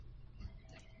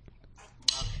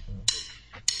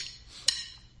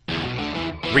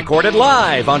Recorded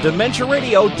live on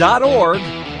DementiaRadio.org,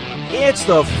 it's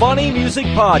the Funny Music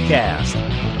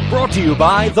Podcast. Brought to you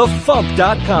by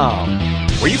TheFump.com,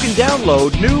 where you can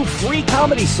download new free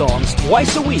comedy songs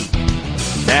twice a week.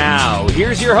 Now,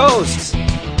 here's your hosts,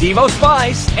 Devo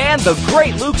Spice and the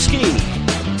great Luke Ski.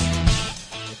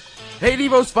 Hey,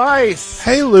 Devo Spice!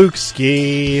 Hey, Luke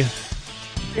Ski.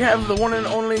 We have the one and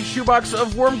only shoebox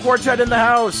of Worm Quartet in the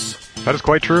house. That is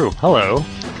quite true. Hello.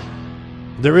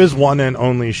 There is one and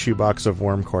only shoebox of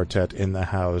Worm Quartet in the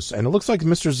house, and it looks like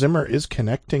Mister Zimmer is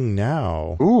connecting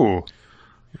now. Ooh.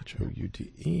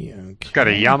 H-O-U-D-E. Okay. Got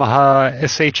a Yamaha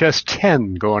SHS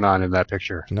 10 going on in that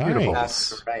picture. Nice. Beautiful.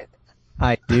 That's right.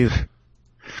 I do.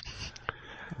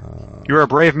 You're a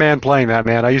brave man playing that,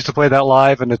 man. I used to play that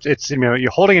live, and it's you're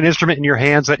holding an instrument in your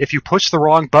hands that if you push the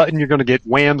wrong button, you're going to get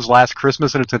Wham's Last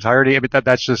Christmas in its entirety. I mean,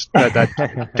 that's just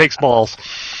that takes balls.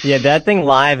 Yeah, that thing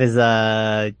live is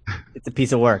it's a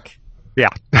piece of work. Yeah.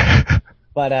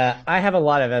 But I have a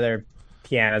lot of other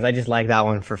pianos. I just like that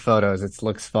one for photos. It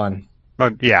looks fun.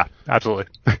 Yeah, absolutely.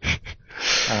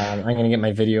 I'm going to get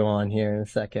my video on here in a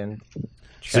second.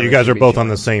 So you guys are both on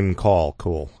the same call.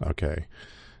 Cool. Okay.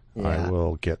 Yeah. I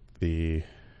will get the...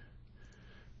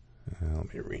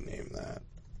 let me rename that.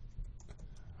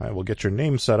 I will get your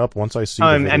name set up once I see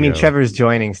the video. I mean, Trevor's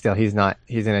joining still. He's not.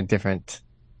 He's in a different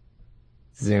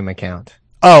Zoom account.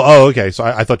 Oh, okay. So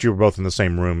I thought you were both in the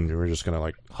same room and you were just going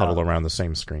to, huddle around the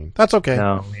same screen. That's okay.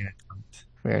 No,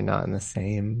 we're not in the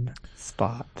same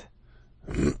spot.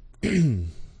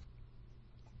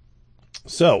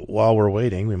 So, while we're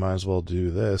waiting, we might as well do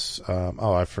this.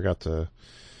 I forgot to...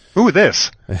 Ooh,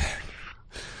 this. I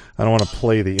don't want to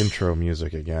play the intro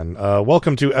music again.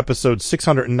 Welcome to episode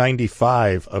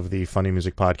 695 of the Funny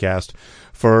Music Podcast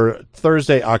for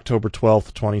Thursday, October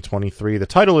 12th, 2023. The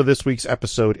title of this week's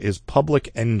episode is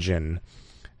Public Engine,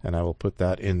 and I will put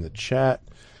that in the chat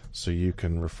so you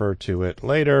can refer to it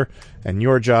later, and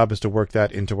your job is to work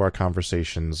that into our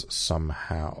conversations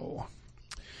somehow.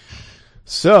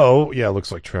 So, yeah, it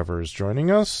looks like Trevor is joining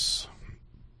us.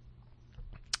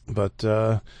 But,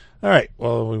 all right,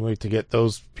 well, we wait to get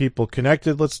those people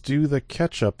connected. Let's do the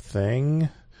catch-up thing,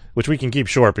 which we can keep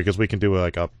short because we can do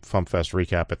a FuMPFest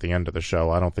recap at the end of the show.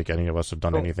 I don't think any of us have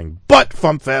done anything but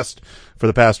FuMPFest for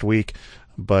the past week.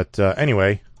 But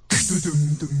anyway.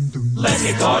 Let's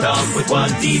get caught up with what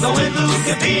Devo and Luke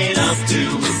have been up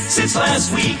to since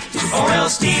last week. Or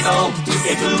else Devo,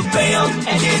 if Luke failed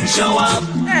and didn't show up.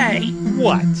 Hey,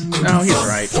 what? No, he's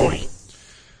right.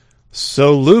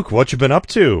 So, Luke, what you been up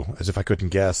to? As if I couldn't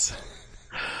guess.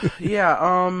 Yeah,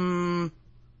 I'm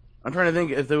trying to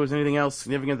think if there was anything else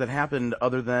significant that happened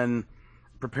other than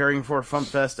preparing for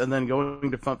FuMPFest and then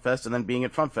going to FuMPFest and then being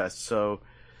at FuMPFest. So,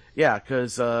 yeah,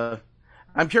 because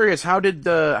I'm curious, how did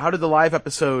the live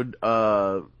episode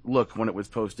look when it was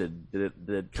posted? Did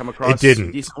it come across? It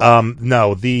didn't. Decently?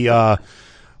 No,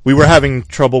 we were having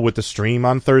trouble with the stream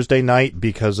on Thursday night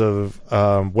because of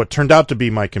what turned out to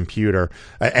be my computer,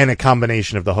 and a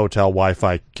combination of the hotel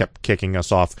Wi-Fi kept kicking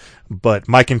us off. But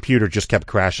my computer just kept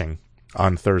crashing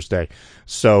on Thursday,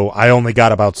 so I only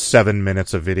got about 7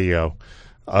 minutes of video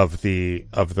of the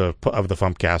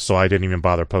FuMPcast, so I didn't even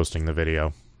bother posting the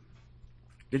video.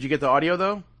 Did you get the audio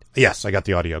though? Yes, I got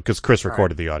the audio because Chris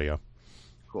recorded the audio.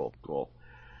 Cool.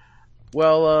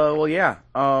 Well, yeah.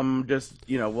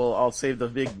 I'll save the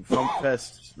big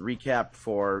FuMPFest recap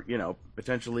for,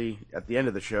 potentially at the end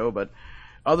of the show. But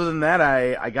other than that,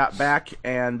 I got back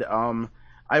and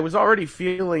I was already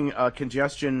feeling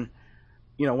congestion,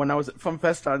 when I was at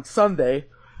FuMPFest on Sunday.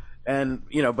 And,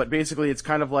 but basically it's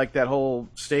kind of like that whole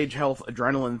stage health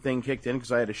adrenaline thing kicked in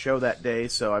because I had a show that day.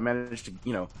 So I managed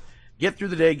to, get through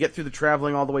the day, get through the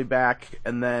traveling all the way back,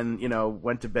 and then,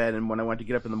 went to bed. And when I went to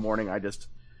get up in the morning, I just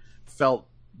felt,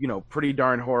 pretty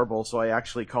darn horrible. So I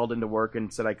actually called into work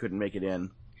and said I couldn't make it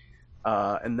in.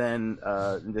 And then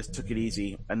just took it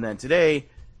easy. And then today,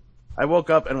 I woke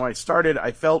up and when I started,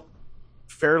 I felt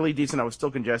fairly decent. I was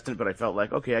still congested, but I felt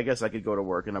like, okay, I guess I could go to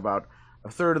work. And about a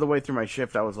third of the way through my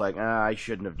shift, I was like, I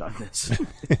shouldn't have done this.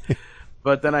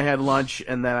 But then I had lunch,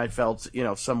 and then I felt,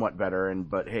 somewhat better.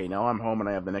 But hey, now I'm home, and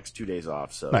I have the next 2 days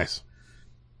off. So Nice.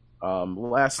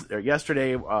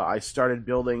 Yesterday, I started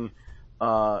building.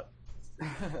 Oops,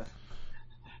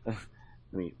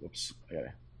 I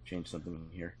gotta change something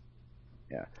here.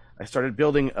 Yeah, I started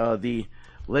building the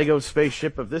Lego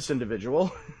spaceship of this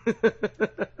individual.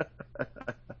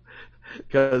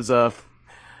 Because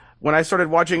when I started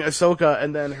watching Ahsoka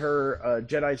and then her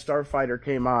Jedi Starfighter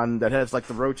came on that has the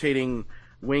rotating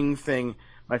wing thing,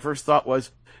 my first thought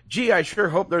was, gee, I sure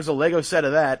hope there's a Lego set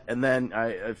of that. And then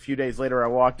a few days later I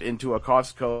walked into a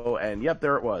Costco and yep,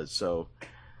 there it was. So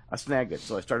I snagged it.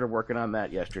 So I started working on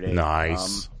that yesterday.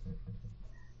 Nice.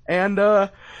 The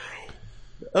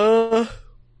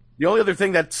only other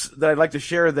thing that I'd like to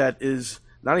share that is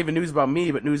not even news about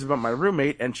me, but news about my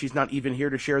roommate, and she's not even here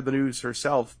to share the news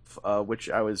herself, which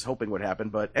I was hoping would happen.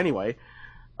 But anyway,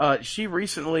 she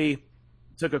recently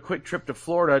took a quick trip to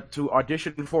Florida to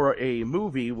audition for a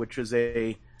movie, which is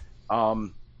I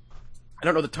don't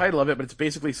know the title of it, but it's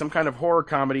basically some kind of horror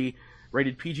comedy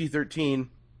rated PG-13.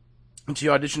 And she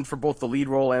auditioned for both the lead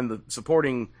role and the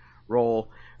supporting role,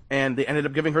 and they ended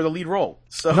up giving her the lead role.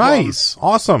 So Nice.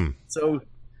 Awesome.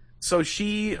 So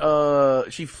she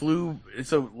flew,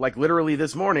 so like literally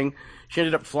this morning, she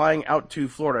ended up flying out to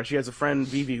Florida. She has a friend,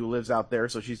 Vivi, who lives out there,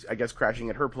 so she's, I guess,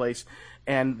 crashing at her place,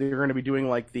 and they're going to be doing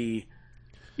like they're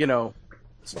going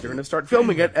to start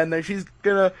filming it, and then she's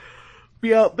going to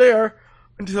be out there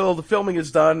until the filming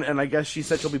is done, and I guess she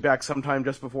said she'll be back sometime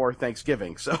just before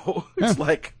Thanksgiving. So it's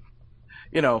like,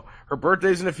 her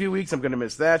birthday's in a few weeks. I'm going to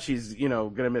miss that. She's,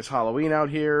 going to miss Halloween out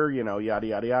here, yada,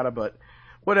 yada, yada. But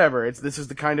whatever. This is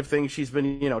the kind of thing she's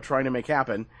been, trying to make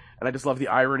happen. And I just love the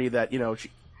irony that,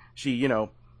 she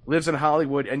lives in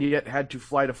Hollywood and yet had to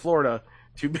fly to Florida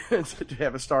to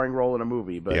have a starring role in a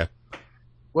movie. But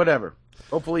whatever.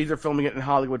 Hopefully they're filming it in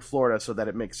Hollywood, Florida, so that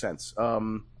it makes sense.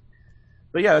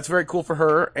 But yeah, that's very cool for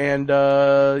her, and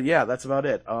that's about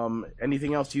it.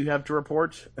 Anything else you have to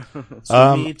report?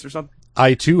 Some meets or something?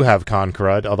 I too have con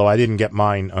crud, although I didn't get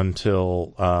mine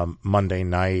until Monday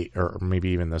night, or maybe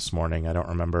even this morning. I don't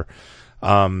remember.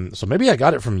 So maybe I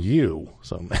got it from you.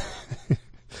 So,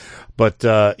 but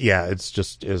it's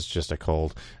just a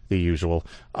cold, the usual.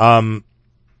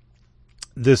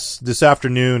 This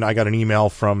afternoon, I got an email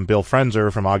from Bill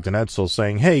Frenzer from Ogden Edsel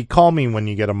saying, "Hey, call me when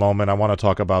you get a moment. I want to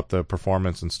talk about the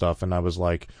performance and stuff." And I was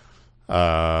like,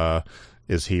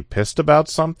 is he pissed about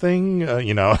something?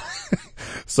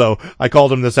 So I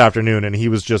called him this afternoon, and he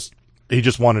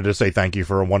just wanted to say thank you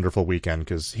for a wonderful weekend,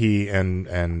 because he and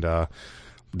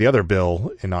the other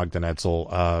Bill in Ogden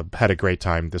Edsel had a great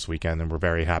time this weekend, and we're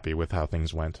very happy with how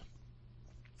things went.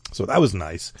 So that was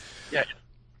nice. Yeah.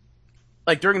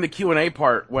 Like during the Q&A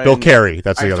part, when Bill Carey,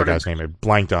 that's the other guy's name. It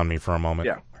blanked on me for a moment.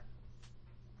 Yeah.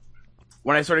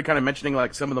 When I started kind of mentioning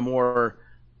like some of the more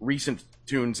recent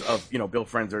tunes of, Bill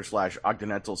Frenzer / Ogden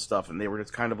Edsel stuff, and they were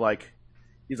just kind of like,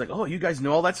 he's like, "Oh, you guys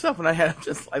know all that stuff?" And I had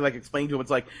I explained to him, it's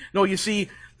like, no, you see,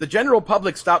 the general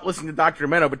public stopped listening to Dr.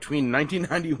 Menno between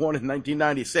 1991 and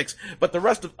 1996, but the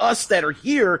rest of us that are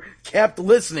here kept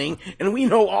listening, and we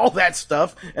know all that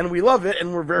stuff, and we love it,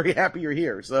 and we're very happy you're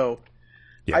here. So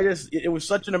yeah. It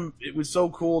was so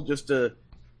cool just to,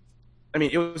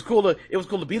 it was cool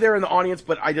to be there in the audience,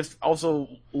 but I just also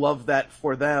love that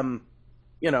for them,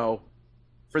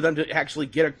 for them to actually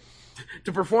to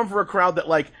perform for a crowd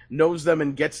that knows them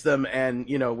and gets them and,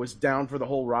 was down for the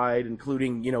whole ride,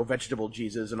 including, Vegetable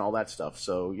Jesus and all that stuff.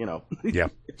 So, Yeah.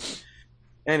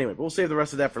 Anyway, we'll save the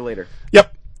rest of that for later.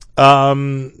 Yep.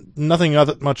 Nothing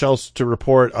much else to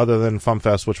report other than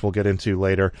FuMPFest, which we'll get into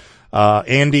later.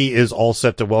 Andy is all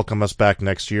set to welcome us back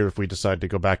next year if we decide to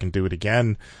go back and do it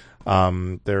again.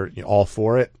 They're all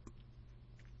for it.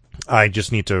 I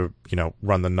just need to,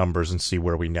 run the numbers and see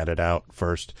where we net it out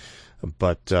first.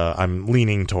 But I'm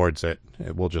leaning towards it.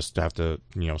 We'll just have to,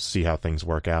 see how things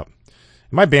work out.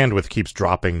 My bandwidth keeps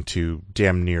dropping to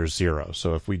damn near zero,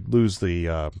 so if we lose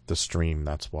the stream,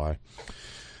 that's why.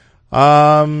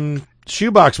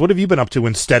 Shoebox, what have you been up to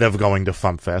instead of going to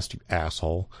FuMPFest, you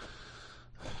asshole?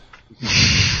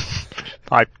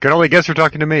 I can only guess you're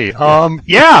talking to me.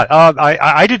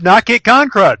 I did not get con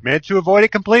crud. Managed to avoid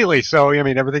it completely. So,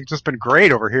 everything's just been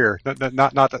great over here. Not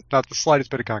the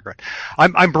slightest bit of con crud.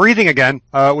 I'm breathing again,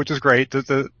 which is great.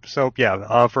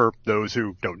 For those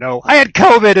who don't know, I had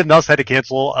COVID and thus had to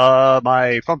cancel,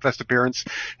 my FuMPFest appearance.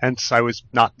 Hence, I was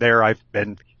not there. I've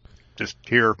been just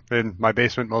here in my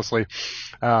basement mostly.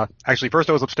 Actually, first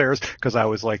I was upstairs because I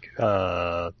was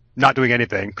not doing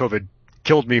anything. COVID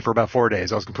killed me for about 4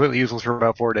 days. I was completely useless for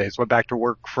about 4 days. Went back to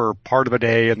work for part of a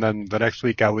day, and then the next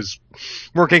week I was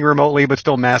working remotely but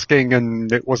still masking,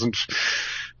 and it wasn't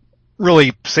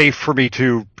really safe for me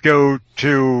to go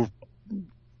to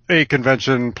a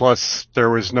convention. Plus,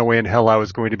 there was no way in hell I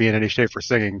was going to be in any shape for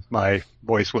singing. My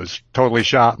voice was totally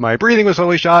shot. My breathing was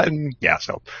totally shot, and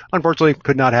so unfortunately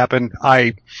could not happen.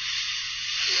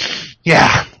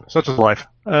 Such is life.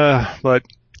 But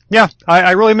yeah,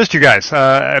 I really missed you guys.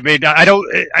 I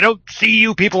don't see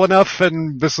you people enough,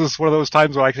 and this is one of those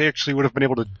times where I actually would have been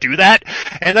able to do that,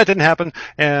 and that didn't happen,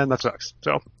 and that sucks.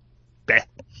 So,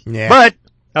 yeah. But,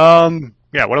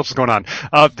 what else is going on?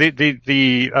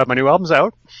 My new album's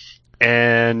out,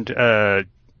 and,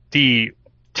 the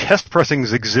test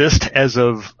pressings exist as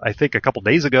of, I think, a couple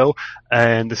days ago,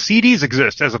 and the CDs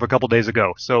exist as of a couple days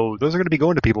ago. So those are going to be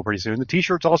going to people pretty soon. The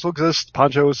T-shirts also exist,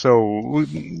 ponchos, so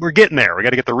we're getting there. We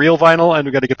got to get the real vinyl, and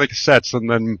we got to get the cassettes, and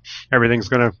then everything's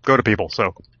going to go to people.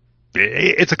 So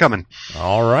it's a coming.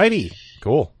 All righty.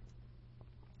 Cool.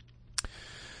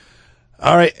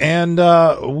 All right, and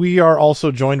we are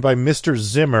also joined by Mister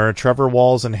Zimmer, Trevor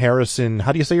Walls, and Harrison.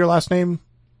 How do you say your last name?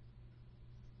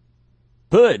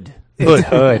 Hood. It's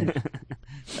Hood.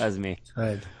 That was me.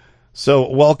 Hood. So,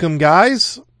 welcome,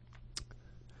 guys.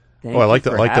 Thank I like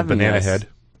you the for having banana us. head.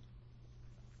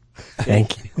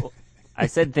 Thank you. I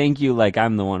said thank you like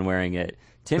I'm the one wearing it.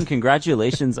 Tim,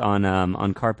 congratulations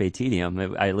on Carpe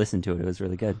Tedium. I listened to it. It was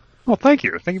really good. Well, thank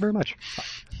you. Thank you very much.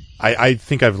 I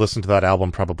think I've listened to that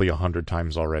album probably 100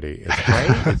 times already.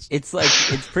 Right? It's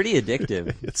pretty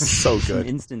addictive. It's so Some good.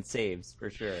 instant saves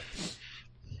for sure.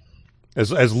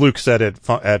 As Luke said at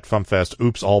FuMPFest,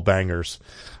 oops, all bangers.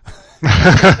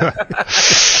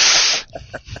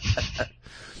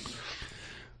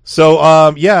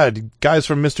 So, guys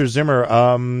from Mister Zimmer,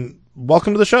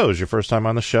 welcome to the show. It's your first time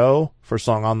on the show, first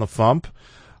song on the FuMP.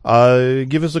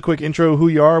 Give us a quick intro, who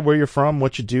you are, where you're from,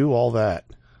 what you do, all that.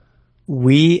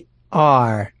 We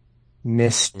are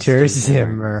Mister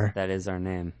Zimmer, That is our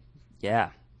name. Yeah,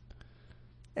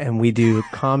 and we do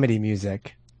comedy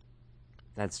music.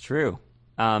 that's true.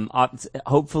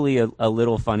 Hopefully a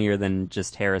little funnier than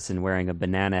just Harrison wearing a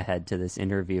banana head to this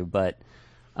interview, but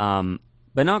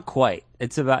not quite.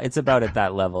 It's about at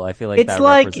that level. I feel like It's that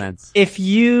like represents. if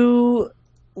you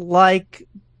like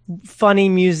funny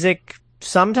music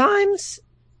sometimes,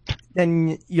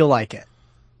 then you'll like it.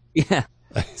 Yeah.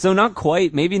 So not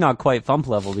quite, maybe not quite FuMP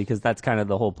level, because that's kind of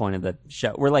the whole point of the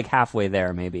show. We're like halfway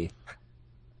there, maybe.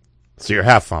 So you're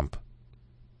half FuMP.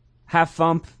 Half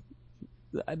FuMP.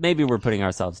 Maybe we're putting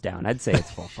ourselves down. I'd say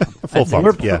it's full FuMP. Full I'd say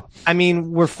FuMP, yeah. I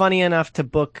mean, we're funny enough to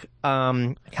book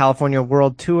California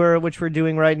World Tour, which we're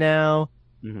doing right now.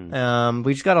 Mhm.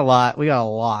 We just got a lot. We got a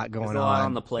lot going There's a lot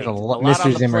on the plate. There's A lot Mr.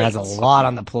 on the Zimmer has a plate. lot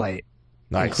on the plate,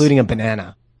 Nice. including a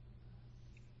banana.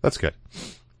 That's good.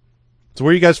 So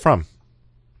where are you guys from?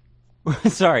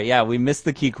 Sorry, yeah, we missed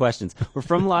the key questions. We're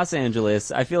from Los Angeles.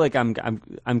 I feel like I'm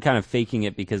kind of faking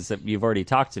it because you've already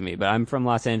talked to me, but I'm from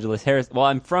Los Angeles.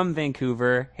 I'm from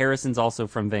Vancouver. Harrison's also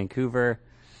from Vancouver.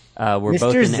 We're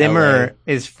both Mr. in Zimmer LA.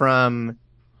 is from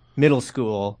middle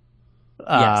school.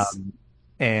 Yes.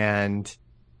 And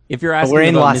If you're asking we're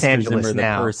in about Los Mr. Angeles Zimmer,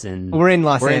 now. the person, We're in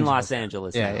Los We're in Angeles. Los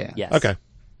Angeles. Yeah, now. yeah. Yes. Okay.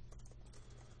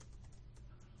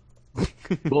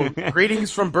 Well, greetings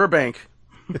from Burbank.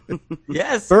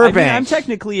 Yes, Burbank. I mean, I'm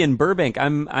technically in Burbank.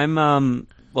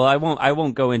 Well, I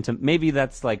won't go into. Maybe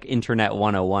that's like Internet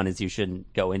 101, is you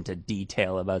shouldn't go into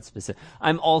detail about specific.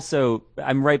 I'm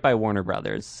right by Warner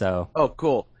Brothers, so. Oh,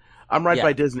 cool. I'm right Yeah.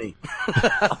 by Disney.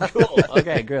 Cool.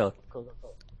 Okay, cool.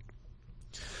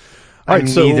 All I'm right,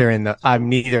 so I'm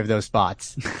neither of those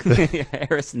spots.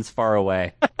 Harrison's far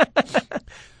away.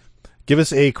 give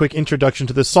us a quick introduction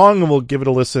to this song, and we'll give it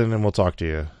a listen, and we'll talk to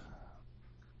you.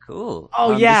 Cool.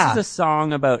 Oh, yeah. This is a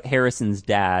song about Harrison's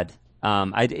dad.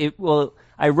 I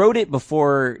wrote it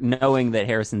before knowing that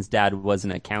Harrison's dad was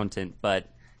an accountant, but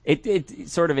it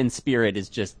sort of in spirit is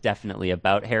just definitely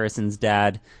about Harrison's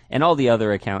dad and all the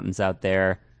other accountants out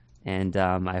there. And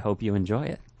I hope you enjoy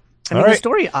it. I mean, All right. the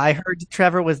story I heard,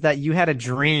 Trevor, was that you had a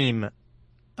dream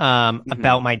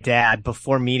about my dad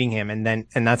before meeting him, and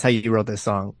that's how you wrote this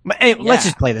song. But hey, let's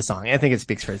just play the song. I think it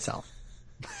speaks for itself.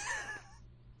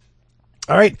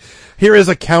 All right, here is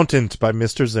Accountant by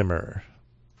Mr. Zimmer.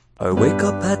 I wake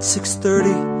up at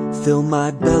 6:30, fill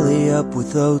my belly up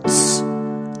with oats,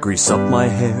 grease up my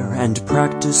hair and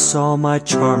practice all my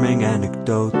charming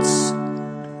anecdotes.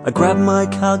 I grab my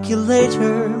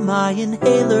calculator, my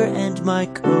inhaler, and my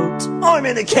coat. I'm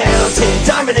an accountant,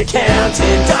 I'm an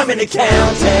accountant, I'm an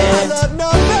accountant. I love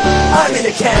numbers. I'm an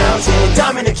accountant,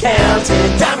 I'm an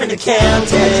accountant, I'm an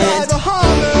accountant. I drive a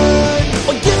Hummer.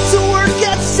 I get to work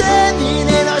at 7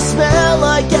 and I smell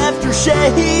like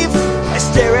aftershave. I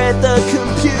stare at the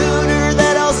computer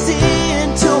that I'll see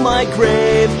until my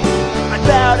grave. I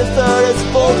bow to photos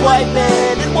of old white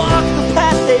men and walk the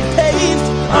path they paved.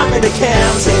 I'm an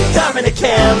accountant, I'm an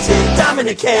accountant, I'm an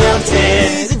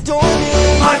accountant.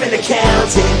 I'm an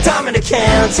accountant, I'm an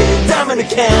accountant, I'm an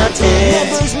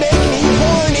accountant. Numbers make me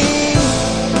horny.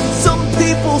 Some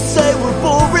people say we're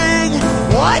boring.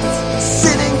 What?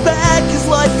 Sitting back as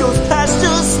life goes past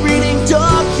us, reading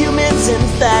documents and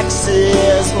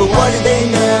faxes. But what do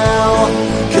they know?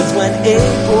 'Cause when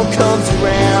April comes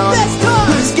around,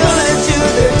 who's gonna do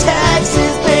their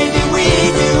taxes? Baby, we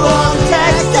do all the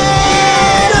taxes.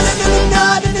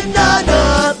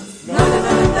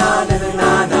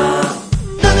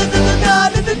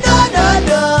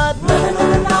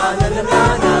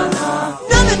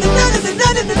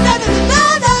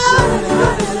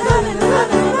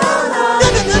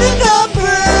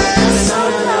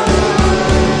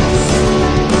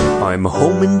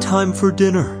 home in time for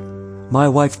dinner. My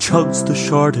wife chugs the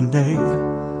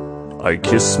Chardonnay. I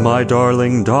kiss my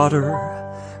darling daughter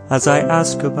as I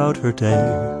ask about her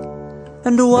day.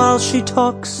 And while she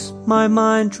talks, my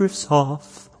mind drifts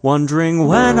off, wondering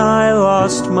when I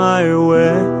lost my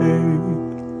way.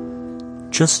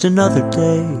 Just another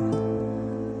day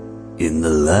in the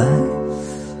life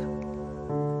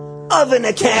of an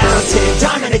accountant.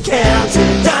 I'm an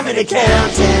accountant. I'm an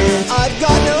accountant. I've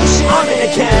got no shame. I'm an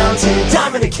accountant.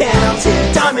 I'm an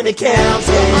accountant. I'm an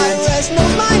accountant. IRS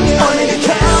knows my name. I'm an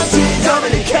accountant. I'm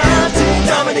an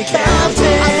accountant. I'm an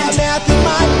accountant. I got math in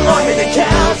my brain. I'm an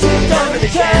accountant. I'm an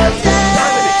accountant.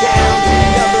 I'm an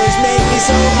accountant. Numbers make me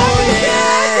so horny.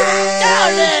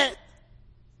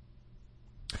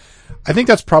 I think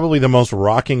that's probably the most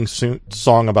rocking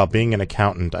song about being an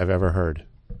accountant I've ever heard.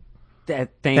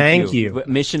 Thank you.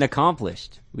 Mission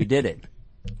accomplished. We did it.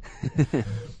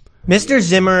 Mr.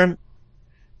 Zimmer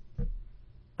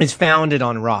is founded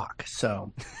on rock,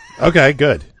 so. Okay,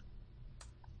 good.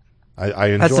 I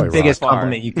enjoy That's the rock. biggest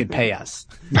compliment you could pay us.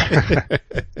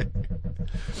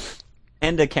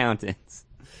 And accountants.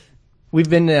 We've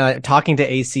been talking to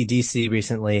AC/DC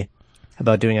recently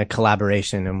about doing a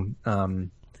collaboration,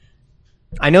 and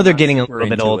I know they're getting a little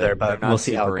bit older, but we'll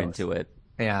see how it goes. Into it.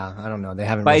 Yeah, I don't know. They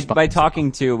haven't by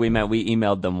talking to, we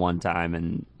emailed them one time,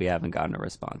 and we haven't gotten a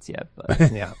response yet.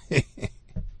 But yeah.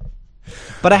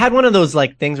 But I had one of those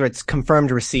like things where it's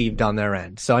confirmed received on their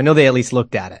end, so I know they at least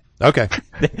looked at it. Okay.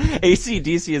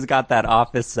 AC/DC has got that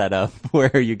office set up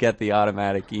where you get the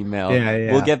automatic email.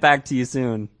 Yeah. We'll get back to you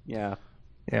soon. Yeah.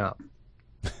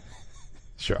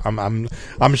 Sure. I'm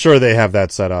sure they have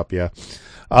that set up. Yeah.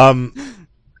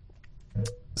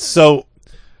 So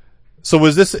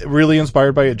was this really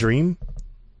inspired by a dream?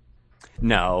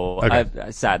 No,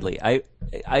 okay. Sadly, well,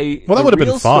 that would have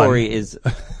been fun. Story is,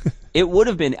 it would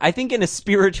have been, I think, in a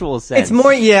spiritual sense. It's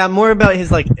more about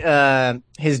his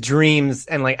his dreams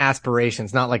and like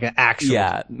aspirations, not like an actual.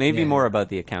 Yeah, maybe more about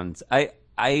the accountants.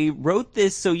 I wrote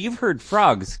this, so you've heard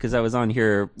Frogs because I was on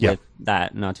here with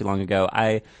that not too long ago.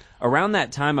 Around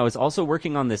that time, I was also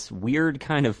working on this weird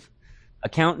kind of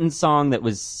accountant song that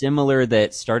was similar,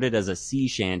 that started as a sea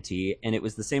shanty, and it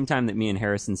was the same time that me and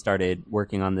Harrison started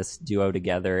working on this duo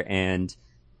together. And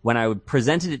when I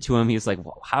presented it to him, he was like,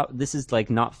 well, how, this is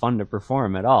like not fun to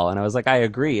perform at all. And I was like, I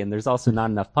agree, and there's also not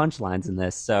enough punchlines in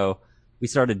this. So we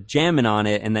started jamming on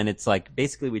it, and then it's like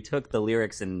basically we took the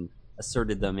lyrics and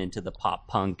asserted them into the pop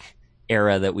punk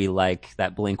era that we like,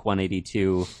 that Blink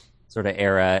 182 sort of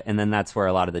era, and then that's where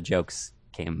a lot of the jokes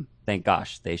came. Thank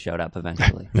gosh they showed up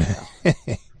eventually. So.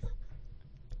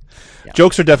 Yeah.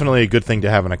 Jokes are definitely a good thing to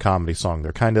have in a comedy song.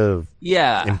 They're kind of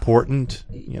important,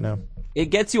 you know. It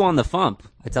gets you on the FuMP,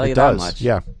 I tell you that much.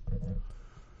 Yeah.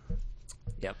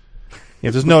 Yep.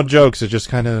 If there's no jokes, it's just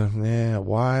kind of,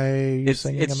 why are you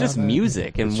singing It's about just that?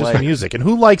 music. And it's just music. And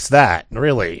who likes that,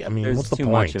 really? I mean, there's what's the too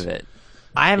point? much of it.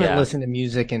 I haven't listened to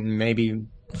music in maybe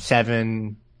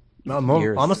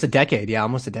almost a decade. Yeah,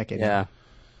 almost a decade. Yeah.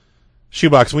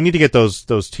 Shoebox, we need to get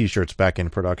those T-shirts back in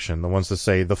production. The ones that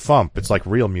say the FuMP. It's like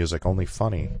real music, only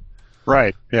funny.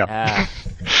 Right. Yeah.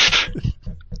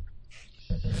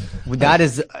 That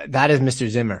is Mr.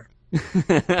 Zimmer.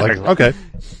 Like, okay.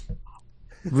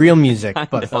 Real music,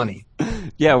 but funny.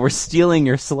 Yeah, we're stealing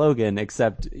your slogan,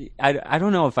 except I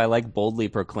don't know if I like boldly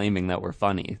proclaiming that we're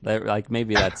funny. Like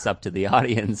maybe that's up to the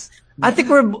audience. I think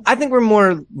we're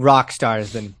more rock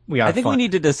stars than we are. I think fun. we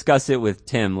need to discuss it with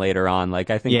Tim later on. Like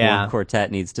I think Worm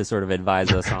Quartet needs to sort of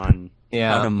advise us on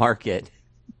how to market.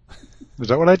 Is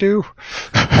that what I do?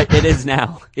 It is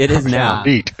now. It is now.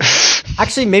 Neat.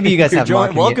 Actually, maybe you guys have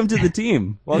marketing. Welcome to the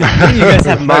team. Maybe you guys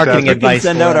have marketing advice. We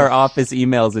can send out our office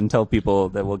emails and tell people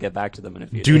that we'll get back to them in a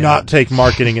few days. Do not take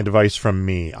marketing advice from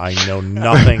me. I know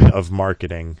nothing of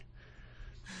marketing.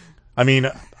 I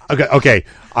mean, okay.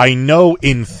 I know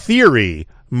in theory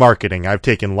marketing. I've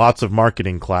taken lots of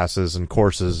marketing classes and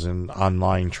courses and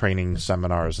online training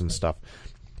seminars and stuff.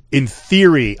 In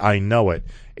theory, I know it.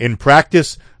 In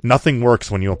practice, nothing works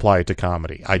when you apply it to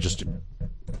comedy.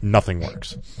 Nothing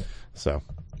works. So.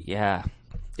 Yeah.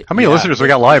 How many listeners we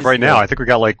got live right now? I think we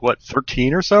got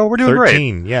 13 or so? We're doing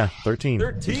 13, great. yeah, 13.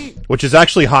 13. Which is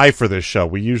actually high for this show.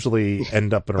 We usually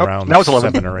end up at around now it's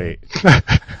 11. 7 or 8.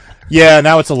 Yeah,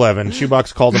 now it's 11.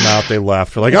 Shoebox called them out. They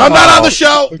left. We're like, I'm not on the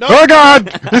show! No. Oh, God!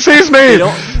 This is me!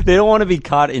 They don't want to be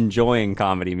caught enjoying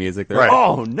comedy music. They're like,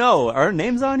 oh, no, our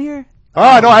name's on here?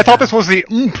 Oh, no, I thought this was the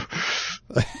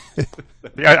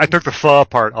I took the pho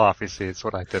part off, you see. It's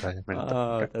what I did.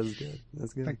 That's good.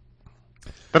 That's good.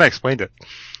 Then I explained it.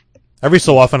 Every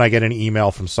so often I get an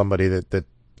email from somebody that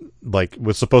like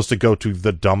was supposed to go to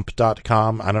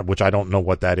thedump.com, which I don't know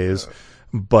what that is,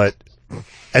 but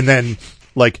and then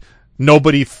like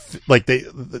nobody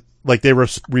they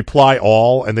reply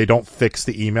all and they don't fix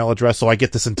the email address, so I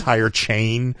get this entire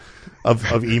chain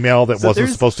of email that wasn't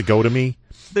supposed to go to me.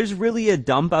 There's really a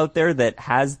dump out there that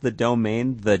has the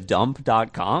domain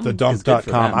thedump.com.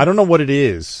 Thedump.com. I don't know what it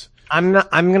is. I'm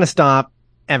gonna stop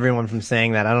everyone from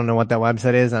saying that. I don't know what that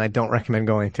website is, and I don't recommend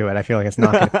going to it. I feel like it's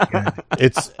not going to be good.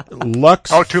 It's Lux.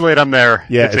 Oh, too late. I'm there.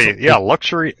 Yeah,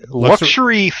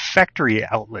 luxury factory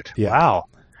outlet. Yeah. Wow.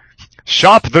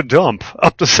 Shop the dump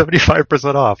up to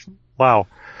 75% off. Wow.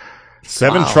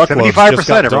 7 truckloads 75%, just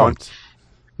got everyone. dumped.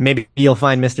 Maybe you'll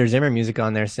find Mister Zimmer music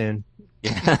on there soon.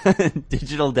 Yeah.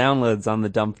 Digital downloads on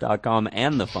thedump.com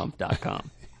and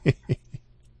thefump.com.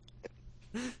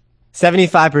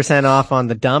 75% off on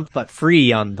the dump, but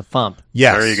free on the FuMP.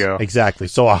 Yes, there you go. Exactly.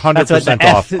 So 100%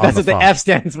 off. That's what the F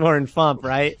stands for in FuMP,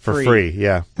 right? For free,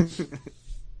 yeah. It's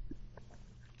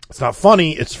not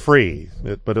funny, it's free,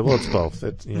 but it's both.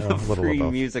 It's a little free of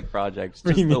both. Music project,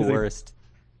 just the worst.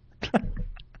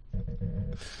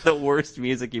 The worst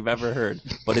music you've ever heard,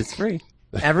 but it's free.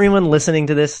 Everyone listening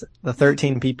to this, the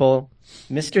 13 people,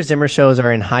 Mr. Zimmer shows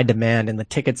are in high demand, and the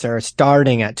tickets are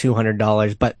starting at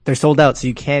 $200, but they're sold out, so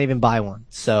you can't even buy one.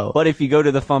 So, but if you go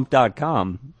to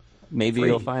thefump.com, maybe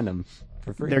you'll find them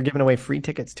for free. They're giving away free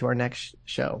tickets to our next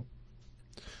show.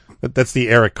 That's the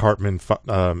Eric Cartman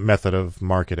method of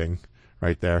marketing,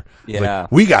 right there. Yeah,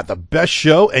 like, we got the best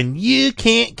show, and you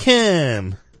can't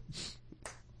come.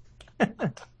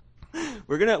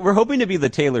 We're hoping to be the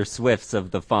Taylor Swifts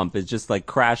of the FuMP. Is just like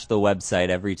crash the website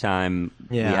every time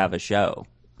we have a show.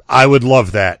 I would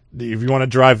love that. If you want to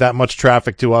drive that much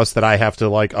traffic to us that I have to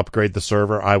like upgrade the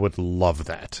server, I would love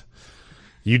that.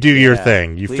 You do your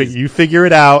thing. You figure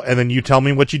it out, and then you tell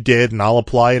me what you did, and I'll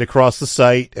apply it across the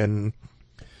site, and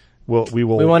we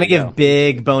will. We want to give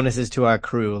big bonuses to our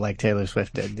crew, like Taylor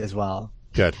Swift did as well.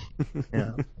 Good.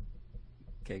 Yeah.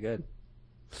 Okay. Good.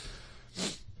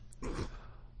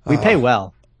 We pay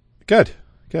well. Good.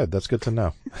 That's good to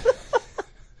know.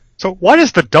 So why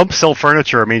does the dump sell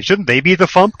furniture? I mean, shouldn't they be the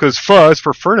FuMP? Because F is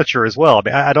for furniture as well. I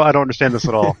mean, I don't understand this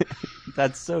at all.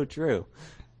 That's so true.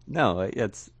 No,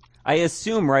 I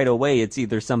assume right away it's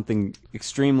either something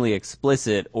extremely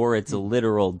explicit or it's a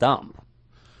literal dump.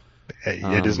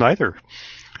 It is neither.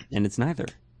 And it's neither.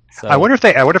 So I wonder if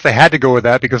they had to go with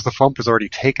that because the FuMP was already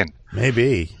taken.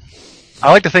 Maybe.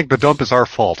 I like to think the dump is our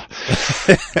fault.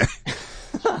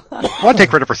 I want to take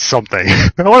credit for something.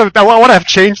 I want to have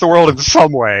changed the world in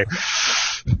some way.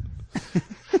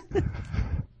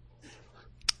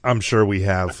 I'm sure we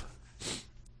have.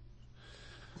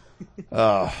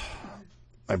 My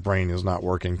brain is not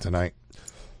working tonight.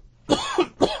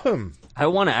 I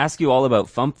want to ask you all about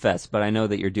FuMPFest, but I know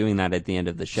that you're doing that at the end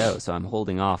of the show, so I'm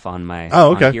holding off on my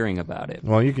on hearing about it.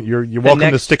 Well, you're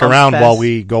welcome to stick around while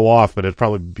we go off, but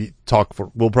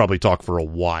we'll probably talk for a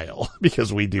while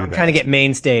because we do. I'm trying to get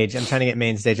main stage. I'm trying to get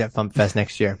main stage at FuMPFest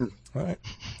next year. All right.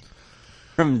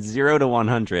 From 0 to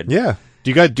 100. Yeah.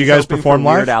 Do you guys perform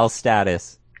live? Weird Al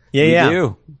status. Yeah, we yeah.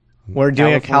 do. We're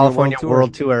doing a California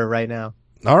World Tour right now.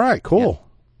 All right, cool.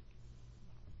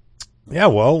 Yeah,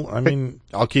 well, I mean,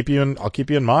 I'll keep you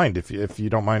in mind if you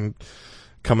don't mind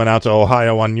coming out to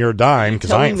Ohio on your dime,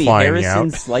 because I ain't flying you out.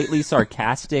 Harrison's slightly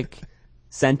sarcastic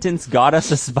sentence got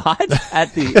us a spot at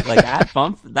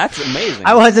FuMP. That's amazing.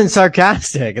 I wasn't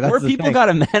sarcastic. That's Where people got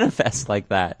to manifest like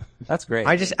that. That's great.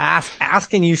 I just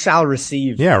ask and you shall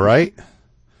receive. Yeah, right.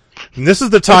 And this is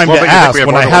the time to ask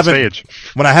when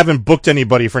I haven't booked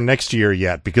anybody for next year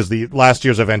yet, because the last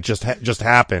year's event just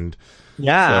happened.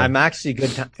 Yeah, so. I'm actually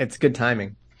good. It's good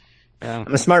timing. Yeah.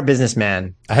 I'm a smart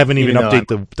businessman. I haven't even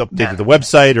updated the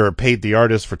website or paid the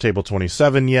artist for Table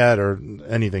 27 yet or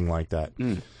anything like that.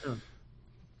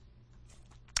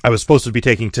 I was supposed to be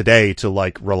taking today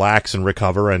to relax and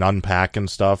recover and unpack and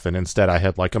stuff, and instead I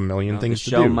had a million things to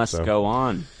do. The show must go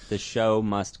on. The show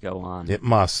must go on. It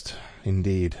must,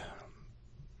 indeed.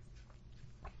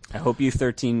 I hope you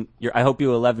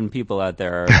 11 people out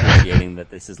there are appreciating that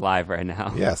this is live right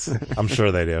now. Yes, I'm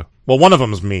sure they do. Well, one of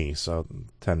them is me, so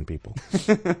 10 people.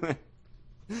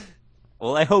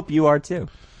 Well, I hope you are too.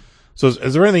 So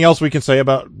is there anything else we can say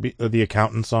about the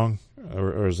accountant song?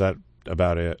 Or is that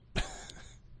about it?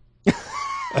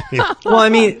 Well, I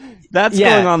mean, that's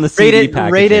going on the CD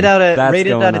packaging. Rated out of 10.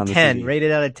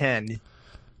 Rated out of 10.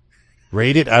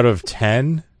 Rated out of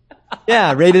 10?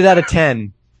 Yeah, rated out of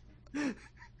 10.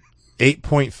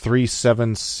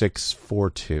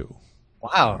 8.37642.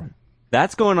 Wow.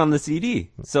 That's going on the CD.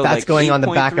 So that's going on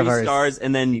the back of our stars,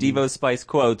 and then CD. Devo Spice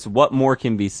quotes, "What more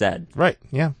can be said?" Right,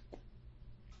 yeah.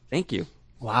 Thank you.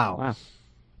 Wow.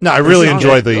 No, I really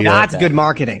enjoy the. That's good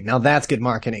marketing. Now that's good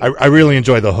marketing. I really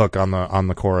enjoy the hook on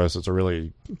the chorus. It's a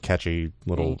really catchy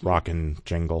little rockin'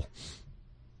 jingle.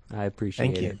 I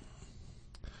appreciate it.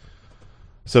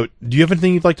 So, do you have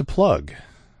anything you'd like to plug?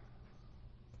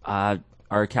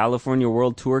 Our California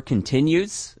World Tour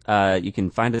continues. You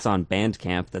can find us on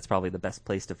Bandcamp. That's probably the best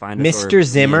place to find us. Mister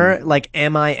Zimmer, like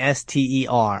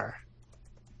Mister.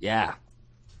 Yeah.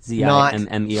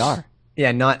 Zimmer.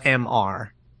 Yeah, not Mr.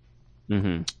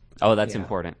 Mm-hmm. Oh, that's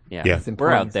important. Yeah. That's We're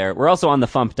important. out there. We're also on the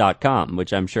FuMP.com,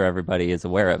 which I'm sure everybody is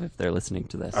aware of if they're listening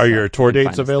to this. Are your tour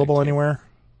dates available anywhere?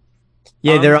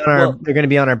 Yeah, they're going to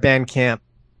be on our Bandcamp.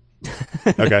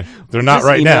 Okay. They're not Just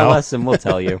right email now. us and we'll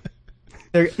tell you.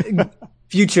 They're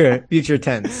future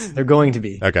tense. They're going to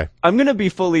be. Okay. I'm going to be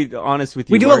fully honest with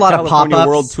you. We do a lot of California pop-ups.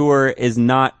 World Tour is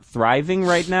not thriving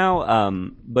right now,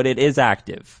 but it is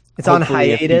active. It's on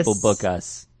Hopefully, hiatus. If people book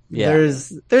us. Yeah.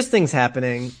 There's things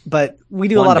happening, but we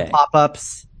do a One lot day. of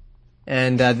pop-ups,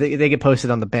 and they get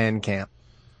posted on the Bandcamp.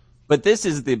 But this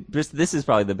is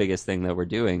probably the biggest thing that we're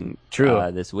doing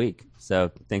this week.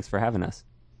 So thanks for having us.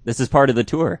 This is part of the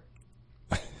tour.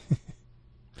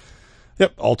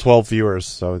 Yep, all 12 viewers.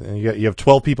 So you have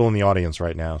 12 people in the audience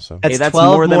right now. So That's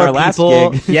 12 more than our last people.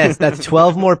 gig. Yes, that's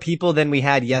 12 more people than we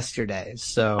had yesterday.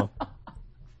 So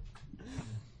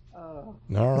all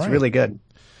it's right. really good.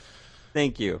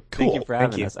 Thank you. Cool. Thank you for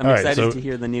having us. I'm All right, excited so to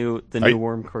hear the new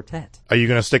Worm Quartet. Are you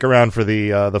going to stick around for the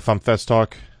FuMPFest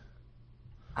talk?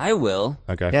 I will.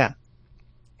 Okay. Yeah,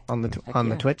 on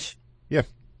the Twitch. Yeah.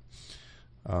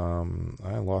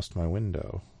 I lost my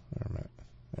window. Wait a minute.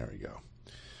 There we go.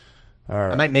 All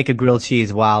right. I might make a grilled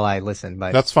cheese while I listen,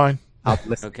 but That's fine. I'll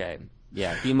listen. Okay.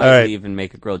 Yeah, he might leave and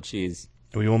make a grilled cheese.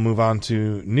 We will move on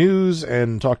to news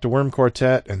and talk to Worm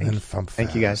Quartet and then FuMPFest.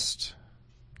 Thank you, guys.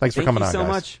 Thanks for coming on, Thank you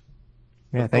so guys. much.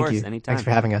 Yeah, Of thank course, you. anytime. Thanks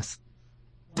for having us.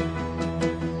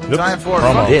 Time for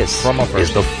Promo. This Promo is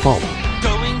first. the FuMP.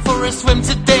 Going for a swim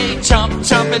today,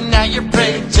 chomping out your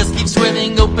prey. Just keep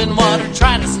swimming open water,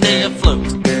 trying to stay afloat.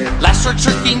 Last short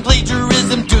tricking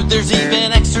plagiarism, dude, there's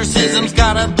even exorcisms.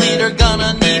 Gotta bleed or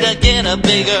gonna need to get a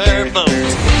bigger boat.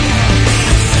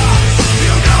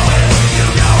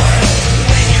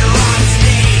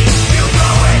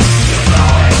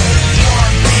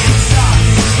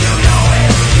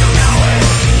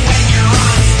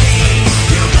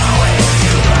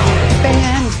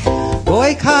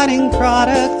 Boycotting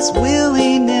products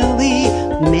willy-nilly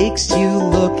makes you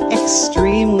look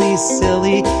extremely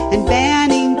silly, and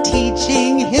banning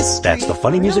teaching history. That's the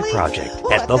Funny Music Project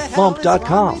at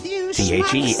thefump.com.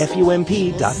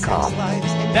 THEFUMP.com.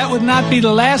 That would not be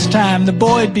the last time the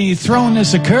boy'd be throwing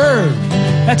us a curve.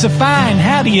 That's a fine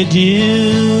how do you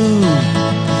do.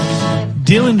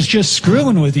 Dylan's just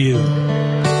screwing with you.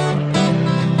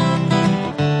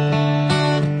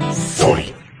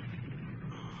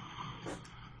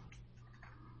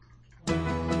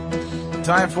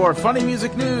 Time for funny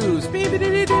music news.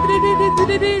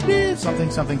 Something.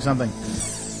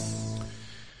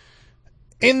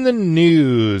 In the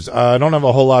news, I don't have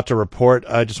a whole lot to report.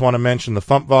 I just want to mention the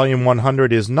FuMP Volume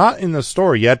 100 is not in the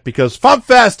store yet because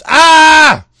FuMPFest!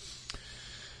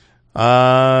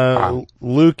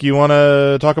 Luke, you want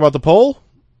to talk about the poll?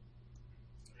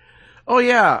 Oh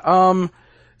yeah.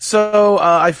 So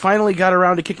I finally got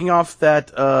around to kicking off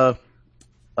that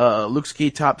Luke's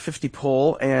Key Top 50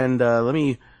 poll, and let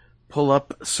me pull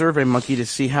up SurveyMonkey to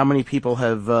see how many people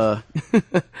have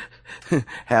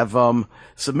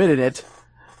submitted it.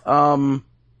 And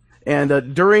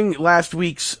during last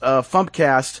week's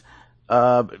FuMPcast,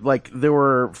 there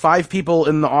were 5 people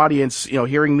in the audience,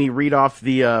 hearing me read off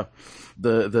the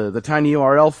tiny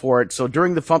URL for it. So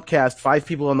during the FuMPcast, 5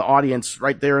 people in the audience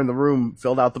right there in the room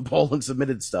filled out the poll and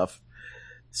submitted stuff.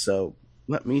 So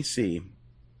let me see.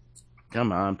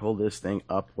 Come on, pull this thing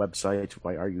up. Website.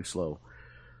 Why are you slow?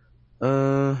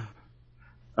 It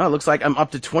looks like I'm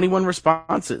up to 21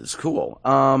 responses. Cool.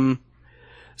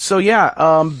 So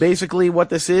yeah, basically what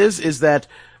this is that,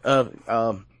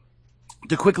 to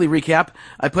quickly recap,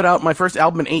 I put out my first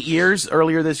album in 8 years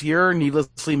earlier this year,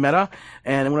 Needlessly Meta,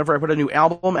 and whenever I put a new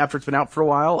album after it's been out for a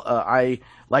while, I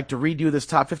like to redo this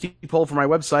top 50 poll for my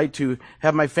website to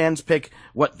have my fans pick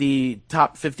what the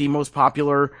top 50 most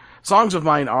popular songs of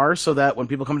mine are, so that when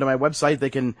people come to my website, they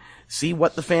can see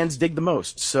what the fans dig the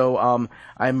most. So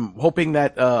I'm hoping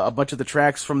that a bunch of the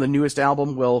tracks from the newest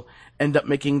album will end up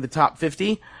making the top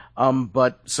 50,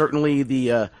 but certainly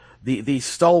the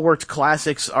stalwart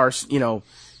classics are,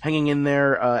 hanging in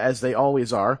there as they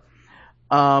always are.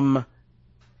 And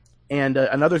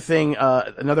another thing,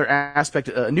 another aspect,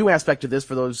 a new aspect to this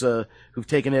for those who've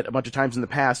taken it a bunch of times in the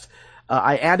past,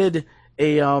 I added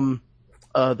a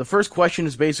the first question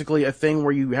is basically a thing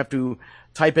where you have to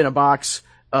type in a box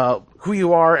who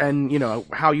you are and,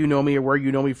 how you know me or where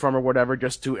you know me from or whatever,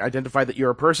 just to identify that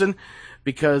you're a person.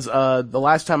 Because the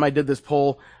last time I did this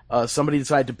poll, somebody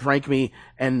decided to prank me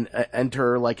and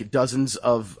enter like dozens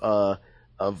of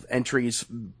entries,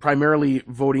 primarily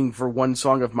voting for one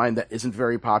song of mine that isn't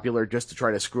very popular, just to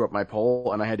try to screw up my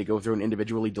poll, and I had to go through and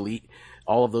individually delete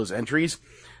all of those entries.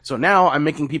 So now I'm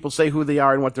making people say who they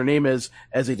are and what their name is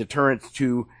as a deterrent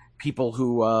to people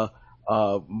who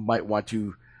might want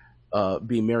to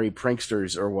be merry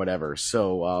pranksters or whatever.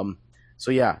 So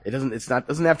yeah, it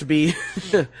doesn't have to be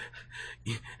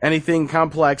anything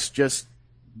complex. Just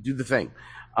do the thing.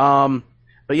 But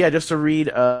yeah, just to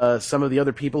read some of the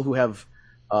other people who have,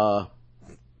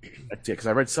 because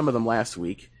I read some of them last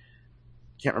week.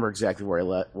 Can't remember exactly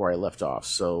where I left off.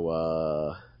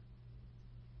 So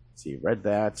let's see, read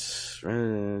that.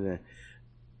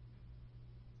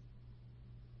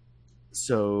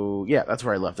 So yeah, that's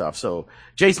where I left off. So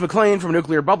Jace McClain from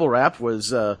Nuclear Bubble Wrap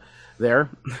was there.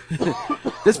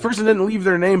 This person didn't leave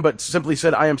their name, but simply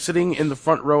said, "I am sitting in the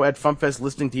front row at FuMPFest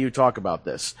listening to you talk about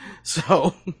this."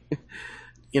 So,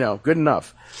 good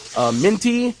enough.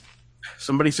 Minty,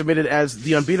 somebody submitted as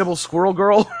the Unbeatable Squirrel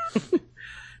Girl.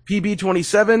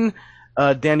 PB27,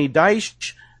 Danny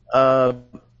Deich,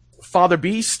 Father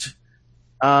Beast,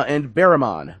 and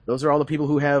Baramon. Those are all the people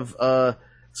who have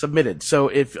submitted. So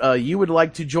if you would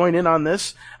like to join in on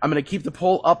this, I'm going to keep the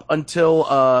poll up until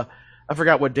I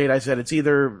forgot what date I said. It's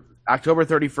either October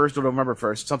 31st or November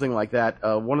 1st, something like that.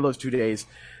 One of those 2 days.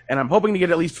 And I'm hoping to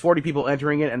get at least 40 people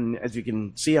entering it. And as you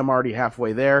can see, I'm already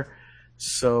halfway there.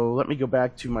 So let me go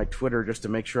back to my Twitter just to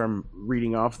make sure I'm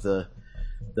reading off the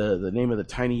name of the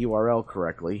tiny URL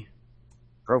correctly.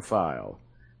 Profile.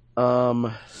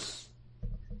 Come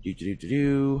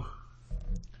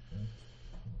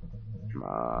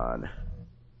on.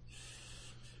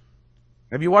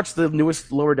 Have you watched the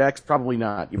newest Lower Decks? Probably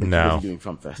not. You've been too busy doing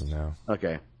FuMPFest. No.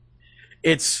 Okay.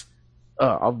 It's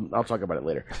I'll talk about it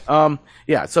later.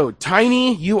 Yeah, so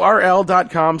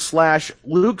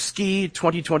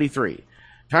tinyurl.com/LukeSki2023.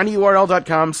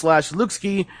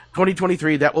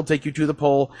 tinyurl.com/LukeSki2023. That will take you to the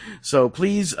poll. So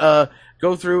please go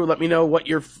through, let me know what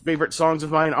your favorite songs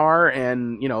of mine are,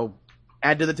 and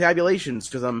add to the tabulations,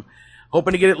 because I'm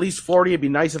hoping to get at least 40. It'd be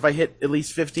nice if I hit at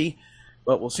least 50,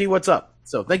 but we'll see what's up.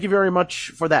 So thank you very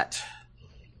much for that.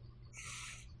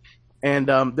 And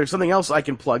there's something else I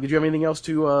can plug. Did you have anything else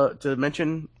to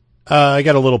mention? I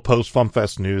got a little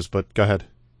post-FuMPFest news, but go ahead.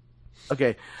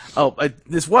 Okay. Oh,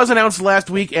 this was announced last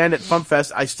weekend at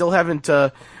FuMPFest. I still haven't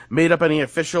made up any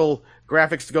official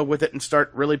graphics to go with it and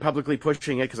start really publicly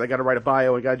pushing it, because I got to write a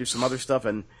bio and got to do some other stuff,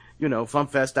 and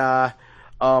FuMPFest.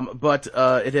 But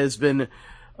it has been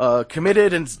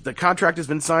committed, and the contract has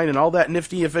been signed, and all that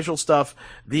nifty official stuff.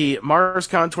 The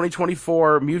MarsCon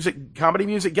 2024 comedy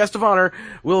music guest of honor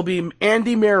will be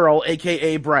Andy Merrill,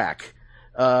 aka Brack.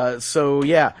 So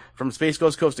yeah, from Space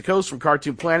Ghost Coast to Coast, from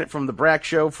Cartoon Planet, from the Brack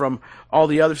Show, from all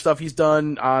the other stuff he's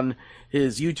done on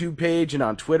his YouTube page and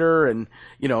on Twitter, and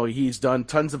he's done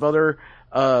tons of other.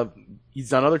 He's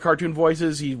done other cartoon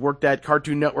voices. He worked at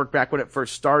Cartoon Network back when it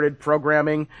first started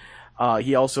programming.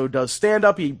 He also does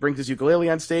stand-up. He brings his ukulele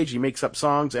on stage. He makes up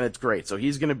songs, and it's great. So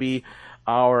he's going to be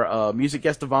our music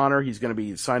guest of honor. He's going to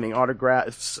be signing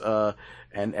autographs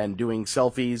and doing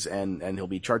selfies, and he'll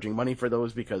be charging money for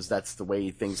those, because that's the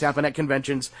way things happen at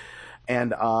conventions.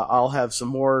 And I'll have some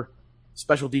more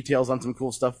special details on some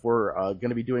cool stuff we're going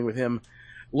to be doing with him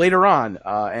later on.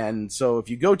 And so if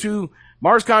you go to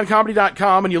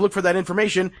MarsConComedy.com and you look for that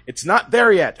information, it's not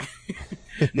there yet.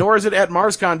 Nor is it at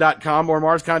MarsCon.com or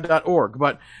MarsCon.org.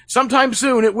 But sometime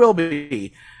soon it will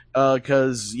be.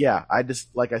 Because, yeah, I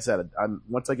just, like I said,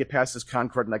 once I get past this con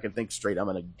crud and I can think straight, I'm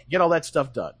going to get all that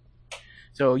stuff done.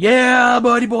 So, yeah,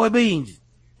 buddy boy beans.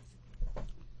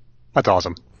 That's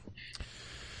awesome.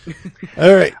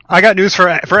 All right. I got news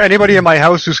for anybody in my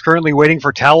house who's currently waiting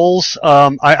for towels.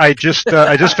 I just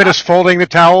finished folding the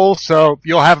towels, so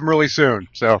you'll have them really soon.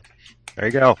 So there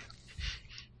you go.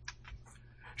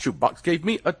 Shoebox gave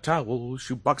me a towel.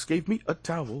 Shoebox gave me a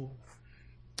towel.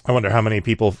 I wonder how many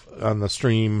people on the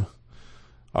stream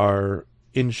are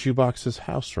in Shoebox's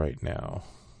house right now.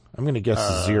 I'm going to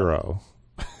guess 0.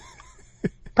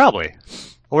 Probably.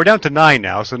 Well, we're down to 9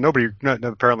 now, so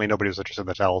apparently nobody was interested in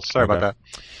the towels. Sorry about that.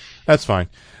 That's fine.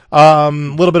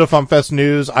 Little bit of FuMPFest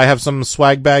news. I have some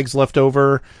swag bags left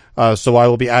over, so I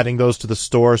will be adding those to the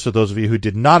store. So those of you who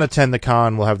did not attend the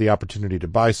con will have the opportunity to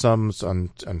buy some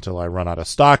until I run out of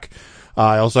stock.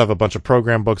 I also have a bunch of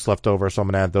program books left over, so I'm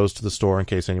going to add those to the store in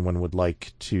case anyone would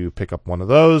like to pick up one of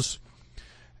those.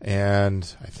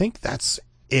 And I think that's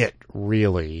it,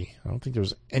 really. I don't think there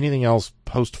was anything else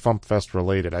post-FuMPFest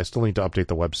related. I still need to update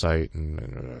the website.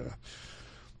 And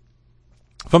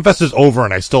FuMPFest is over,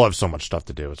 and I still have so much stuff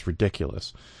to do. It's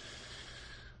ridiculous.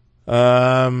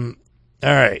 All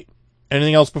right.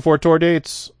 Anything else before tour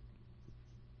dates?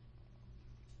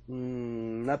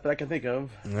 Not that I can think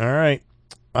of. All right.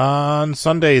 On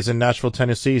Sundays in Nashville,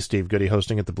 Tennessee, Steve Goody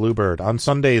hosting at the Bluebird. On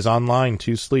Sundays online,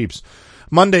 2 Sleeps.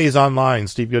 Mondays online,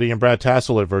 Steve Goody and Brad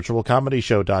Tassel at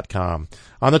virtualcomedyshow.com.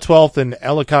 On the 12th in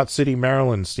Ellicott City,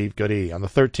 Maryland, Steve Goody. On the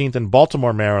 13th in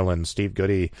Baltimore, Maryland, Steve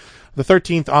Goody. The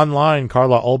 13th online,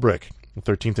 Carla Ulbrich. The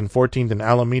 13th and 14th in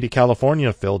Alameda,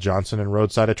 California, Phil Johnson and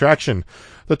Roadside Attraction.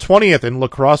 The 20th in La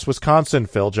Crosse, Wisconsin,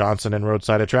 Phil Johnson and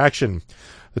Roadside Attraction.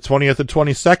 The 20th and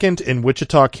 22nd in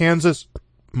Wichita, Kansas,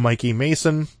 Mikey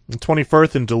Mason. The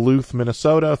 21st in Duluth,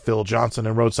 Minnesota, Phil Johnson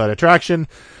and Roadside Attraction.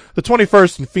 The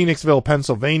 21st in Phoenixville,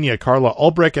 Pennsylvania, Carla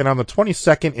Ulbrich. And on the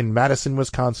 22nd in Madison,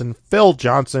 Wisconsin, Phil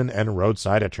Johnson and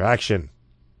Roadside Attraction.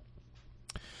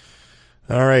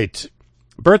 All right.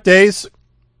 Birthdays.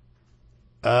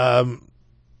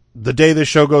 The day this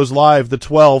show goes live, the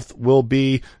 12th, will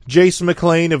be Jason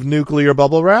McLean of Nuclear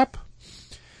Bubble Wrap.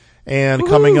 And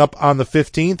coming up on the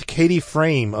 15th, Katie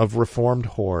Frame of Reformed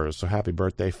Whores. So happy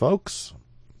birthday, folks.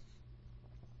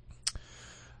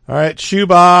 All right,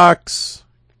 Shoebox.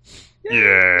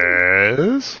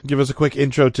 Yes? Give us a quick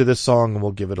intro to this song and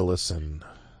we'll give it a listen.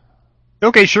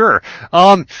 Okay, sure.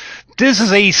 This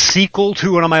is a sequel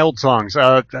to one of my old songs.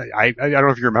 I don't know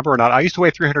if you remember or not. I used to weigh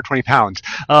 320 pounds.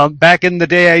 Back in the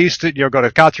day, I used to, go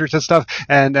to concerts and stuff,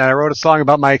 and I wrote a song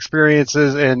about my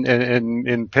experiences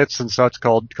in pits and such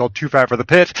called Too Fat for the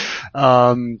Pit,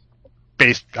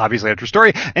 based obviously on a true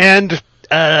story. And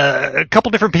a couple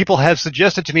different people have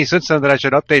suggested to me since then that I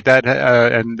should update that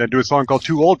and do a song called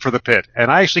Too Old for the Pit.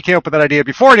 And I actually came up with that idea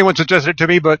before anyone suggested it to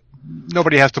me, but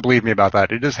nobody has to believe me about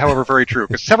that. It is, however, very true.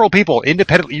 Because several people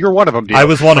independently, you're one of them, Dio, I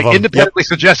was one of them. Independently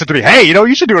suggested to me, hey,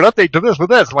 you should do an update to this with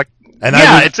this. I'm like, and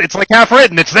it's like half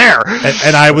written. It's there.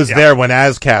 And I was there when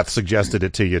Azcath suggested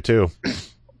it to you, too.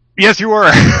 Yes, you were.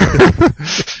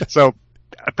 So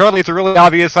apparently it's a really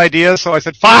obvious idea, so I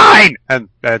said, fine! And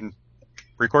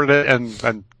recorded it,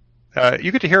 and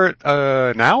you get to hear it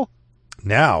now?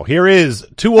 Now, here is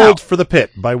Too Old for the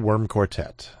Pit by Worm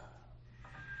Quartet.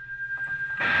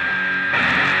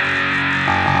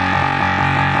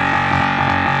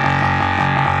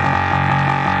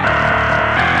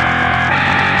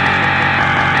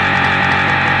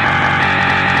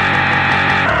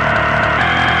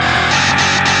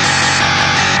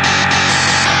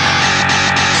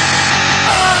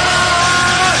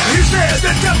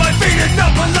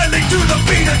 To the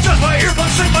beat, adjust my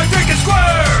earphones, sing my drink and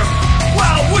squirm.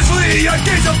 While wistfully I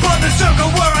gaze upon the circle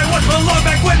where I once belonged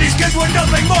back when these kids were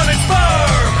nothing more than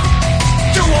sperm.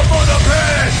 Too old for the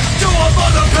pit, too old for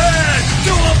the pit,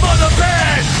 too old for the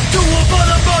pit, too old for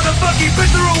the motherfucking pit.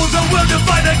 The rules are well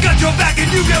defined, I got your back and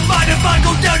you get mine. If I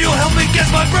go down, you'll help me catch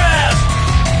my breath.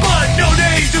 But no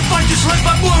days to fight to slip,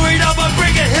 I'm worried I might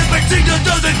break a hip and sing that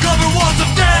doesn't cover walls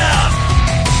of death.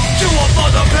 Too old for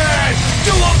the pit,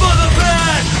 too old for the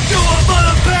pit, too old for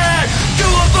the pit, too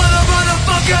old for the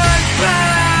motherfucking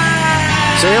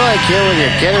pit. So you like kill with your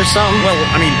kid or something? Well,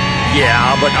 I mean,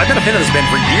 yeah, but I've been a fan of this band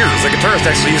for years. The guitarist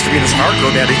actually used to be in this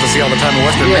hardcore band I used to see all the time in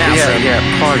Western Mass. Yeah,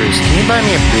 Parters. Can you buy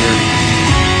me a beer?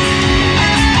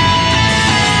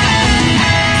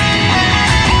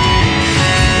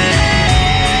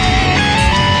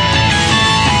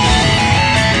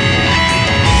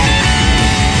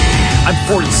 I'm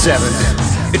 47.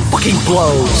 It fucking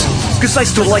blows. Cause I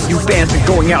still like new bands and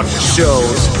going out to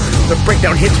shows. The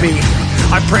breakdown hits me.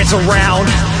 I prance around.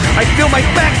 I feel my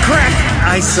back crack.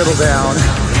 I settle down.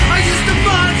 I used to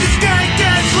find this gang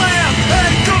slam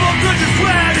and come up with this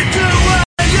plan into who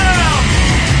I am.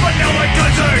 But now I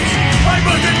doesn't. I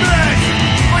must admit.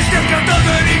 My step count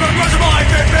doesn't even rise to my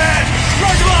Fitbit.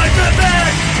 Rise to my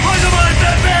Fitbit. Rise to my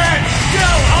Fitbit.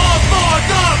 Kill all for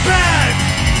the pit.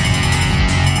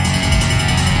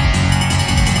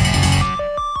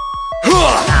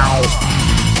 Ow.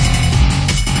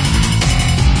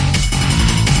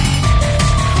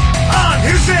 I'm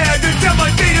here sad to tell my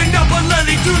feet and up and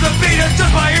letting through the beat.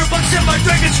 Adjust my earplugs and my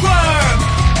drink and squirm.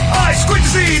 I squint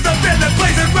to see the band that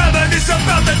plays and reminisce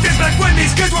about the days back when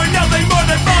these kids were nothing more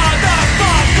than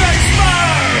motherfucking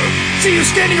sperm. See you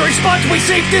standing your response, we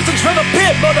safe distance from the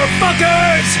pit,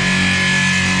 motherfuckers!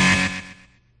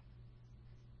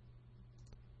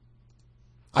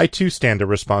 I too stand a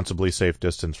responsibly safe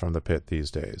distance from the pit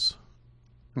these days.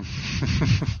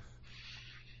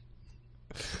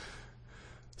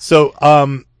 So,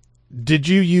 did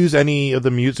you use any of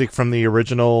the music from the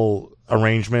original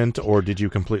arrangement, or did you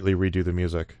completely redo the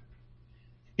music?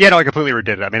 Yeah, no, I completely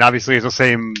redid it. I mean, obviously it's the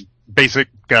same basic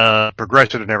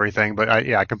progression and everything, but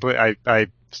I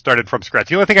started from scratch.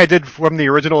 The only thing I did from the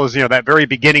original is, that very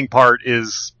beginning part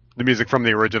is the music from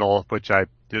the original, which I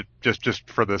did just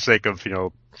for the sake of,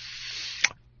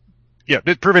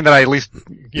 proving that I at least,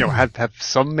 have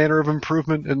some manner of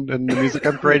improvement in the music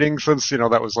I'm creating since,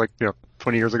 that was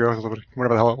 20 years ago,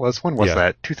 whatever the hell it was. When was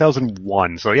that?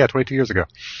 2001. So yeah, 22 years ago.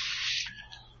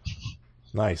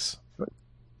 Nice.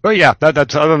 But yeah,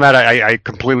 that's other than that, I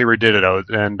completely redid it,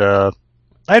 and I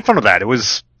had fun with that. It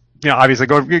was, obviously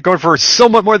going for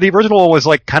somewhat more. The original was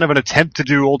like kind of an attempt to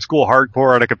do old school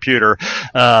hardcore on a computer,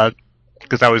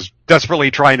 because I was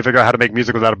desperately trying to figure out how to make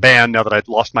music without a band now that I'd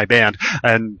lost my band,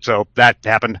 and so that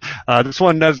happened. This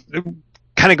one is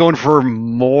kind of going for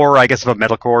more, I guess, of a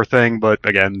metalcore thing, but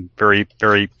again, very,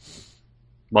 very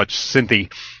much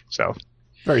synthy. So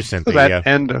very synthy, that, yeah.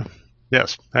 And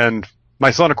yes, and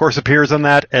my son, of course, appears on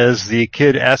that as the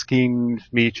kid asking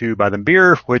me to buy them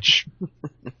beer, which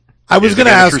I was going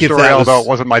to ask if that was, although it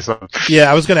wasn't my son.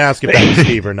 Yeah, I was going to ask if that was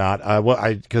Steve or not.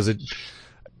 Because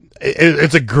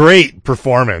it's a great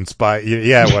performance by,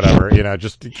 whatever,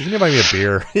 just can you buy me a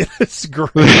beer? It's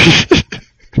great.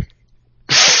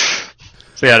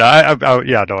 So yeah, I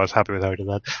was happy with how he did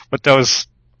that. But that was,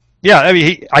 I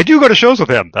mean, I do go to shows with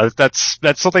him. That's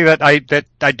something that I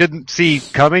didn't see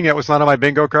coming. It was not on my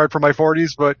bingo card for my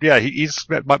 40s, but yeah,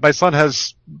 my son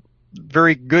has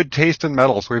very good taste in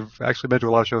metal, so we've actually been to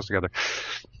a lot of shows together.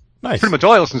 Nice. Pretty much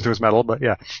all he listens to is metal, but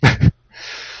yeah.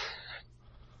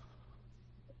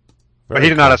 But he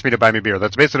did not ask me to buy me beer.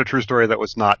 That's based on a true story. That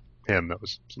was not him. That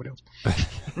was somebody else.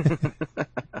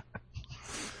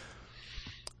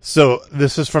 So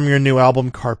this is from your new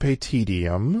album, Carpe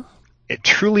Tedium. It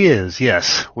truly is,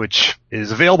 yes, which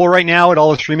is available right now at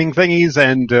all the streaming thingies,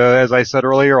 and as I said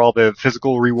earlier, all the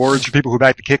physical rewards for people who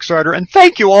backed the Kickstarter, and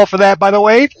thank you all for that, by the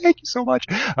way. Thank you so much.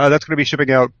 That's going to be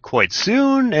shipping out quite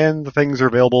soon, and the things are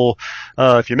available.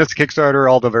 If you missed the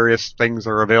Kickstarter, all the various things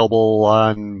are available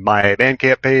on my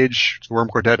Bandcamp page,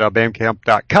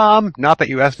 wormquartet.bandcamp.com. Not that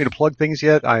you asked me to plug things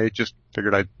yet, I just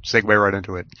figured I'd segue right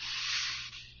into it.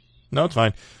 No, it's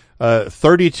fine.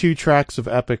 32 tracks of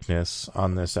epicness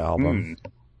on this album.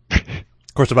 Of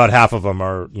course, about half of them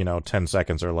are, 10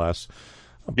 seconds or less.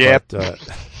 Yeah.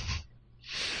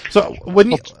 So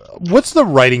what's the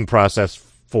writing process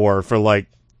for like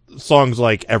songs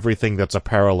like Everything That's a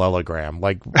Parallelogram?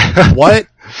 Like, what?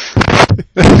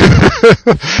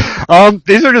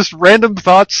 These are just random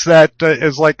thoughts that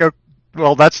is like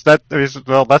that's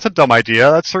a dumb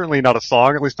idea. That's certainly not a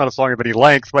song, at least not a song of any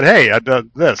length, but hey,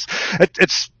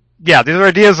 these are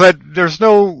ideas that there's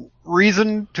no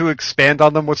reason to expand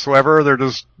on them whatsoever. They're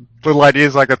just little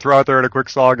ideas I could throw out there in a quick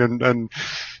song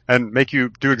and make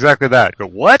you do exactly that. Go,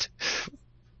 what?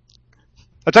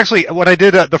 That's actually what I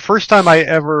did the first time I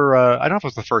ever, I don't know if it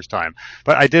was the first time,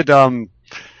 but I did, In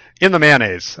the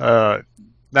Mayonnaise, that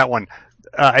one.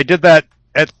 I did that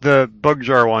at the Bug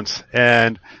Jar once,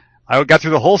 and I got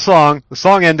through the whole song, the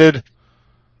song ended,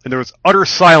 and there was utter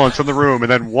silence in the room,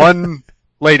 and then one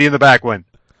lady in the back went,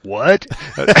 what?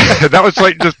 That was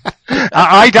like just,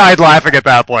 I died laughing at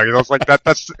that point. I was like,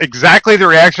 that's exactly the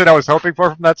reaction I was hoping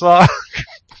for from that song.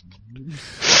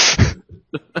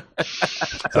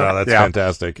 That's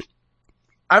fantastic.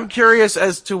 I'm curious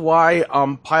as to why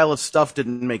Pile of Stuff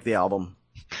didn't make the album.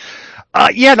 I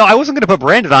wasn't going to put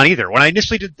Brandon on either. When I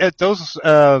initially did those,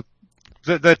 the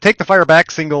Take the Fire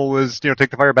Back single was, Take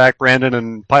the Fire Back, Brandon,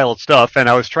 and Pile of Stuff, and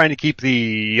I was trying to keep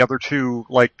the other two,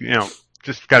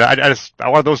 just kind of, I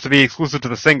wanted those to be exclusive to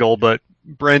the single, but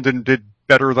Brandon did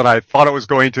better than I thought it was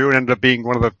going to, and ended up being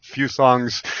one of the few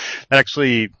songs that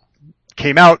actually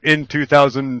came out in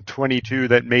 2022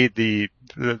 that made the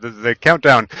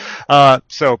countdown.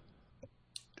 So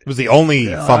it was the only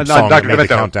FuMP song that made the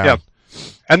countdown. Yeah.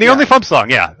 And the only FuMP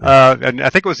song, and I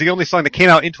think it was the only song that came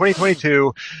out in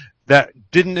 2022 that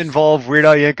didn't involve Weird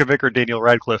Al Yankovic or Daniel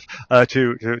Radcliffe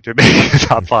to make the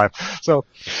top 5. So,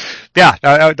 yeah,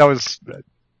 that was.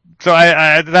 So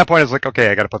I at that point I was like, okay,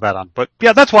 I got to put that on. But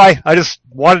yeah, that's why I just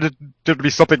wanted it to be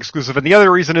something exclusive. And the other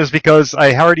reason is because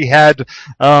I already had.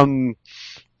 I'm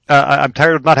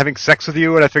tired of not having sex with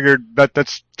you, and I figured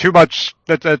that's too much.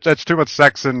 That's too much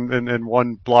sex in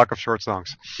one block of short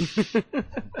songs.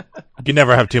 You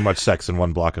never have too much sex in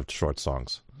one block of short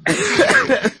songs.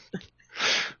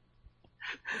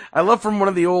 I love from one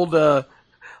of the old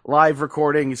live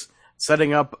recordings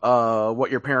setting up what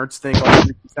your parents think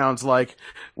sounds like,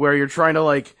 where you're trying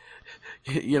to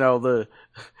the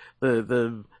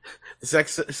the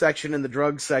sex section and the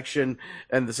drugs section,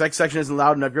 and the sex section isn't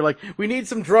loud enough. You're like, we need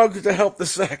some drugs to help the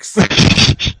sex.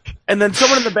 And then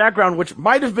someone in the background, which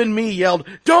might have been me, yelled,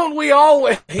 "Don't we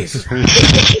always?"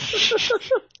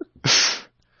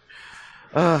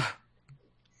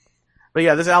 But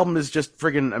yeah, this album is just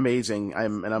friggin' amazing.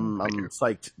 I'm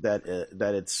psyched that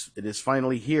it is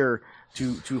finally here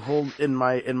to hold in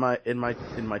my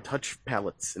touch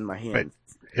palettes in my hands.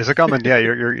 Is it coming? Yeah,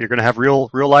 you're going to have real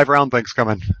live round things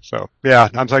coming. So yeah,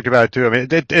 I'm psyched about it too. I mean,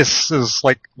 this is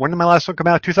like, when did my last one come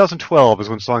out? 2012 is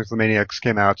when Songs of the Maniacs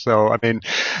came out. So I mean,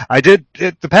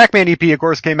 the Pac-Man EP of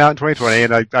course came out in 2020,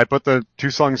 and I put the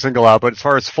 2-song single out. But as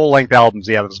far as full length albums,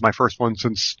 yeah, this is my first one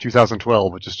since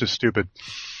 2012, which is just stupid.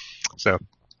 So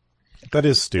that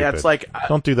is stupid. Yeah, it's like,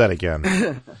 don't do that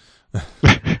again.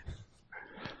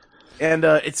 And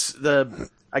I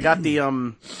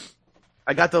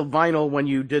got the vinyl when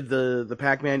you did the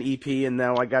Pac-Man EP, and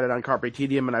now I got it on Carpe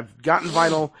Tedium, and I've gotten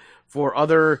vinyl for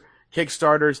other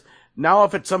Kickstarters. Now,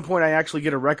 if at some point I actually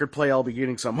get a record play, I'll be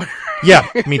getting somewhere. Yeah,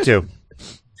 me too.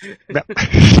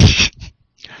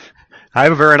 I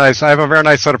have a very nice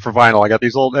setup for vinyl. I got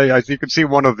these old, you can see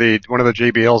one of the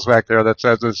JBLs back there that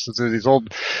says these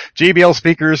old JBL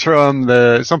speakers from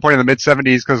some point in the mid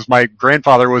 '70s, because my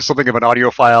grandfather was something of an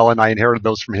audiophile and I inherited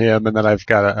those from him. And then I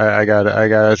got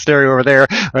a stereo over there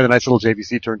and a nice little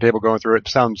JVC turntable going through it.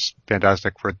 Sounds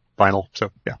fantastic for vinyl.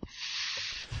 So yeah.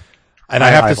 And I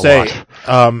have to say,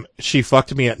 She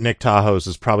Fucked Me at Nick Tahoe's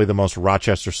is probably the most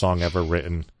Rochester song ever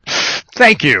written.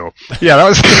 Thank you. Yeah, that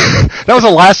was the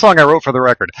last song I wrote for the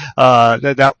record.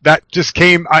 That just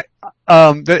came.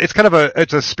 It's kind of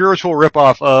it's a spiritual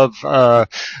ripoff of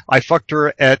I Fucked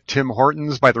Her at Tim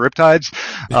Hortons by the Riptides.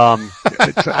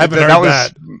 I haven't heard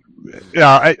that. Yeah,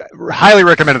 I highly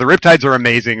recommend it. The Riptides are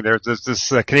amazing. There's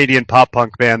this Canadian pop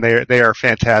punk band. They are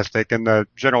fantastic. In the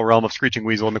general realm of Screeching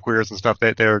Weasel and the Queers and stuff,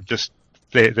 they are just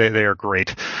they are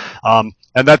great. And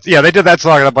that's, yeah, they did that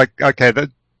song, and I'm like, okay,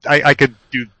 I could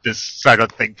do this side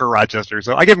of thing for Rochester.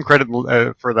 So I give them credit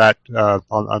for that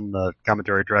on the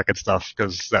commentary track and stuff,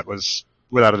 because that was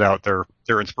without a doubt their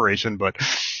inspiration. But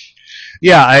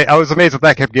yeah, I was amazed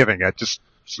that kept giving. It's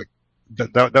like,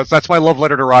 that's my love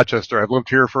letter to Rochester. I've lived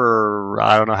here for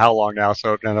I don't know how long now.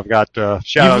 So, and I've got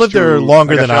shout-outs. You've lived there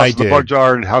longer than I did. The Bug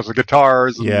Jar and House of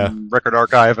Guitars and yeah. Record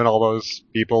Archive and all those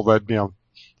people that, you know,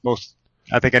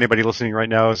 I think anybody listening right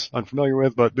now is unfamiliar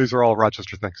with, but these are all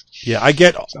Rochester things. Yeah, I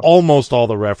get almost all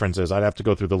the references. I'd have to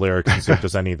go through the lyrics and see if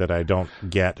there's any that I don't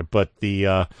get. But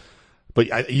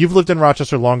you've lived in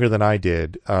Rochester longer than I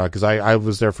did, because I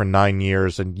was there for 9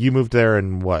 years, and you moved there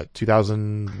in what,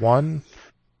 2001?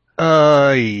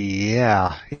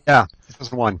 Yeah,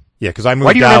 2001. Yeah, because I moved out.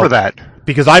 Why do you remember that?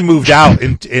 Because I moved out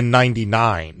in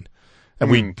 99, and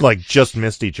we just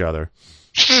missed each other.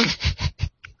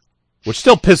 Which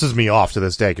still pisses me off to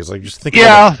this day, because just think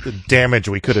about the damage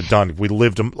we could have done if we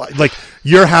lived. Like,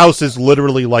 your house is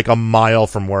literally like a mile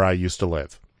from where I used to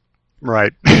live.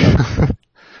 Right.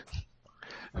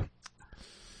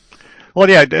 Well,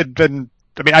 yeah, I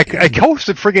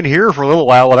hosted friggin' here for a little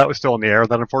while that was still in the air.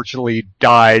 That unfortunately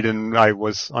died, and I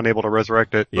was unable to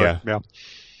resurrect it. But, yeah.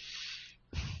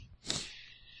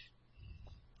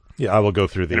 Yeah, I will go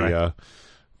through the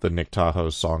Nick Tahoe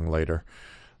song later.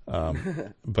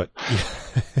 But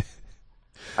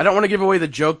I don't want to give away the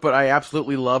joke, but I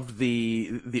absolutely loved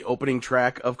the opening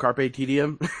track of Carpe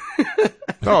Tedium.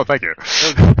 Oh, thank you.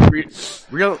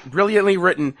 Brilliantly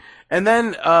written. And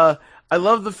then I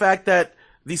love the fact that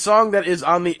the song that is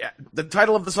on the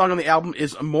title of the song on the album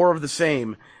is More of the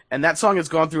Same, and that song has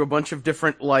gone through a bunch of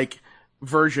different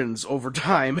versions over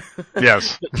time.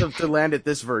 Yes. to land at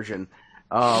this version.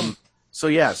 So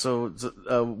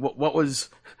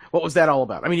what was that all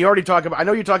about? I mean, you already talk about. I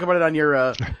know you talk about it on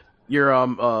your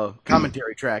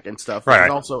commentary track and stuff. Right.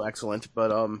 It's also excellent. But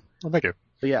well, thank you.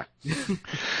 But yeah.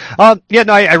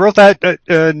 I wrote that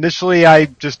initially. I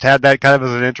just had that kind of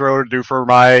as an intro to do for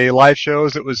my live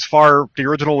shows. The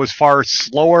original was far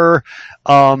slower.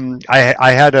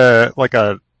 I had a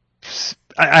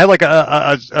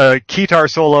guitar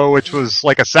solo, which was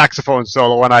like a saxophone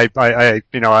solo, and I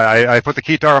put the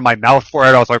guitar in my mouth for it.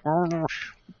 I was like,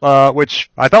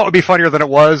 which I thought would be funnier than it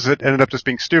was. It ended up just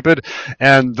being stupid,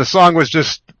 and the song was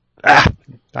just, I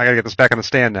gotta get this back on the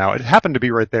stand now. It happened to be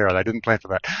right there, and I didn't plan for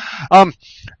that.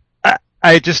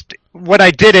 When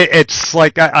I did it, it's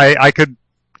like I could,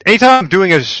 anytime I'm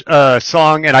doing a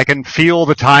song and I can feel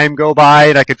the time go by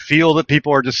and I can feel that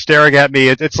people are just staring at me,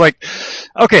 it's like,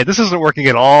 okay, this isn't working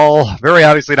at all. Very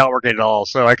obviously not working at all.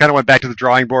 So I kind of went back to the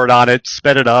drawing board on it,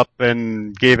 sped it up,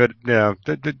 and gave it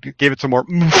some more,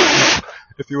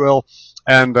 if you will.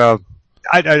 And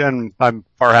I'm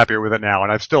far happier with it now,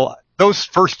 and I've still those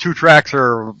first 2 tracks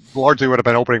are largely what I've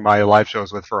been opening my live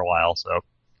shows with for a while. So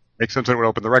makes sense that it would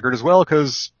open the record as well,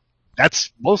 because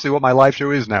that's mostly what my live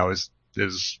show is now. Is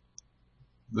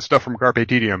the stuff from Carpe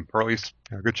Diem, or at least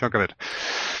a good chunk of it.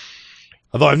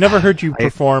 Although I've never heard you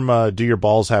perform "Do Your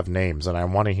Balls Have Names," and I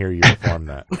want to hear you perform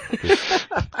that.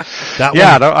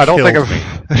 I don't think I've.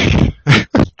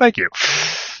 Thank you.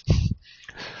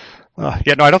 I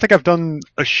don't think I've done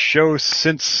a show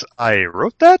since I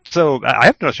wrote that. So I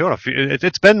haven't done a show in a few.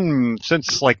 It's been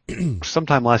since like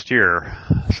sometime last year.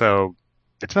 So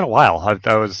it's been a while.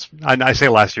 I say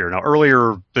last year now,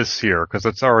 earlier this year, because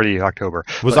it's already October.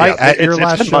 Was I at your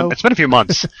last show? It's been a few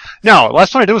months. No,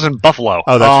 last time I did was in Buffalo.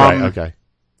 Oh, that's right. Okay.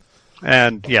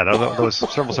 And yeah, that was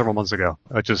several months ago,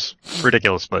 which is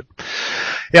ridiculous. But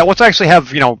yeah, once I actually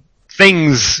have,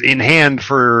 things in hand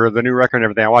for the new record and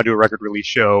everything, I want to do a record release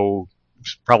show,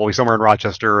 probably somewhere in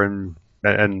Rochester, and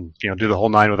do the whole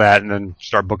 9 with that, and then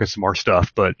start booking some more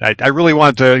stuff. But I really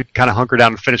wanted to kind of hunker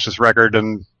down and finish this record,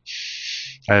 and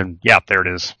yeah, there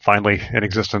it is, finally in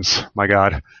existence. My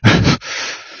God.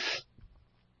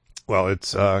 Well,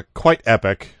 it's quite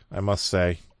epic, I must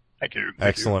say. Thank you.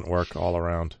 Excellent work all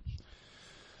around.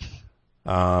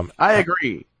 I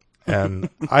agree. And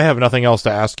I have nothing else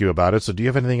to ask you about it, so do you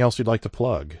have anything else you'd like to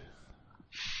plug?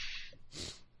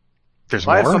 There's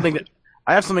more? I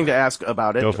have something to ask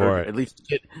about it. Go for it. At least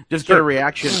get a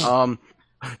reaction.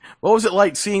 What was it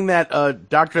like seeing that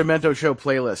Dr. Demento show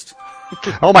playlist?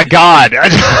 Oh my God.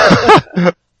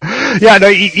 Yeah, no,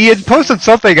 he had posted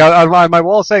something on my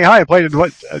wall saying, "Hi, I played a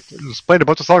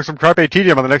bunch of songs from Carpe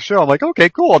Diem on the next show." I'm like, okay,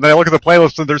 cool. And then I look at the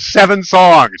playlist and there's 7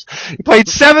 songs. He played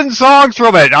 7 songs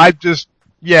from it.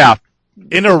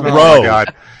 In a row. My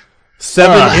God.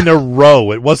 7 in a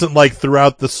row. It wasn't like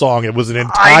throughout the song. It was an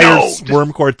entire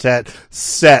Worm Quartet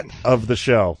set of the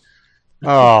show.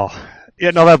 Oh, yeah,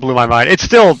 no, that blew my mind. It's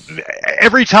still,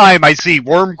 every time I see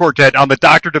Worm Quartet on the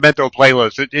Dr. Demento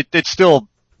playlist, it's still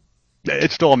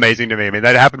amazing to me. I mean,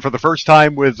 that happened for the first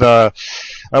time with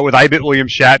I-Bit William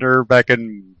Shatner back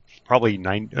in probably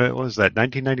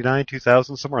 1999,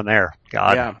 2000, somewhere in there.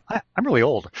 God, yeah. I'm really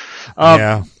old.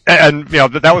 Yeah. And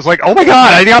that was like, oh my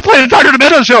God, I think I played a Dr.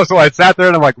 Demento show. So I sat there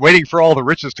and I'm like waiting for all the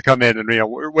riches to come in, and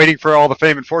we're waiting for all the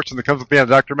fame and fortune that comes with being a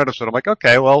Dr. Demento show. I'm like,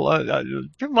 okay, well,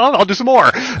 I'll do some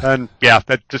more. And yeah,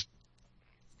 that just.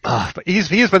 But he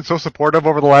has been so supportive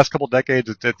over the last couple of decades.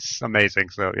 It's amazing.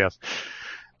 So yes.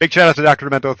 Big shout out to Dr.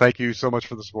 Demento. Thank you so much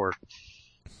for the support.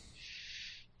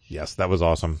 Yes, that was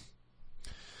awesome.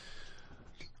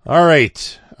 All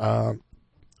right.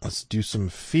 Let's do some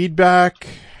feedback.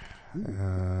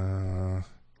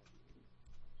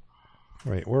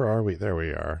 Wait, where are we? There we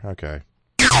are. Okay.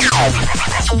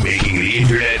 Making the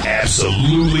internet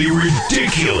absolutely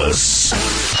ridiculous.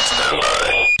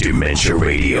 Dementia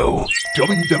Radio.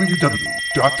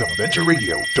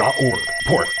 www.dementiaradio.org.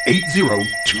 Port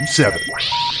 8027.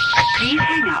 Please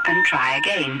hang up and try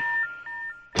again.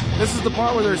 This is the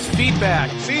part where there's feedback.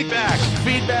 Feedback.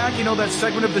 You know that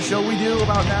segment of the show we do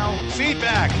about now?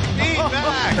 Feedback.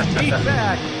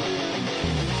 Feedback.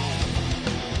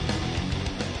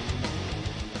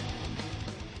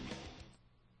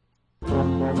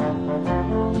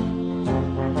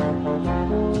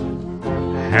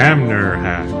 Hamner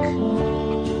Hack.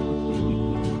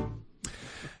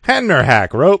 Hamner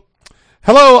Hack wrote,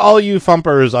 "Hello, all you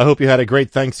Fumpers. I hope you had a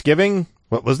great Thanksgiving."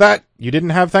 What was that? You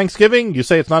didn't have Thanksgiving? You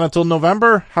say it's not until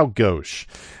November? How gauche.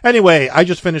 Anyway, I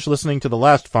just finished listening to the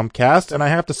last FuMPcast, and I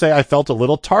have to say I felt a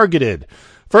little targeted.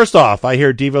 First off, I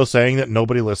hear Devo saying that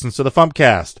nobody listens to the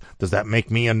FuMPcast. Does that make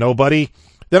me a nobody?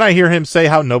 Then I hear him say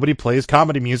how nobody plays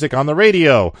comedy music on the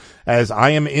radio, as I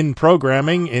am in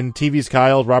programming in TV's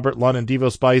Kyle, Robert Lunn, and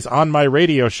Devo Spice on my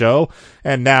radio show,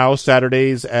 and now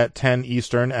Saturdays at 10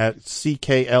 Eastern at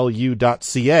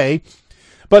cklu.ca.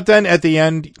 But then at the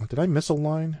end, did I miss a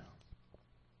line?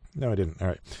 No, I didn't. All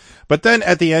right. But then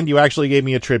at the end, you actually gave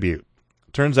me a tribute.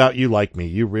 Turns out you like me.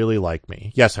 You really like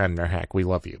me. Yes, Hamner Hack, we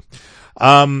love you.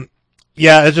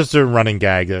 Yeah, it's just a running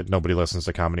gag that nobody listens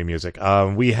to comedy music.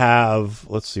 We have,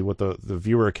 let's see what the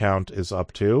viewer count is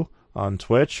up to on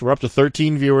Twitch. We're up to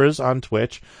 13 viewers on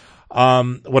Twitch.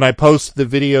 When I post the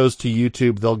videos to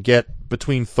YouTube, they'll get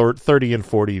between 30 and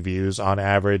 40 views on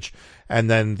average. And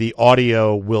then the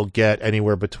audio will get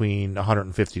anywhere between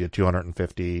 150 to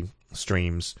 250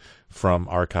 streams from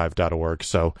archive.org.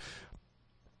 So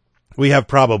we have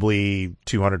probably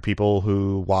 200 people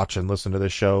who watch and listen to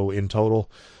this show in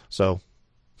total. So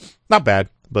not bad,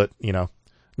 but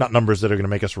not numbers that are going to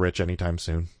make us rich anytime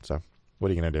soon. So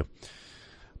what are you going to do?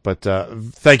 But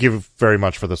thank you very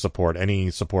much for the support.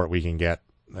 Any support we can get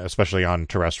especially on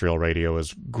terrestrial radio,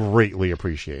 is greatly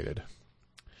appreciated.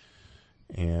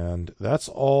 And that's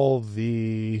all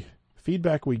the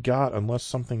feedback we got, unless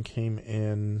something came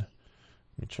in.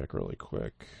 Let me check really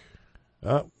quick.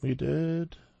 Oh, we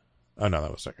did. Oh, no,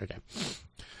 that was sick. Okay.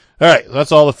 All right,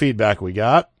 that's all the feedback we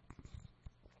got.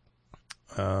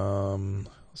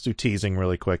 Let's do teasing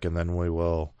really quick, and then we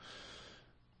will...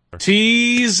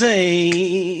 Teasing.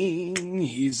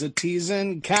 He's a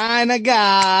teasing kind of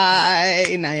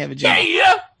guy. Now you have a job.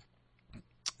 Yeah.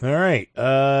 All right.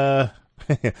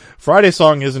 Friday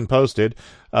song isn't posted.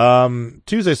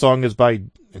 Tuesday song is by...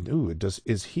 Ooh,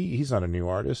 he's not a new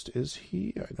artist, is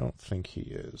he? I don't think he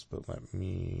is, but let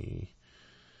me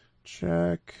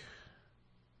check.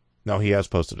 No, he has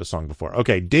posted a song before.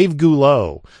 Okay, Dave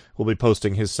Goulot will be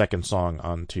posting his second song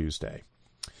on Tuesday.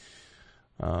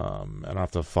 And I'll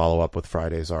have to follow up with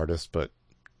Friday's artist, but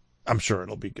I'm sure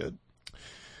it'll be good.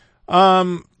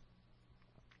 Oh,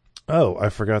 I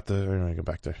forgot let me go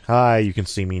back there. Hi, you can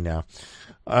see me now.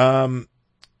 All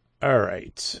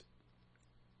right.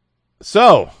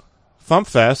 So,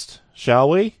 FuMPFest, shall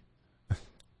we?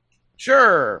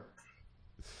 Sure.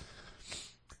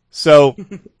 So,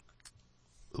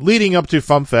 leading up to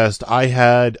FuMPFest, I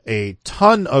had a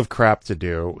ton of crap to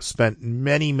do. Spent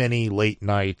many, many late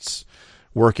nights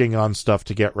working on stuff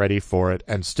to get ready for it,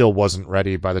 and still wasn't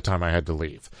ready by the time I had to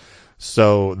leave.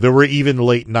 So there were even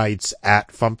late nights at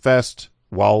FuMPFest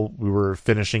while we were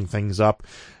finishing things up.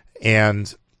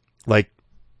 And, like,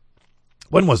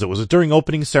 when was it? Was it during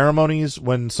opening ceremonies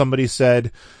when somebody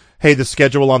said, hey, the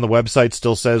schedule on the website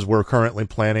still says we're currently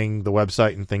planning the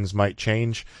website and things might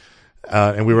change?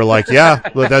 And we were like, yeah,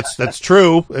 well, that's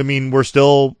true. I mean, we're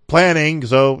still planning,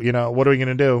 so, what are we going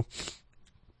to do?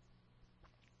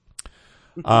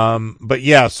 But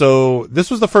yeah, so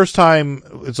this was the first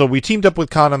time. So we teamed up with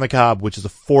Con on the Cob, which is a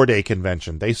 4-day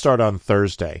convention. They start on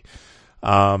Thursday.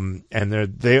 And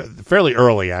they're fairly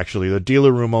early, actually. The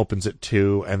dealer room opens at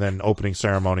 2, and then opening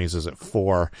ceremonies is at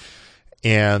 4.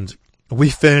 And we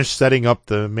finished setting up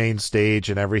the main stage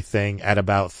and everything at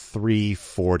about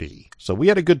 3:40. So we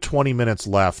had a good 20 minutes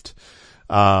left,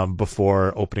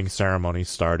 before opening ceremony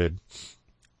started.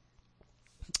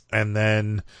 And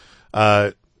then,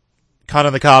 Con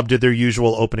on the Cob did their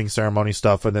usual opening ceremony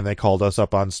stuff, and then they called us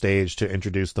up on stage to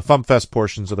introduce the FuMPFest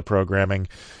portions of the programming.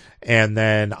 And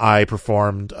then I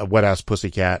performed Wet Ass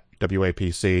Pussycat,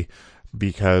 WAPC,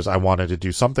 because I wanted to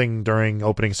do something during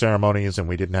opening ceremonies, and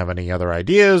we didn't have any other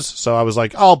ideas. So I was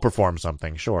like, I'll perform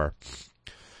something, sure.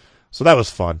 So that was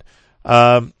fun.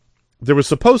 There was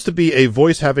supposed to be a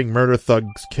Voice Having Murder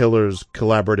Thugs Killers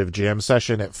collaborative jam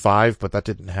session at 5, but that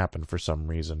didn't happen for some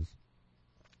reason.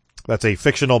 That's a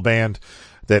fictional band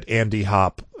that Andy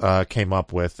Hopp came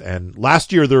up with. And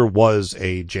last year there was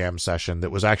a jam session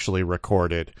that was actually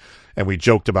recorded, and we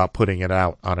joked about putting it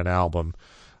out on an album.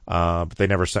 But they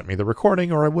never sent me the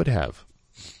recording, or I would have.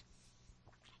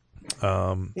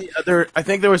 I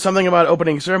think there was something about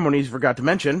opening ceremonies you forgot to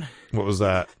mention. What was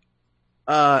that?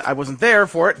 I wasn't there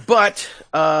for it, but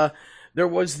there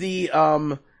was the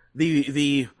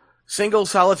single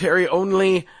solitary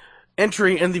only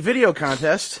entry in the video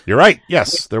contest. You're right.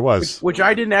 Yes, there was. Which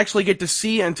I didn't actually get to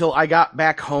see until I got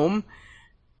back home.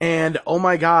 And oh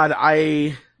my god,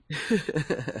 it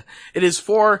is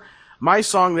for my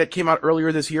song that came out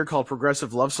earlier this year called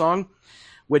Progressive Love Song,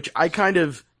 which I kind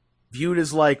of viewed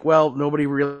as like, well, nobody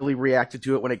really reacted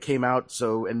to it when it came out,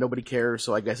 and nobody cares,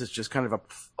 so I guess it's just kind of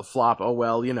a flop. Oh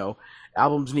well,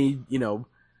 albums need,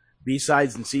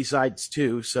 B-sides and C-sides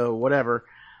too, so whatever.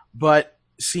 But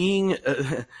seeing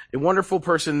a wonderful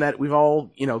person that we've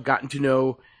all, gotten to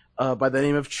know by the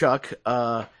name of Chuck,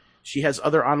 she has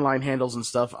other online handles and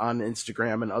stuff on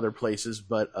Instagram and other places,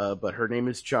 but her name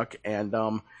is Chuck, and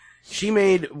she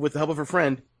made, with the help of her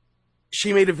friend,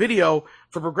 she made a video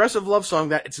for Progressive Love Song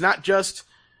that it's not just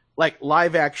like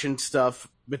live action stuff,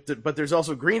 but there's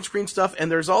also green screen stuff,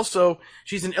 and there's also,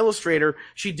 she's an illustrator.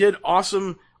 She did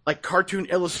awesome like cartoon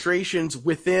illustrations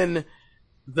within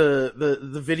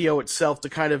the video itself to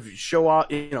kind of show off,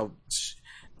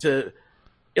 to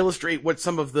illustrate what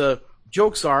some of the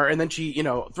jokes are. And then she,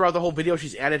 throughout the whole video,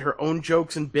 she's added her own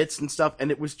jokes and bits and stuff. And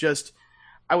it was just,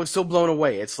 I was so blown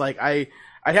away. It's like,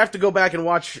 I'd have to go back and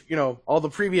watch, all the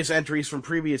previous entries from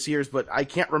previous years, but I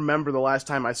can't remember the last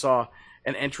time I saw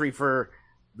an entry for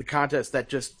the contest that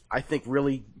just, I think,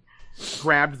 really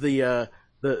grabbed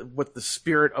what the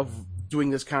spirit of doing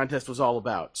this contest was all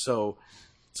about. So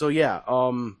yeah.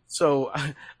 So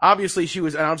obviously she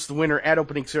was announced the winner at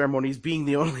opening ceremonies, being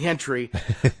the only entry.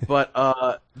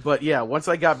 But yeah, once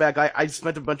I got back, I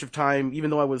spent a bunch of time, even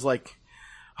though I was like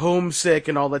homesick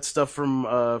and all that stuff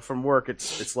from work.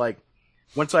 It's like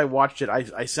once I watched it,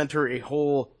 I sent her a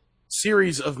whole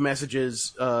series of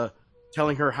messages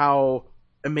telling her how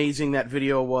amazing that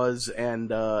video was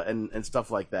and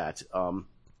stuff like that.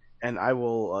 And I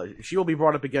will she will be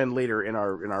brought up again later in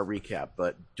our recap,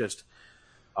 but just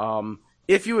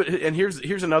if you and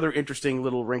here's another interesting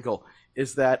little wrinkle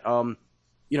is that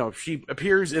she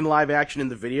appears in live action in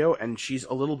the video, and she's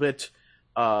a little bit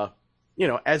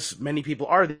as many people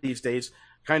are these days,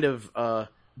 kind of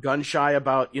gun shy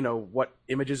about what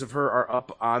images of her are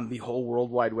up on the whole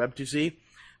World Wide Web to see.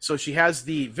 So she has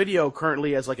the video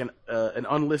currently as like an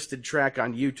unlisted track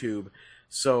on YouTube.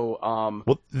 So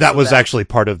that was actually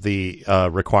part of the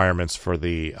requirements for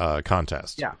the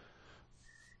contest.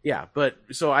 Yeah, but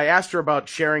so I asked her about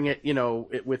sharing it,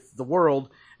 with the world,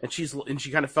 and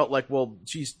she kind of felt like, well,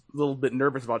 she's a little bit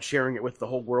nervous about sharing it with the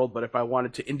whole world, but if I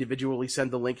wanted to individually send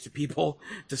the link to people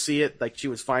to see it, like, she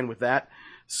was fine with that.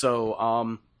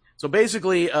 So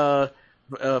basically, for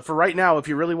right now, if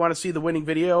you really want to see the winning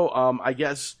video, I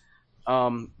guess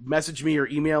message me or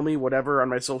email me, whatever, on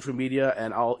my social media,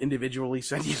 and I'll individually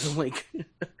send you the link.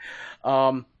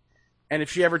 And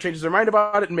if she ever changes her mind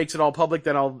about it and makes it all public,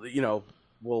 then I'll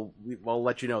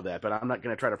let you know that. But I'm not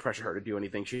going to try to pressure her to do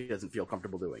anything she doesn't feel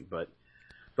comfortable doing. But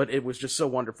it was just so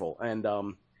wonderful. And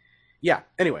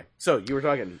anyway, so you were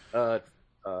talking.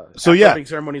 Opening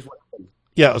ceremonies.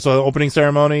 Yeah, so opening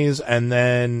ceremonies, and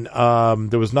then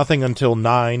there was nothing until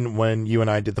 9 when you and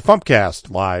I did the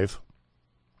FuMPcast live,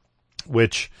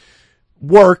 which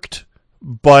worked,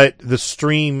 but the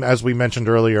stream, as we mentioned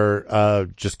earlier,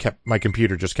 my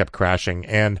computer just kept crashing.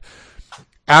 And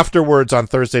afterwards on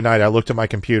Thursday night, I looked at my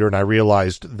computer and I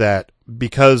realized that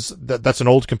because that's an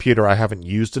old computer I haven't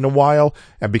used in a while,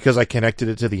 and because I connected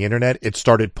it to the internet, it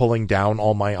started pulling down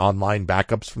all my online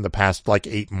backups from the past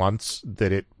 8 months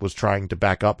that it was trying to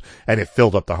back up, and it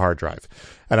filled up the hard drive.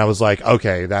 And I was like,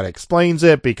 okay, that explains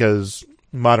it, because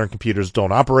modern computers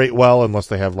don't operate well unless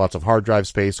they have lots of hard drive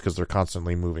space, because they're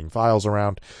constantly moving files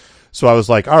around. So I was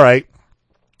like, all right,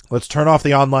 let's turn off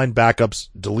the online backups,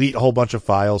 delete a whole bunch of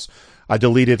files. I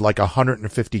deleted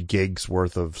 150 gigs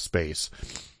worth of space,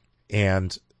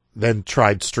 and then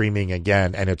tried streaming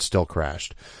again, and it still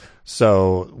crashed.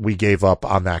 So we gave up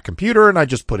on that computer, and I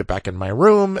just put it back in my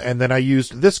room, and then I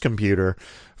used this computer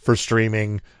for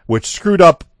streaming, which screwed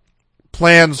up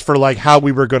plans for how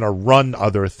we were going to run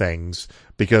other things,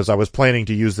 because I was planning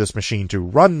to use this machine to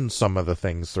run some of the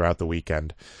things throughout the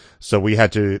weekend. So we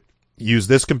had to use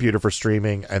this computer for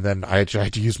streaming, and then I actually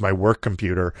had to use my work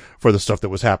computer for the stuff that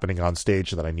was happening on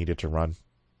stage that I needed to run.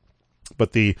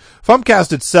 But the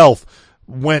FuMPcast itself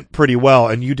went pretty well,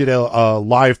 and you did a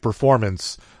live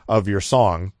performance of your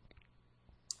song.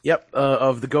 Yep,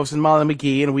 of the Ghost and Molly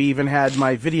McGee, and we even had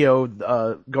my video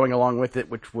going along with it,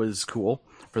 which was cool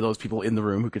for those people in the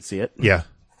room who could see it. Yeah.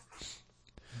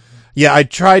 Yeah, I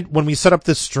tried, when we set up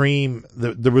this stream,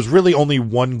 there was really only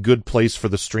one good place for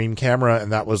the stream camera,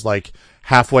 and that was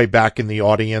halfway back in the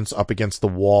audience, up against the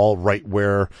wall, right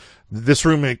where this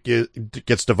room it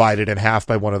gets divided in half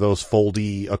by one of those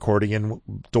foldy accordion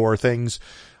door things.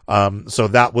 So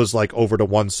that was over to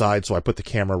one side, so I put the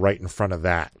camera right in front of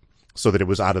that so that it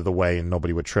was out of the way and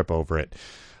nobody would trip over it.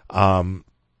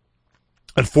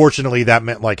 Unfortunately, that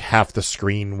meant half the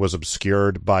screen was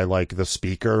obscured by the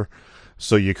speaker.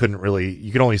 So you could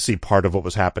only see part of what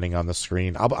was happening on the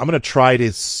screen. I'm going to try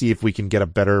to see if we can get a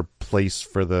better place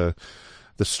for the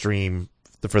stream,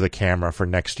 for the camera for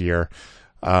next year.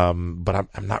 But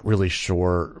I'm not really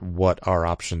sure what our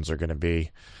options are going to be.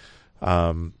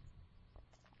 But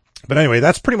anyway,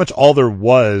 that's pretty much all there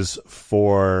was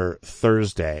for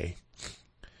Thursday.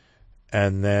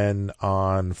 And then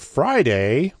on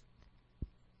Friday,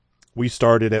 we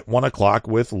started at 1:00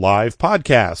 with live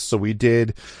podcasts. So we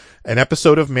did an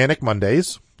episode of Manic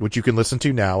Mondays, which you can listen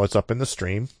to now. It's up in the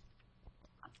stream.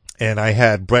 And I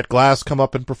had Brett Glass come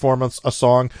up and perform a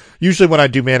song. Usually when I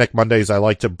do Manic Mondays, I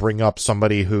like to bring up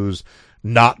somebody who's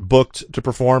not booked to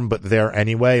perform, but there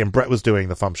anyway. And Brett was doing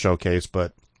the FuMP Showcase,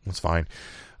 but it's fine.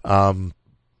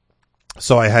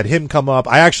 So I had him come up.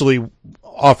 I actually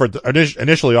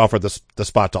initially offered the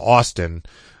spot to Austin,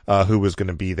 who was going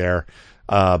to be there.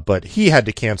 But he had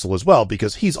to cancel as well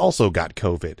because he's also got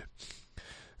COVID.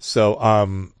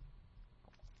 So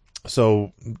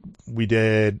we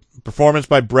did performance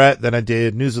by Brett, then I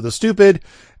did News of the Stupid,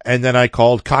 and then I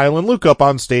called Kyle and Luke up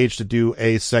on stage to do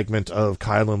a segment of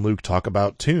Kyle and Luke talk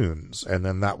about tunes, and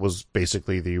then that was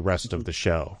basically the rest of the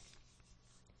show.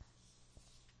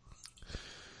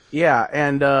 Yeah,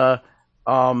 and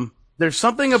there's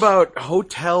something about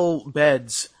hotel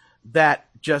beds that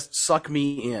just suck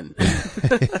me in.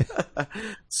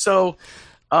 So,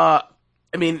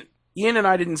 Ian and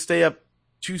I didn't stay up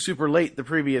too super late the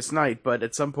previous night, but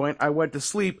at some point I went to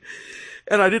sleep,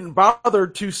 and I didn't bother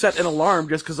to set an alarm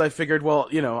just because I figured, well,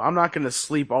 I'm not going to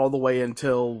sleep all the way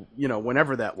until,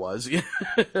 whenever that was,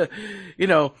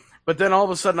 but then all of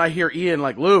a sudden I hear Ian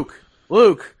like,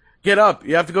 Luke, get up.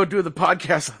 You have to go do the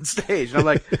podcast on stage. And I'm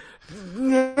like,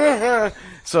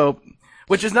 so,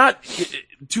 which is not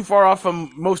too far off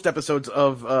from most episodes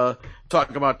of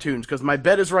Talking About Tunes, because my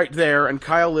bed is right there and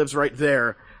Kyle lives right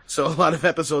there. So a lot of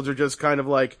episodes are just kind of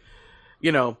like,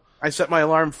 I set my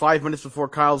alarm 5 minutes before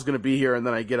Kyle's going to be here, and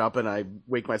then I get up and I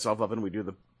wake myself up and we do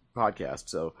the podcast.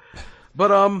 So, but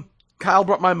Kyle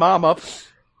brought my mom up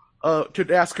to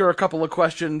ask her a couple of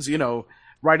questions,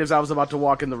 right as I was about to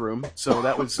walk in the room. So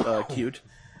that was cute.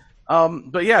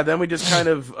 But yeah, then we just kind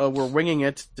of were winging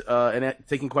it and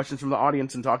taking questions from the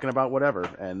audience and talking about whatever,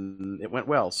 and it went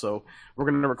well. So we're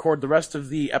going to record the rest of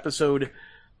the episode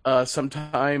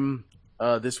sometime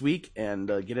this week and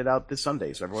get it out this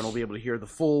Sunday, so everyone will be able to hear the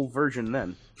full version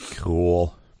then.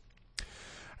 Cool.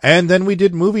 And then we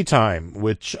did Movie Time,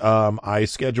 which I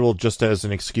scheduled just as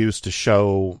an excuse to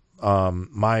show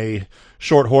my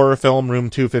short horror film, Room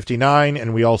 259,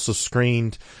 and we also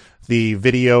screened the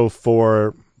video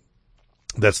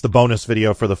that's the bonus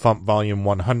video for the FuMP Volume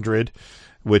 100,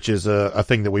 which is a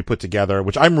thing that we put together,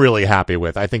 which I'm really happy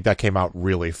with. I think that came out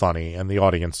really funny, and the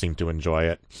audience seemed to enjoy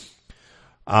it.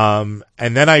 And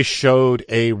then I showed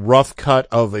a rough cut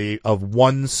of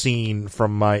one scene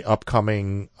from my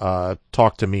upcoming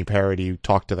Talk to Me parody,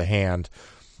 Talk to the Hand.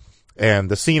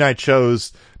 And the scene I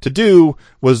chose to do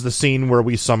was the scene where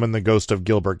we summon the ghost of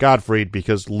Gilbert Gottfried,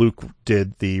 because Luke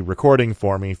did the recording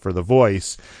for me for the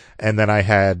voice, and then I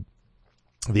had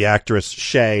the actress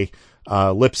Shay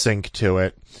lip sync to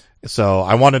it. So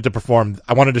I wanted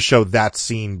to show that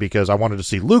scene because I wanted to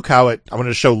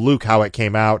show Luke how it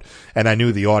came out, and I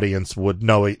knew the audience would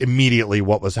know immediately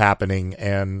what was happening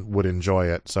and would enjoy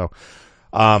it. So,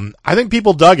 I think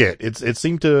people dug it. It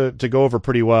seemed to go over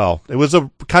pretty well. It was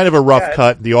a kind of a rough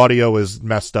cut. The audio is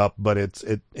messed up, but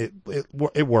it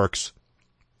works.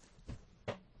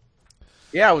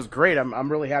 Yeah, it was great.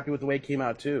 I'm really happy with the way it came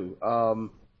out too.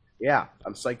 Yeah,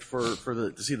 I'm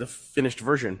psyched to see the finished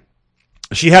version.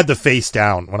 She had the face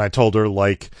down when I told her,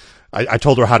 I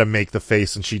told her how to make the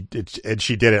face, and she did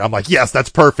it. I'm like, yes, that's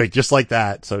perfect, just like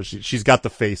that. So she's got the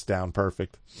face down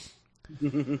perfect.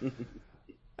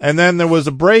 And then there was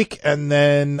a break, and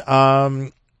then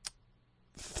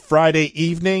Friday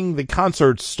evening the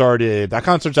concert started. That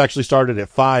concert actually started at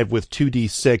 5 with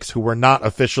 2D6, who were not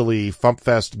officially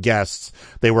FuMPFest guests.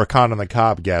 They were Con on the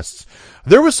Cob guests.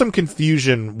 There was some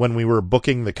confusion when we were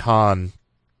booking the con,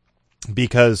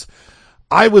 because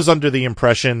I was under the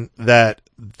impression that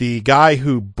the guy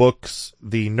who books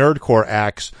the Nerdcore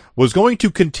acts was going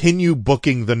to continue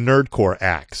booking the Nerdcore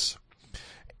acts.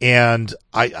 And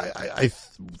I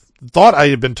thought I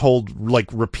had been told,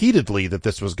 repeatedly that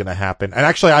this was going to happen. And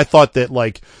actually, I thought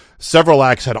that, several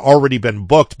acts had already been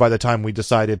booked by the time we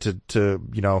decided to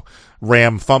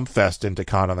ram FuMPFest into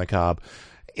Con on the Cob.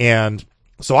 And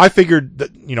so I figured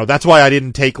that, that's why I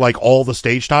didn't take all the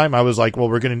stage time. I was like,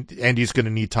 well, Andy's going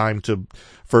to need time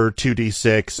for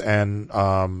 2D6 and,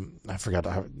 I forgot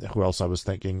who else I was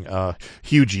thinking.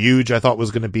 Huge, I thought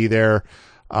was going to be there.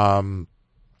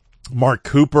 Mark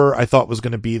Cooper, I thought was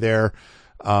going to be there.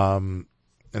 And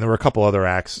there were a couple other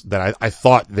acts that I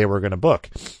thought they were going to book.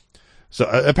 So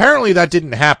apparently that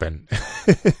didn't happen.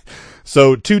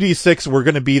 So 2D6 were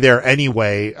going to be there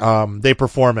anyway. They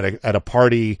perform at a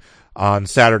party on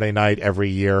Saturday night every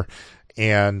year,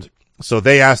 and so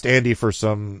they asked Andy for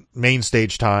some main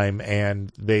stage time,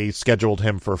 and they scheduled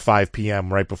him for 5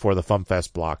 p.m. right before the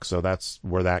FuMPFest block. So that's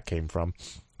where that came from.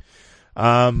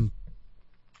 Then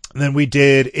we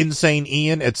did Insane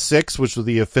Ian at 6, which was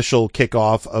the official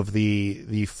kickoff of the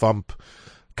FuMP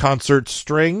concert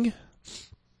string,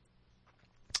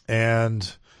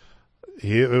 and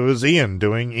it was Ian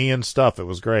doing Ian stuff. It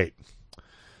was great.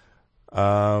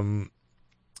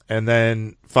 And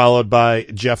then followed by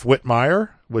Jeff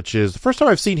Whitmire, which is the first time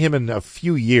I've seen him in a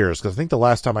few years, because I think the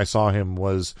last time I saw him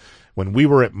was when we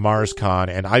were at MarsCon,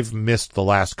 and I've missed the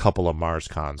last couple of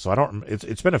MarsCon, so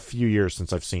it's been a few years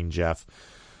since I've seen Jeff.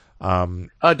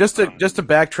 Just to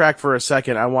backtrack for a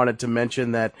second, I wanted to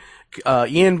mention that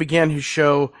Ian began his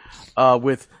show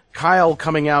with Kyle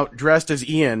coming out dressed as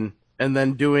Ian and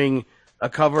then doing a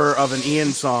cover of an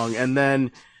Ian song, and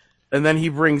then he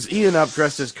brings Ian up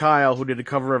dressed as Kyle, who did a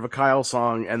cover of a Kyle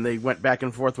song, and they went back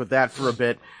and forth with that for a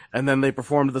bit, and then they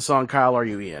performed the song Kyle, Are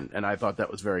You Ian? And I thought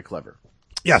that was very clever.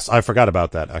 Yes, I forgot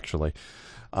about that, actually.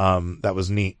 That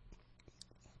was neat.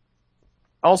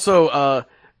 Also,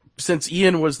 since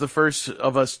Ian was the first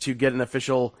of us to get an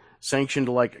official sanctioned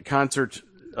like concert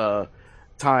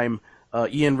time,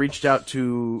 Ian reached out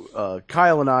to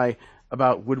Kyle and I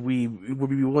about would we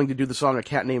be willing to do the song "A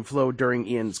Cat Named Flo" during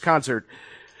Ian's concert.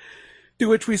 To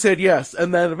which we said yes,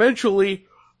 and then eventually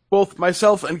both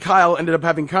myself and Kyle ended up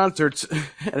having concerts.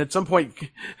 And at some point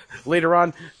later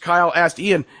on, Kyle asked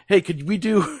Ian, "Hey, could we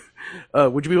do?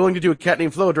 Would you be willing to do "A Cat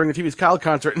Named Flo" during the TV's Kyle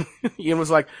concert?" And Ian was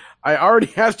like, "I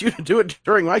already asked you to do it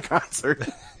during my concert."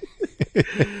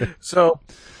 So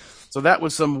that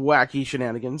was some wacky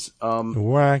shenanigans.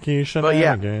 Wacky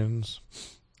shenanigans. Yeah.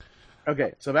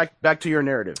 Okay, so back to your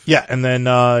narrative. Yeah, and then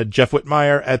Jeff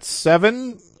Whitmire at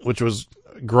 7, which was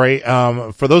great.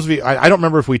 For those of you, I don't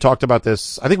remember if we talked about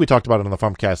this. I think we talked about it on the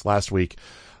FuMPcast last week.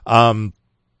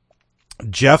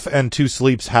 Jeff and Two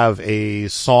Sleeps have a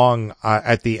song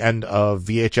at the end of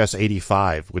VHS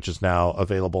 85, which is now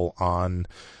available on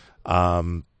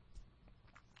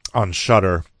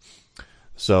Shudder.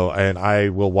 So, and I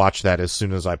will watch that as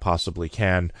soon as I possibly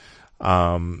can.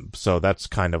 So that's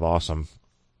kind of awesome.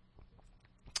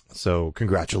 So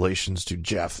congratulations to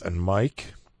Jeff and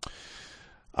Mike.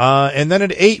 And then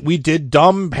at 8, we did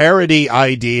Dumb Parody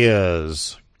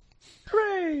Ideas.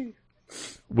 Hooray!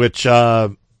 Which,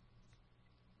 it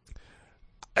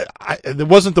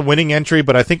wasn't the winning entry,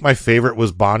 but I think my favorite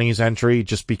was Bonnie's entry,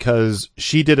 just because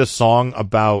she did a song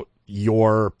about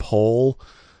your poll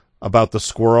about the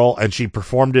squirrel, and she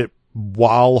performed it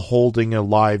while holding a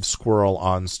live squirrel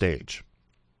on stage.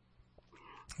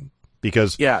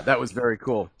 Because yeah, that was very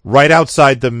cool. Right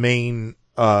outside the main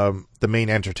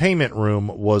entertainment room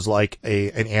was like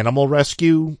an animal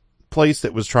rescue place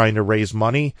that was trying to raise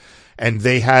money, and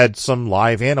they had some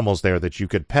live animals there that you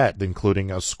could pet, including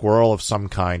a squirrel of some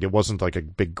kind. It wasn't like a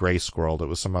big gray squirrel. It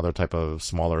was some other type of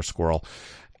smaller squirrel.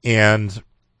 And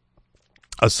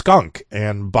a skunk.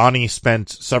 And Bonnie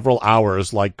spent several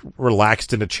hours like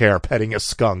relaxed in a chair petting a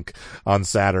skunk on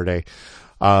Saturday.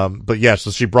 But yeah,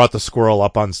 so she brought the squirrel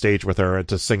up on stage with her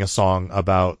to sing a song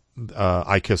about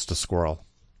I Kissed a Squirrel.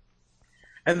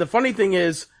 And the funny thing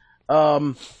is,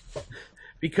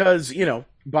 because, you know,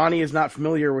 Bonnie is not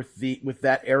familiar with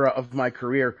that era of my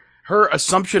career, her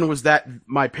assumption was that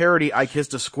my parody I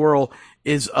Kissed a Squirrel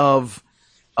is of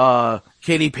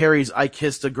Katy Perry's I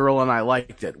Kissed a Girl and I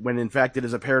Liked It, when in fact it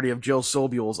is a parody of Jill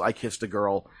Sobule's I Kissed a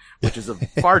Girl, which is a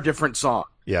far different song.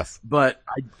 Yes. But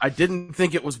I didn't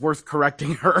think it was worth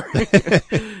correcting her.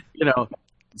 You know,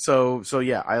 so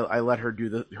yeah, I let her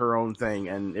do her own thing,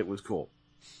 and it was cool.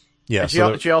 Yeah.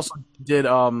 And she also did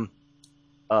a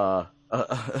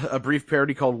brief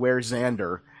parody called "Where's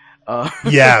Xander?"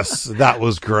 Yes, that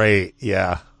was great.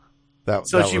 Yeah.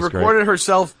 So she recorded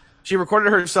herself. She recorded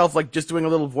herself like just doing a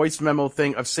little voice memo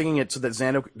thing of singing it so that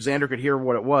Xander could hear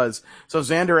what it was. So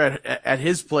Xander at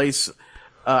his place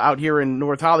out here in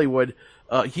North Hollywood,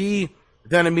 he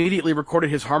then immediately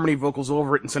recorded his harmony vocals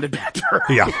over it and sent it back to her.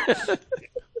 Yeah.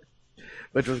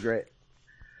 Which was great.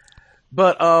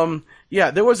 But yeah,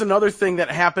 there was another thing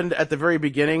that happened at the very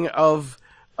beginning of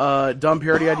Dumb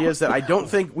Parody Ideas that I don't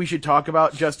think we should talk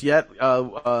about just yet,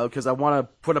 because I want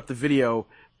to put up the video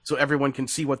so everyone can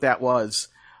see what that was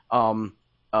in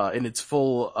its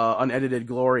full unedited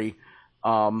glory,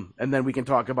 and then we can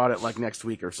talk about it like next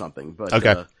week or something. But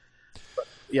okay.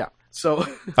 Yeah. So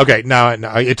okay, now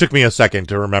it took me a second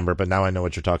to remember, but now I know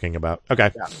what you're talking about.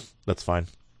 Okay, yeah. That's fine.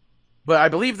 But I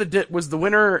believe was the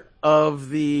winner of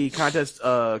the contest,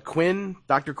 Quinn,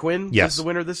 Dr. Quinn, yes, was the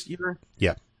winner this year.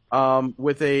 Yeah.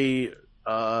 With it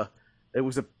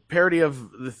was a parody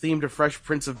of the theme to Fresh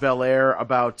Prince of Bel-Air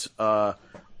about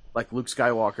like Luke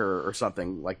Skywalker or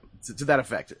something like to that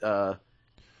effect,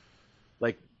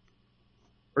 like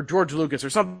or George Lucas or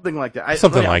something like that.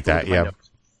 Something like that, yeah.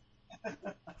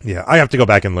 Yeah, I have to go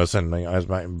back and listen as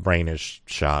my brain is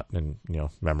shot and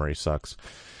memory sucks.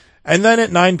 And then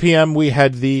at 9 p.m. we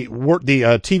had the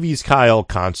TV's Kyle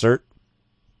concert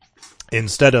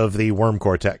instead of the Worm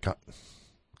Quartet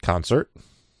concert.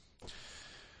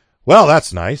 Well,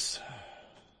 that's nice.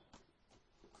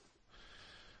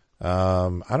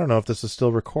 I don't know if this is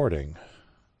still recording.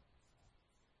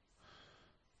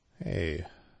 Hey.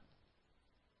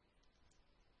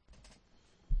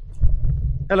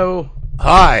 Hello.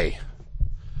 Hi.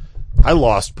 I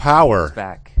lost power. It's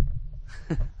back.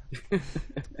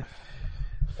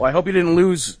 Well, I hope you didn't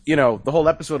lose, the whole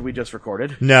episode we just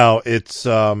recorded. No, it's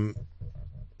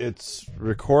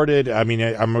recorded. I mean,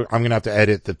 I'm going to have to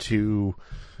edit the two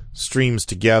streams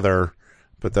together,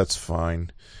 but that's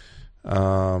fine.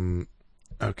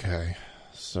 Okay.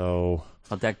 So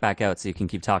I'll deck back out so you can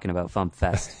keep talking about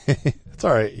FuMPFest. It's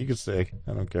all right. You can stay.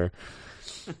 I don't care.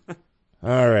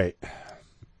 All right.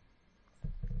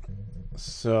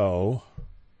 So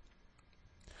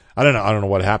I don't know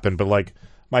what happened, but like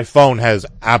my phone has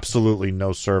absolutely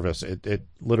no service. It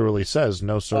literally says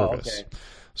no service. Okay.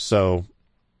 So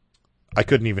I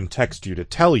couldn't even text you to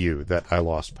tell you that I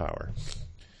lost power.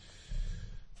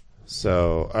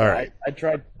 So, all right. I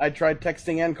tried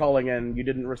texting and calling, and you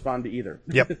didn't respond to either.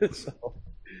 Yep. So,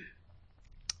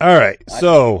 all right.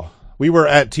 So we were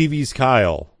at TV's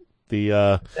Kyle,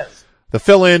 the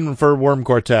fill-in for Worm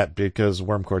Quartet, because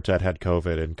Worm Quartet had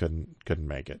COVID and couldn't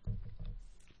make it.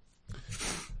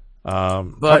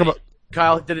 But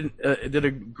Kyle did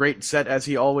a great set, as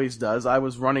he always does. I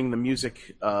was running the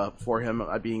music for him,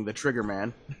 being the trigger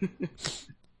man.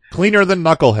 Cleaner than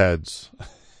knuckleheads.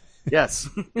 Yes.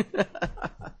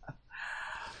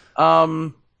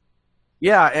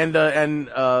 Yeah, and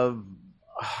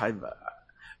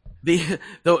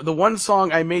the one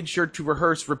song I made sure to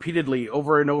rehearse repeatedly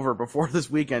over and over before this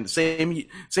weekend, same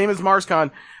as MarsCon,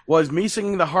 was me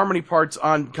singing the harmony parts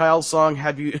on Kyle's song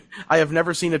I Have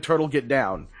Never Seen a Turtle Get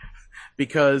Down,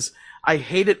 because I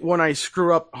hate it when I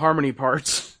screw up harmony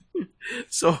parts.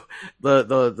 So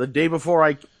the day before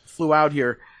I flew out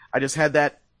here, I just had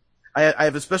that. I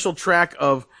have a special track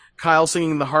of Kyle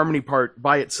singing the harmony part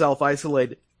by itself,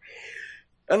 isolated.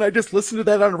 And I just listened to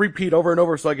that on repeat over and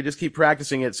over so I could just keep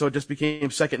practicing it. So it just became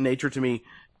second nature to me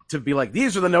to be like,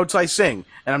 these are the notes I sing.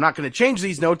 And I'm not going to change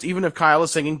these notes even if Kyle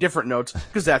is singing different notes,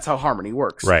 because that's how harmony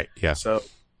works. Right, yeah. So,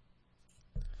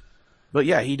 but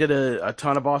yeah, he did a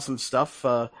ton of awesome stuff.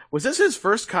 Was this his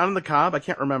first Con on the Cob? I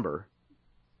can't remember.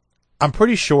 I'm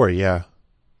pretty sure, yeah.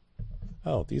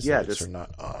 Oh, these lights are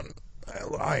not on.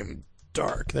 I'm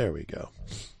dark. There we go.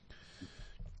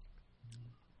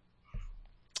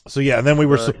 So yeah, and then we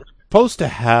were supposed to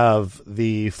have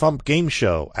the FuMP game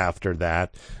show after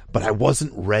that, but I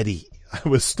wasn't ready. I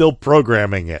was still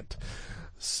programming it.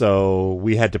 So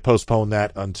we had to postpone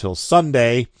that until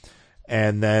Sunday.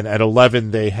 And then at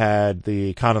 11, they had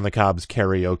the Con on the Cob's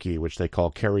karaoke, which they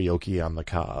call Karaoke on the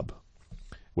Cob,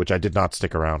 which I did not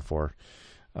stick around for,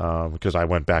 because I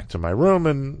went back to my room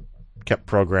and kept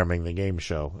programming the game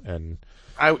show. And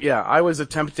I was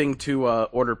attempting to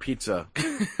order pizza.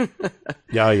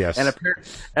 Yeah, yes.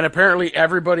 And apparently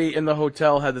everybody in the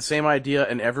hotel had the same idea,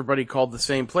 and everybody called the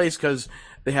same place because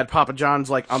they had Papa John's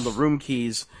like on the room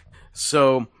keys.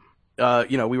 So,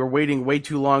 we were waiting way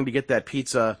too long to get that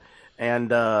pizza, and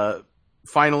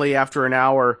finally, after an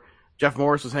hour, Jeff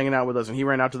Morris was hanging out with us, and he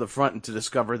ran out to the front and to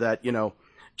discover that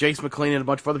Jace McLean and a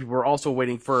bunch of other people were also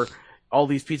waiting for all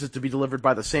these pizzas to be delivered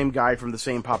by the same guy from the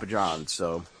same Papa John's.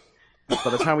 So by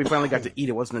the time we finally got to eat,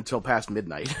 it wasn't until past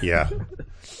midnight. Yeah.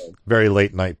 Very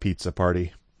late night pizza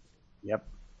party. Yep.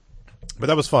 But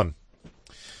that was fun.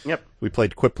 Yep. We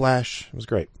played Quiplash. It was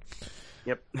great.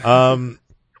 Yep.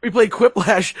 We played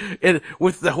Quiplash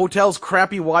with the hotel's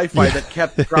crappy Wi-Fi that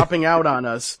kept dropping out on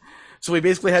us. So we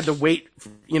basically had to wait,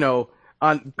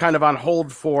 on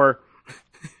hold for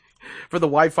the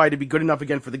Wi-Fi to be good enough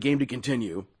again for the game to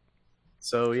continue.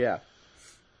 So, yeah.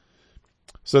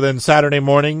 So then Saturday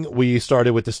morning, we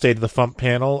started with the State of the FuMP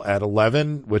panel at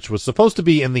 11, which was supposed to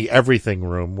be in the Everything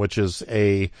Room, which is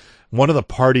one of the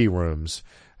party rooms.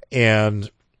 And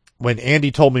when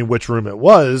Andy told me which room it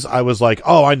was, I was like,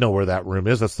 oh, I know where that room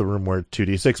is. That's the room where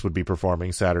 2D6 would be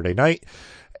performing Saturday night.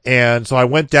 And so I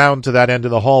went down to that end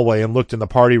of the hallway and looked in the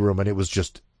party room, and it was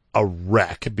just a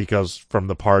wreck because from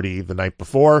the party the night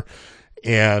before.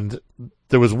 And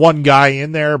there was one guy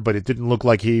in there, but it didn't look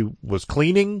like he was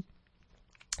cleaning.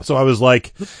 So I was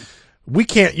like, we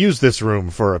can't use this room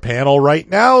for a panel right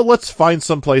now. Let's find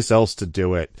someplace else to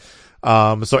do it.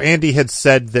 So Andy had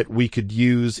said that we could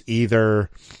use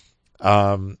either,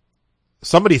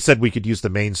 somebody said we could use the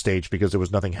main stage because there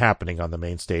was nothing happening on the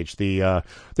main stage. There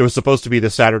was supposed to be the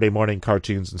Saturday morning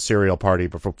cartoons and cereal party,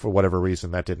 but for whatever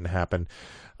reason that didn't happen.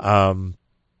 And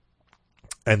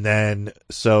then,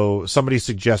 so somebody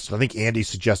suggested, I think Andy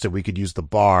suggested we could use the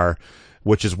bar,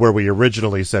 which is where we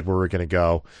originally said we were going to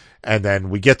go. And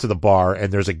then we get to the bar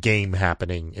and there's a game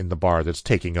happening in the bar that's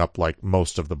taking up like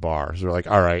most of the bar. So we're like,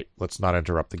 all right, let's not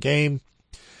interrupt the game.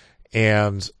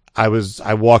 And I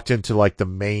walked into like the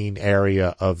main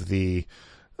area of the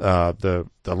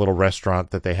little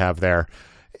restaurant that they have there.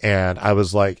 And I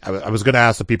was like, I was going to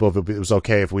ask the people if it was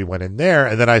okay if we went in there.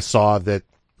 And then I saw that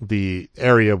the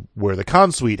area where the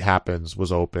con suite happens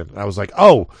was open. And I was like,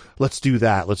 oh, let's do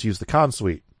that. Let's use the con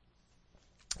suite.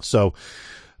 So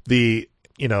the,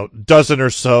 dozen or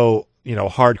so,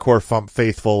 hardcore FuMP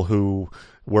faithful who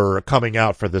were coming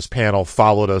out for this panel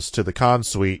followed us to the con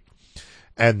suite.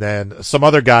 And then some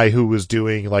other guy who was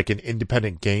doing like an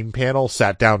independent game panel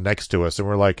sat down next to us and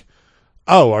we're like,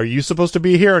 oh, are you supposed to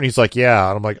be here? And he's like, yeah.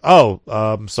 And I'm like,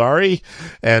 oh, sorry.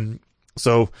 And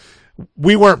so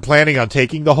we weren't planning on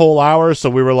taking the whole hour, so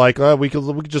we were like, we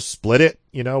could just split it.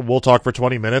 We'll talk for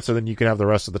 20 minutes, and then you can have the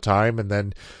rest of the time. And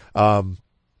then,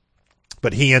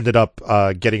 but he ended up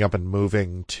getting up and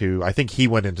moving to. I think he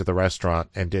went into the restaurant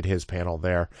and did his panel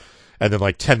there. And then,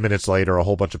 like 10 minutes later, a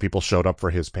whole bunch of people showed up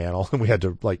for his panel, and we had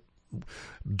to like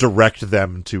direct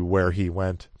them to where he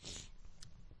went.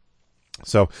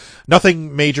 So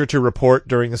nothing major to report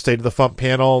during the State of the FuMP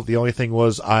panel. The only thing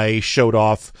was I showed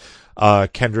off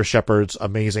Kendra Shepard's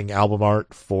amazing album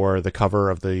art for the cover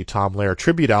of the Tom Lehrer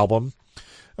tribute album,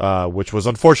 which was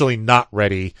unfortunately not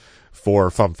ready for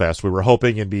FuMPFest. We were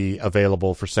hoping it'd be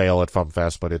available for sale at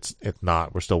FuMPFest, but it's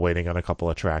not. We're still waiting on a couple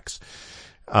of tracks.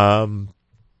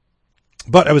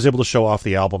 But I was able to show off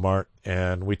the album art,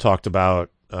 and we talked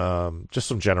about just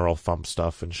some general FuMP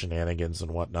stuff and shenanigans and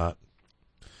whatnot.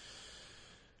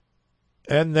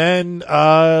 And then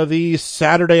the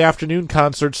Saturday afternoon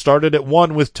concert started at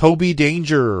 1 with Toby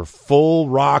Danger, full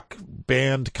rock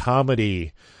band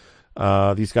comedy.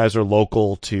 These guys are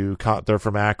local to, they're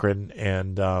from Akron,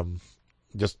 and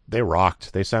they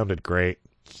rocked. They sounded great.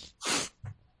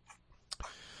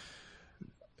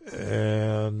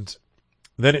 And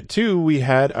then at 2, we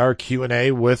had our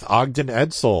Q&A with Ogden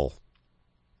Edsel,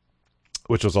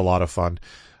 which was a lot of fun.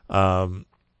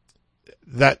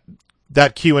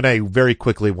 That Q&A very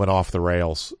quickly went off the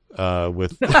rails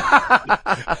with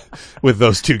with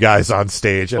those two guys on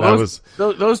stage, and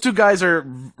those two guys are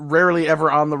rarely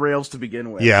ever on the rails to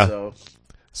begin with. Yeah,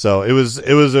 so it was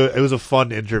a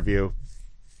fun interview,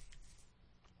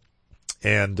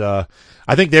 and I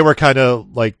think they were kind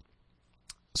of like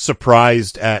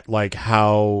surprised at like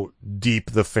how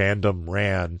deep the fandom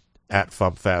ran at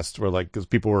FuMPFest, where like because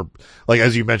people were like,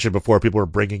 as you mentioned before, people were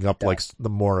bringing up like the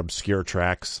more obscure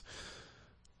tracks.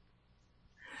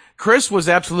 Chris was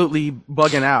absolutely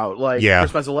bugging out, like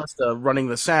Chris Mazzalesta running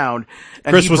the sound.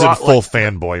 And Chris was in full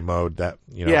fanboy mode.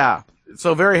 Yeah,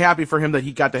 so very happy for him that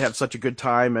he got to have such a good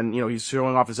time, and he's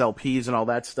showing off his LPs and all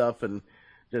that stuff, and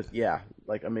just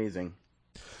like amazing.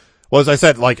 Well, as I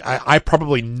said, like I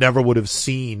probably never would have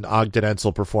seen Ogden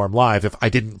Edsel perform live if I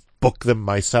didn't book them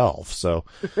myself. So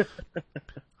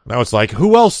now it's like,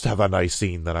 who else have I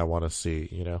seen that I want to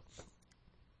see?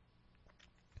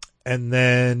 And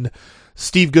then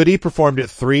Steve Goody performed at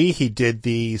 3. He did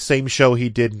the same show he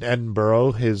did in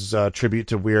Edinburgh, his tribute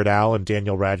to Weird Al and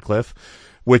Daniel Radcliffe,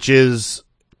 which is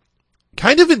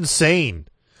kind of insane.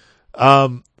 It's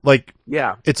a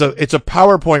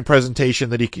PowerPoint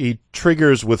presentation that he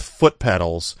triggers with foot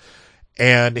pedals,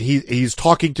 and he's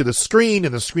talking to the screen,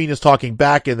 and the screen is talking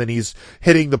back, and then he's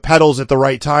hitting the pedals at the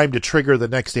right time to trigger the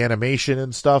next animation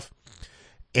and stuff.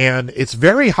 And it's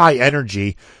very high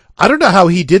energy. I don't know how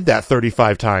he did that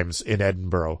 35 times in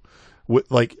Edinburgh.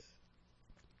 Like,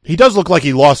 he does look like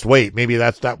he lost weight. Maybe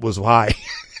that was why.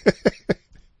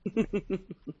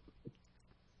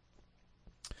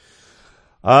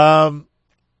 And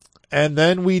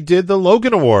then we did the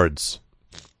Logan Awards.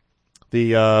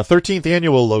 The 13th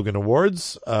annual Logan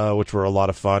Awards, which were a lot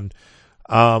of fun.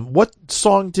 What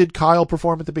song did Kyle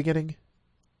perform at the beginning?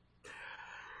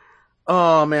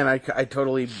 Oh man, I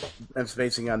totally am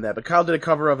spacing on that. But Kyle did a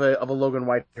cover of a Logan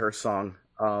Whitehurst song.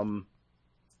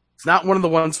 It's not one of the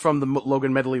ones from the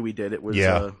Logan medley we did. It was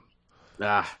dang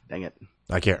it,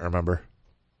 I can't remember.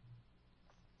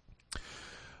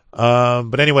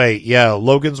 But anyway,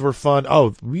 Logans were fun.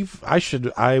 Oh,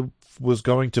 I was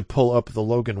going to pull up the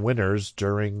Logan winners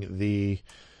during the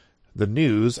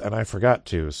news, and I forgot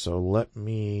to. So let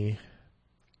me.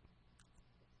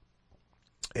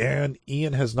 And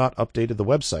Ian has not updated the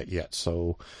website yet.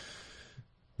 So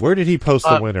where did he post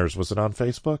the winners? Was it on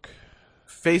Facebook?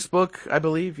 Facebook, I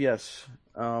believe. Yes.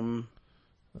 Let's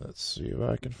see if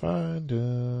I can find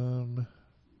him.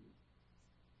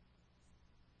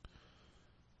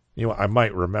 I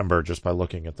might remember just by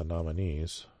looking at the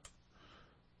nominees.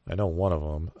 I know one of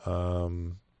them.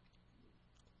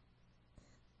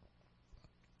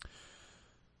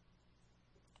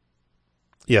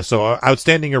 So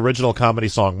Outstanding Original Comedy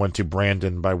Song went to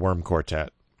Brandon by Worm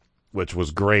Quartet, which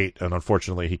was great, and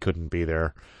unfortunately he couldn't be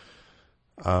there.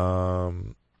 For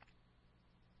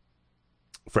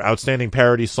Outstanding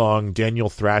Parody Song, Daniel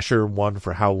Thrasher won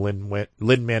for How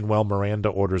Lin-Manuel Miranda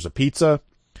Orders a Pizza.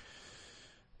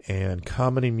 And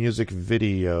Comedy Music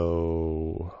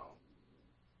Video,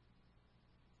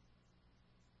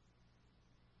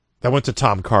 that went to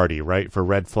Tom Cardy, right, for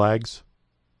Red Flags?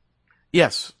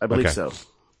 Yes, I believe so.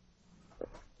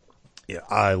 Yeah,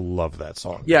 I love that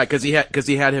song. Yeah, because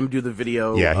he had him do the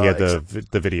video. Yeah, he had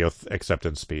the video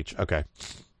acceptance speech. Okay.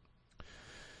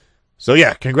 So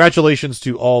congratulations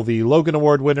to all the Logan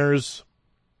Award winners.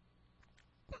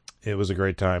 It was a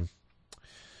great time.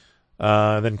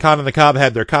 Then Con and the Cobb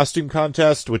had their costume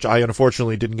contest, which I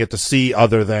unfortunately didn't get to see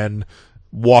other than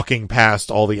walking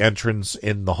past all the entrants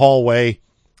in the hallway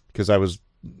because I was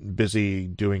busy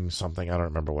doing something. I don't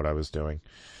remember what I was doing.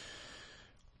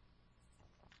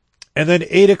 And then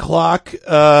 8 o'clock,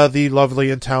 the lovely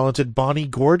and talented Bonnie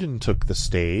Gordon took the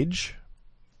stage.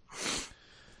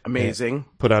 Amazing.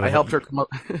 I helped her come up.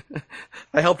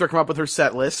 I helped her come up with her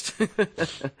set list.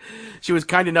 She was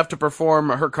kind enough to perform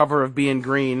her cover of "Being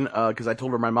Green" because I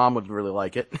told her my mom would really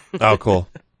like it. Oh, cool.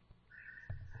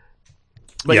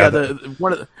 But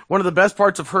one of the best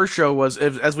parts of her show was,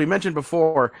 as we mentioned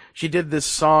before, she did this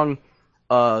song,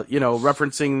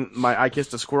 referencing my "I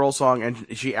Kissed a Squirrel" song, and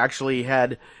she actually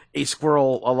had a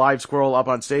live squirrel up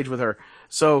on stage with her.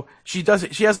 So she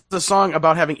has the song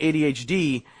about having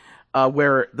ADHD.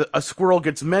 Where a squirrel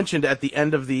gets mentioned at the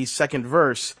end of the second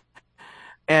verse.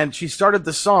 And she started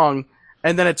the song,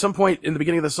 and then at some point in the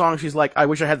beginning of the song, she's like, I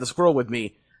wish I had the squirrel with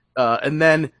me. And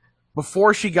then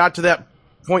before she got to that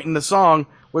point in the song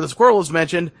where the squirrel is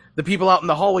mentioned, the people out in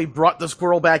the hallway brought the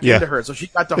squirrel back into her. So she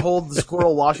got to hold the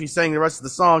squirrel while she sang the rest of the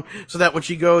song, so that when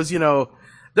she goes,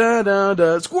 da da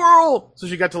da squirrel, so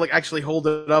she got to actually hold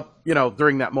it up,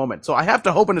 during that moment. So I have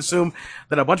to hope and assume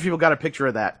that a bunch of people got a picture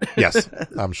of that. Yes,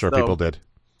 I'm sure people did.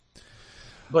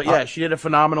 But yeah, she did a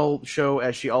phenomenal show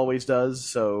as she always does.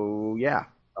 So yeah,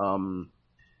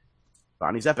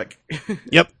 Bonnie's epic.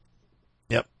 Yep.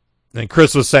 And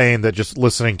Chris was saying that just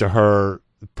listening to her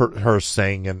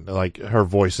sing and her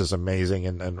voice is amazing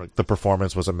and the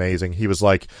performance was amazing. He was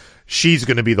like, she's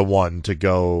going to be the one to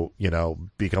go,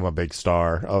 become a big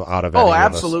star out of any of us.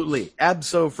 Absolutely.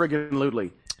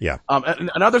 Abso-friggin-lutely. Yeah. And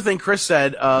another thing Chris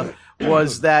said,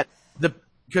 was that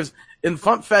because in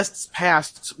FuMPFests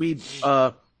past,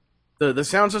 the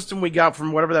sound system we got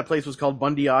from whatever that place was called,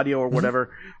 Bundy Audio or whatever,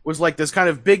 was like this kind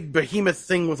of big behemoth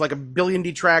thing with like 1 billion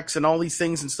D tracks and all these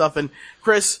things and stuff. And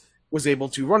Chris was able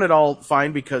to run it all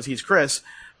fine because he's Chris,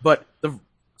 but the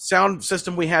sound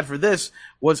system we had for this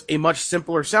was a much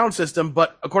simpler sound system,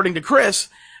 but according to Chris,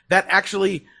 that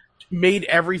actually made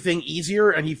everything easier,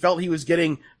 and he felt he was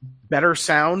getting better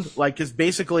sound, because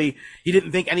basically he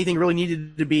didn't think anything really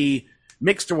needed to be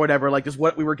mixed or whatever, because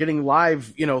what we were getting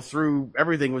live, through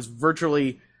everything was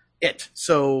virtually it.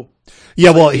 So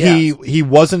yeah, well, he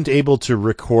wasn't able to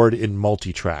record in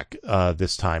multi-track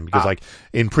this time because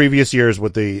in previous years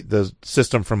with the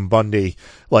system from Bundy,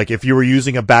 if you were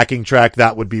using a backing track,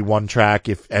 that would be one track,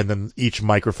 and then each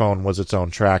microphone was its own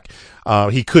track.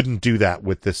 He couldn't do that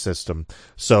with this system,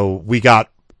 so we got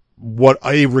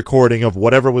a recording of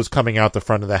whatever was coming out the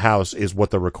front of the house is what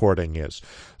the recording is.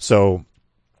 So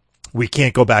we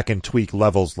can't go back and tweak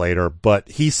levels later, but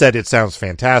he said it sounds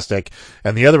fantastic.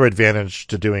 And the other advantage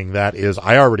to doing that is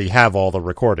I already have all the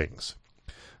recordings.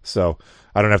 So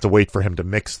I don't have to wait for him to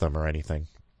mix them or anything.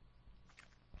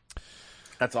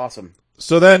 That's awesome.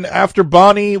 So then after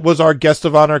Bonnie was our guest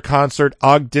of honor concert,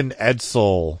 Ogden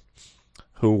Edsel,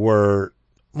 who were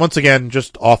once again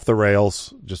just off the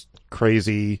rails, just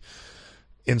crazy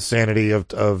insanity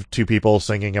of two people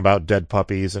singing about dead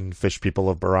puppies and fish people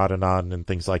of Baradanan and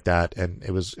things like that, and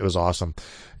it was awesome.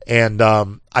 And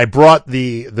I brought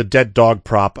the dead dog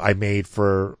prop I made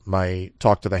for my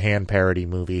Talk to the Hand parody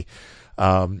movie,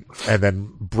 and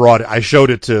then I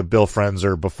showed it to Bill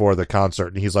Frenzer before the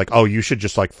concert, and he's like, "Oh, you should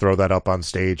just throw that up on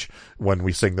stage when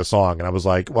we sing the song." And I was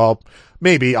like, "Well,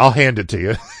 maybe I'll hand it to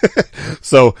you."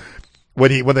 So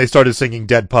when they started singing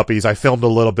Dead Puppies, I filmed a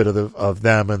little bit of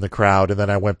them in the crowd, and then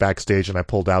I went backstage and I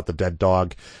pulled out the dead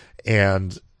dog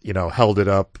and, held it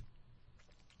up,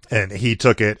 and he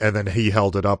took it and then he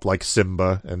held it up like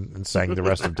Simba and sang the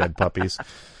rest of Dead Puppies.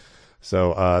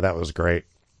 So, that was great.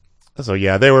 So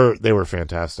yeah, they were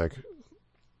fantastic.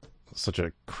 Such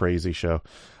a crazy show.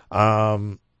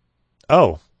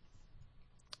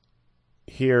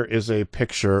 Here is a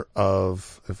picture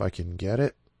of, if I can get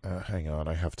it, hang on,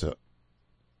 I have to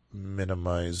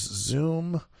minimize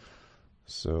zoom,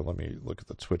 so let me look at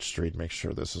the Twitch stream, make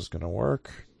sure this is going to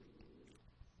work.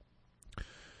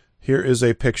 Here is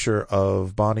a picture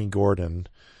of Bonnie Gordon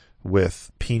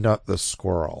with Peanut the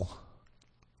squirrel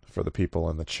for the people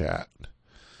in the chat.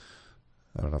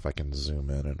 I don't know if I can zoom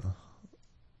in and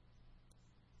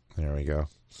there we go.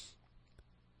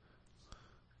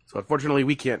 So unfortunately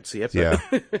we can't see it, but yeah.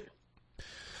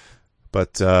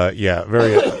 But,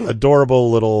 very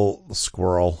adorable little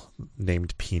squirrel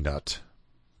named Peanut.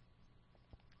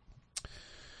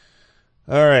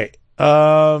 All right.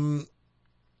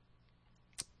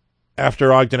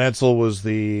 After Ogden Edsel was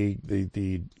the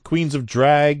Queens of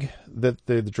Drag,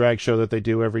 the drag show that they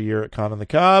do every year at Con on the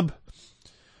Cob,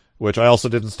 which I also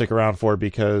didn't stick around for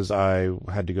because I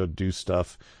had to go do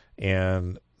stuff.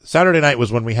 And Saturday night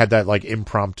was when we had that like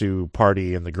impromptu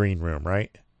party in the green room, right?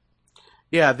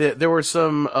 Yeah, there were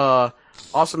some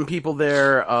awesome people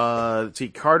there. Let's see,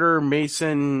 Carter,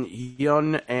 Mason,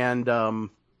 Hyun, and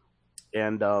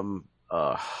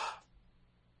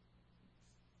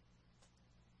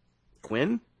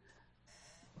Quinn?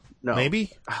 No.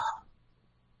 Maybe?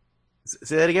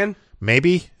 Say that again?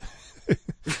 Maybe?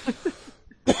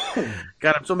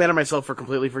 God, I'm so mad at myself for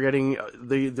completely forgetting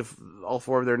the all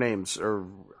four of their names. Or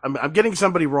I'm getting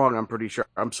somebody wrong, I'm pretty sure.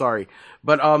 I'm sorry.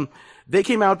 But they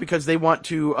came out because they want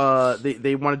to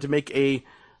they wanted to make a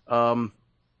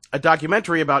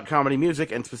documentary about comedy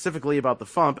music and specifically about the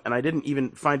FuMP, and I didn't even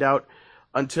find out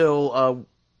until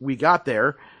we got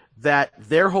there that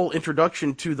their whole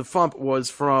introduction to the FuMP was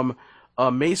from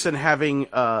Mason having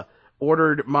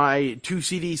ordered my 2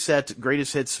 CD set,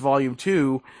 Greatest Hits Volume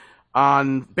 2,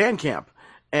 on Bandcamp.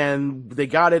 And they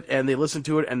got it, and they listened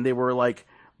to it, and they were, like,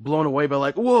 blown away by,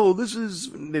 like, whoa,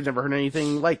 they'd never heard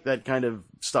anything like that kind of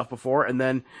stuff before. And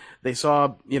then they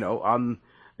saw, on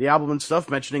the album and stuff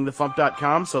mentioning the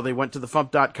FuMP.com, so they went to the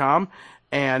FuMP.com,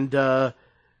 and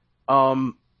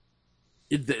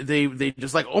they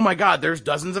just like, oh my God, there's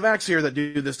dozens of acts here that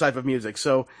do this type of music.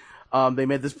 So they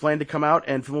made this plan to come out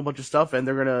and film a bunch of stuff, and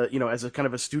they're gonna, as a kind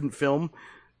of a student film,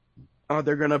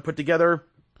 they're gonna put together,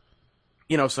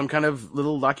 some kind of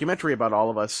little documentary about all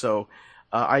of us. So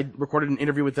I recorded an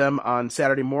interview with them on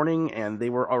Saturday morning, and they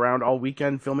were around all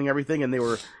weekend filming everything, and they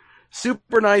were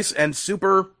super nice and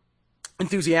super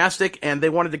enthusiastic, and they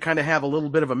wanted to kind of have a little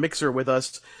bit of a mixer with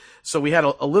us. So we had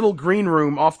a little green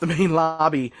room off the main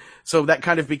lobby, so that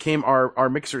kind of became our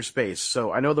mixer space.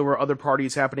 So I know there were other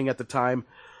parties happening at the time.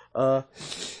 The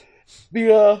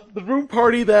room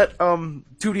party that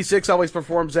 2D6 always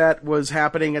performs at was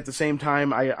happening at the same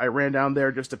time. I ran down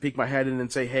there just to peek my head in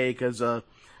and say hey, because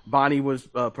Bonnie was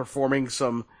performing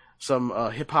some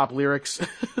hip hop lyrics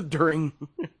during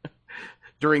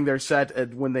their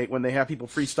set when they have people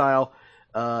freestyle,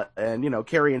 and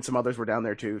Carrie and some others were down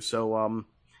there too. So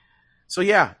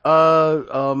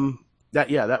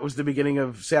that was the beginning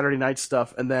of Saturday night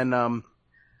stuff, and then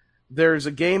there's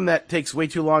a game that takes way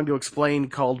too long to explain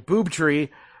called Boob Tree.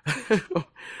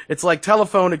 It's like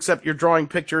telephone, except you're drawing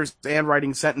pictures and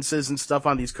writing sentences and stuff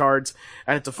on these cards.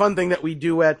 And it's a fun thing that we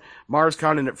do at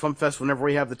MarsCon and at FuMPFest whenever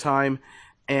we have the time.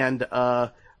 And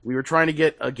we were trying to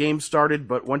get a game started,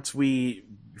 but once we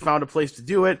found a place to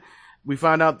do it, we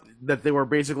found out that there were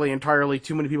basically entirely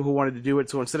too many people who wanted to do it.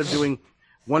 So instead of doing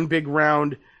one big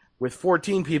round with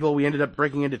 14 people, we ended up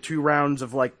breaking into 2 rounds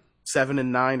of like 7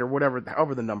 and 9 or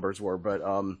however the numbers were. But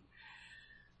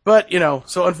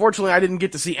so unfortunately I didn't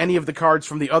get to see any of the cards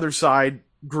from the other side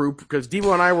group because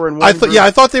Devo and I were in one group.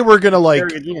 I thought they were going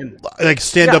to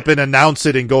stand up and announce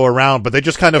it and go around, but they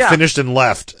just kind of finished and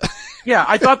left. Yeah,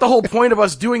 I thought the whole point of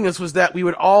us doing this was that we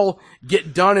would all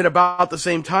get done at about the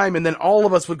same time, and then all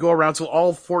of us would go around, so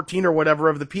all 14 or whatever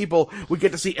of the people would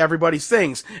get to see everybody's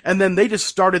things. And then they just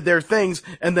started their things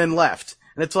and then left.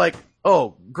 And it's like,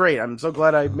 oh, great, I'm so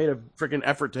glad I made a freaking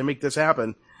effort to make this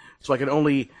happen. So I could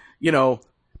only,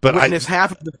 witness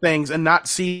half of the things and not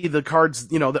see the cards,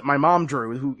 that my mom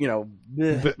drew, who,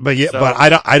 But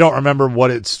I don't remember what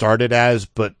it started as,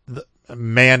 but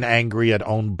Man Angry at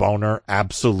Own Boner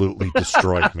absolutely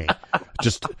destroyed me.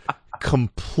 Just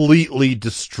completely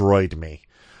destroyed me.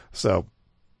 So.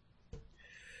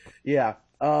 Yeah.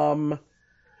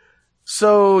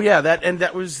 So yeah,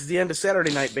 that was the end of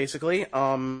Saturday night, basically.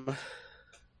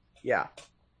 Yeah.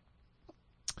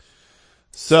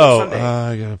 So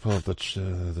I gotta pull up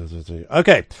the.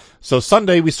 Okay, so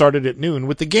Sunday we started at noon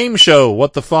with the game show,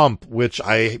 What the FuMP, which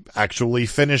I actually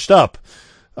finished up.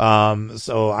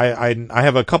 So I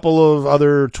have a couple of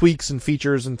other tweaks and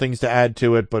features and things to add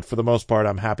to it, but for the most part,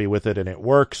 I'm happy with it and it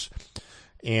works.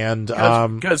 And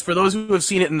because for those who have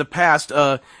seen it in the past,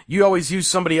 you always use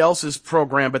somebody else's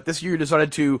program, but this year you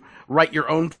decided to write your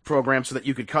own program so that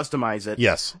you could customize it.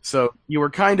 Yes. So you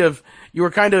were kind of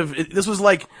this was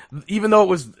like, even though it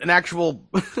was an actual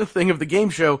thing of the game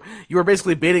show, you were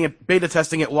basically beta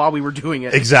testing it while we were doing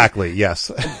it. Exactly. Yes.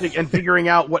 and figuring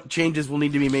out what changes will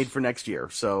need to be made for next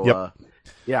year. So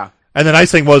yeah. And the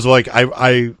nice thing was, like,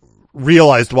 I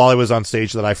realized while I was on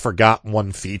stage that I forgot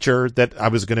one feature that I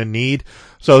was going to need.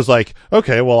 So I was like,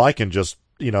 okay, well, I can just,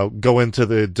 go into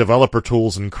the developer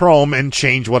tools in Chrome and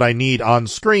change what I need on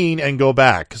screen and go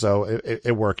back. So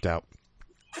it worked out.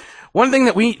 One thing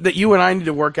that you and I need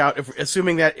to work out,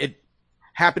 assuming that it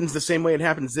happens the same way it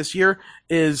happens this year,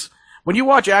 is when you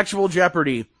watch actual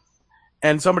Jeopardy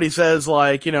and somebody says,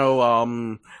 like,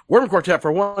 Worm Quartet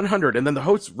for 100, and then the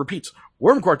host repeats,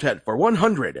 Worm Quartet for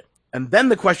 100, and then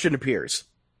the question appears.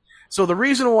 So the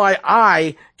reason why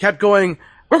I kept going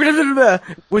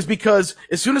was because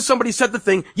as soon as somebody said the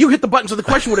thing, you hit the button so the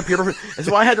question would appear. And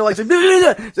so I had to like say,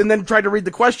 and then try to read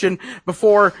the question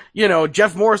before,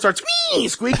 Jeff Morris starts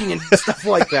squeaking and stuff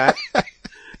like that.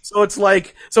 So it's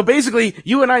like, so basically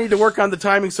you and I need to work on the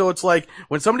timing. So it's like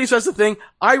when somebody says the thing,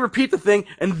 I repeat the thing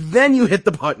and then you hit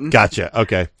the button. Gotcha.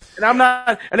 Okay.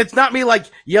 And it's not me like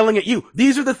yelling at you.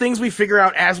 These are the things we figure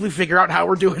out as we figure out how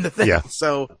we're doing the thing. Yeah.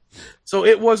 So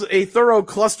it was a thorough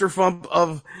clusterfump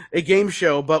of a game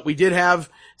show, but we did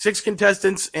have 6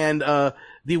 contestants and,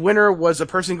 the winner was a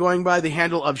person going by the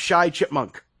handle of Shy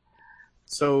Chipmunk.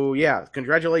 So yeah,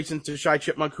 congratulations to Shy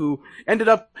Chipmunk, who ended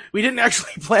up, we didn't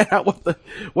actually plan out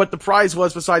what the prize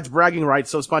was besides bragging rights.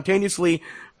 So spontaneously,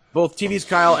 both TV's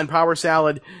Kyle and Power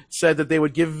Salad said that they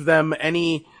would give them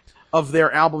any of their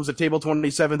albums at Table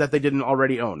 27 that they didn't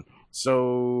already own.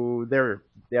 So they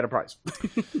had a prize.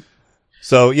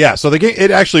 So the game,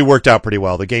 it actually worked out pretty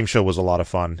well. The game show was a lot of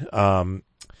fun.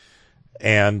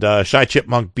 And Shy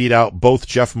Chipmunk beat out both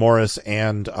Jeff Morris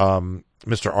and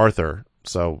Mr. Arthur.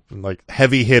 So, like,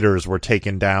 heavy hitters were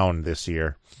taken down this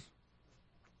year.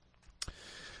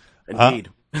 Indeed.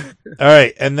 All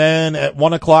right. And then at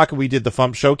 1:00, we did the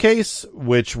FuMP Showcase,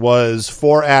 which was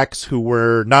 4 acts who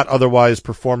were not otherwise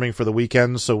performing for the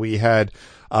weekend. So we had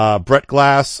Brett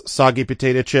Glass, Soggy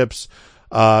Potato Chips,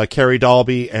 Carrie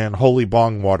Dalby, and Holy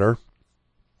Bong Water.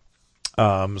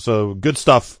 So good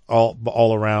stuff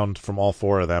all around from all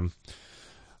 4 of them.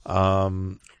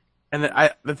 And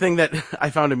the thing that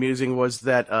I found amusing was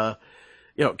that,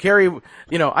 Carrie,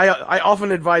 I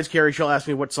often advise Carrie, she'll ask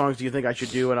me what songs do you think I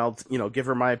should do, and I'll, give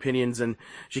her my opinions, and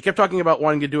she kept talking about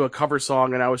wanting to do a cover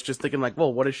song, and I was just thinking like,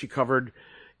 well, what has she covered,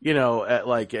 at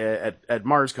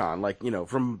MarsCon, like,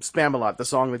 from Spamalot, the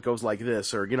song that goes like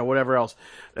this, or, whatever else.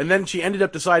 And then she ended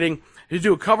up deciding to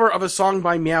do a cover of a song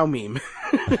by Meow Meme.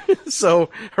 So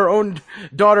her own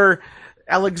daughter,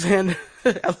 Alexandria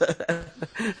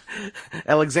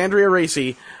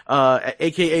Racy,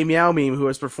 aka Meow Meme, who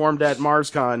has performed at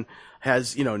MarsCon,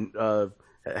 has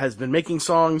been making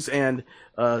songs, and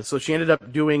so she ended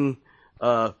up doing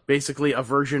basically a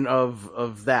version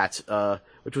of that,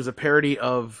 which was a parody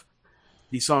of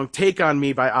the song "Take on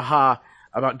Me" by Aha,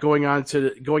 about going out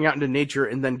into nature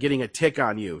and then getting a tick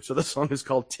on you. So the song is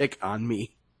called "Tick on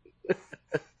Me."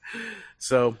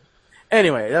 So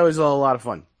anyway, that was a lot of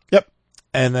fun.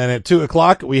 And then at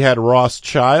 2:00, we had Ross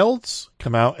Childs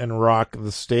come out and rock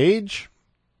the stage.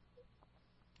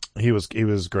 He was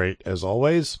great as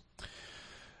always.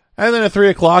 And then at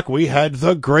 3:00, we had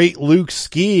the great Luke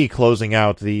Ski closing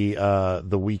out the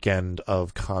weekend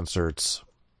of concerts.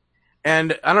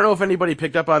 And I don't know if anybody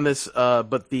picked up on this,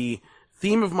 but the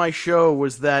theme of my show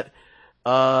was that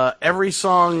every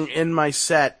song in my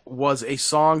set was a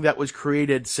song that was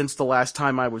created since the last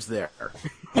time I was there.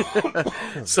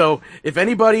 So if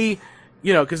anybody,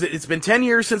 because it's been 10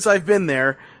 years since I've been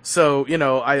there, so,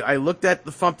 I looked at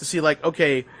the FuMP to see, like,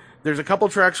 okay, there's a couple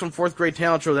tracks from 4th Grade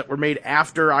Talent Show that were made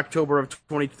after October of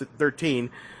 2013,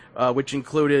 which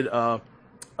included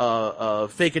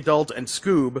Fake Adult and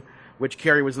Scoob, which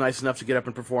Carrie was nice enough to get up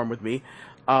and perform with me.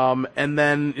 And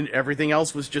then everything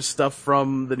else was just stuff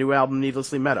from the new album,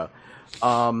 Needlessly Meta.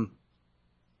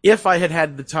 If I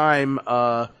had the time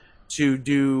to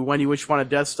do When You Wish Upon a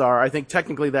Death Star, I think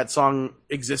technically that song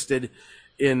existed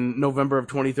in November of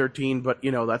 2013, but,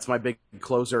 that's my big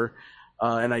closer,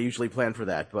 and I usually plan for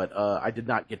that. But I did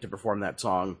not get to perform that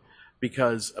song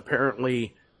because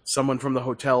apparently someone from the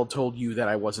hotel told you that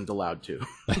I wasn't allowed to.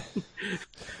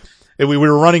 We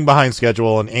were running behind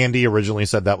schedule, and Andy originally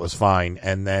said that was fine,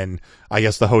 and then I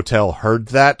guess the hotel heard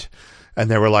that,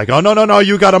 and they were like, "Oh, no,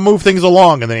 you got to move things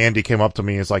along." And then Andy came up to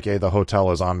me and was like, "Hey, the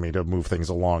hotel is on me to move things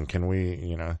along. Can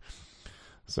we,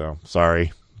 So,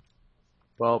 sorry.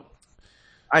 Well,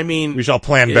 I mean, we shall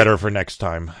plan better for next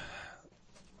time.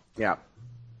 Yeah.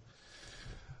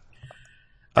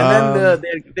 And then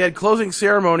they had closing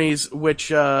ceremonies, which,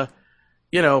 for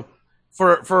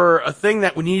a thing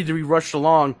that we needed to be rushed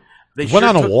along, they went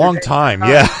on a long time.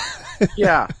 Yeah.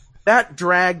 Yeah. That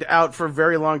dragged out for a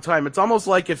very long time. It's almost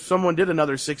like if someone did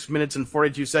another 6 minutes and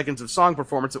 42 seconds of song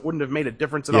performance, it wouldn't have made a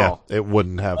difference at all. Yeah, it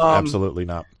wouldn't have. Absolutely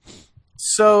not.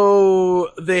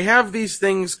 So they have these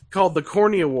things called the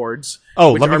Corny Awards.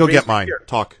 Oh, let me go get mine.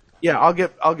 Talk. Yeah,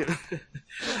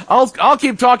 I'll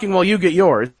keep talking while you get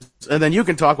yours, and then you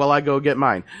can talk while I go get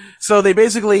mine. So they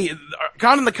basically,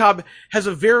 Con on the Cob has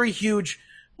a very huge,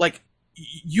 like,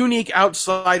 unique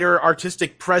outsider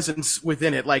artistic presence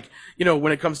within it. Like,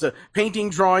 when it comes to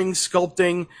painting, drawing,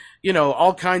 sculpting,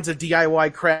 all kinds of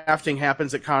DIY crafting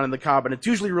happens at Con on the Cob, and it's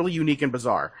usually really unique and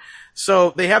bizarre.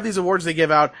 So they have these awards they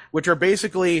give out, which are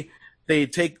basically, they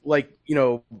take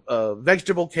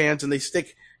vegetable cans and they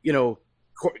stick,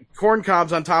 corn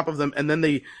cobs on top of them, and then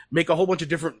they make a whole bunch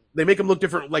of they make them look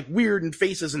different, like weird and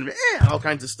faces and all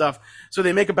kinds of stuff. So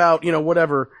they make about,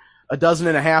 a dozen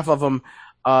and a half of them.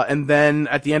 And then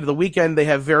at the end of the weekend, they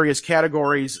have various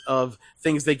categories of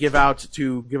things they give out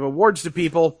to give awards to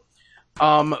people.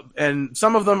 And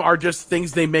some of them are just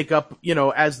things they make up,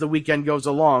 as the weekend goes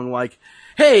along. Like,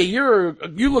 hey, you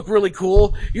look really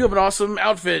cool. You have an awesome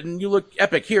outfit and you look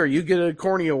epic. Here, you get a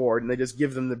corny award, and they just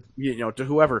give them to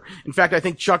whoever. In fact, I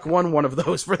think Chuck won one of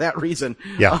those for that reason.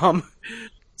 Yeah.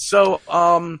 So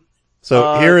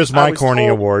here is my corny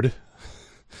award.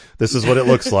 This is what it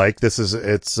looks like.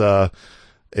 It's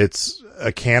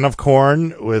a can of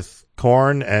corn with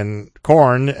corn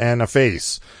and a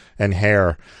face and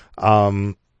hair.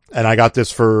 And I got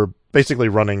this for basically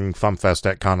running FuMPFest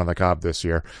at Con on the Cob this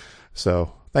year.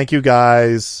 So thank you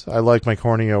guys. I like my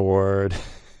corny award.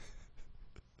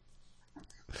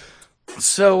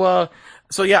 So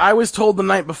yeah, I was told the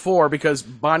night before, because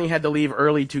Bonnie had to leave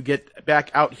early to get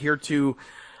back out here to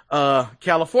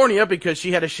California, because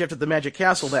she had a shift at the Magic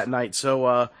Castle that night.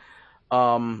 So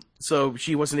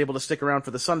she wasn't able to stick around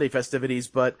for the Sunday festivities,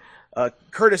 but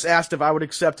Curtis asked if I would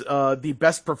accept the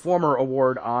Best Performer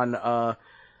award on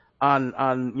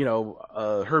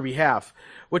her behalf,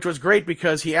 which was great,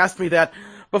 because he asked me that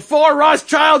before Ross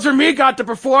Childs or me got to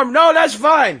perform. No, that's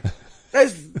fine.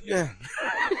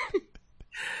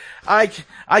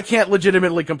 I can't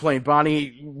legitimately complain.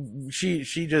 Bonnie,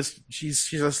 she's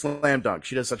a slam dunk.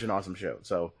 She does such an awesome show.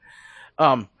 So,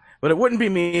 but it wouldn't be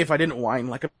me if I didn't whine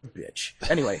like a bitch.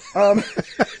 Anyway,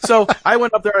 so I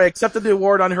went up there, I accepted the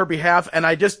award on her behalf, and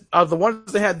I just, the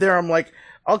ones they had there, I'm like,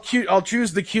 I'll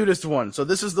choose the cutest one. So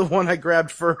this is the one I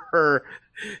grabbed for her.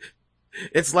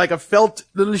 It's like a felt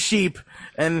little sheep,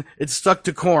 and it's stuck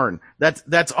to corn.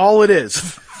 That's all it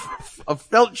is. A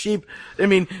felt sheep. I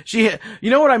mean, you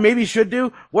know what I maybe should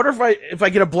do? What if I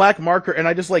get a black marker and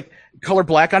I just like color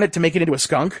black on it to make it into a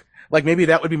skunk? Like maybe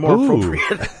that would be more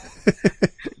appropriate.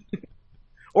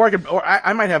 Or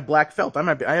I might have black felt.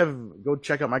 Go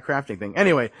check out my crafting thing.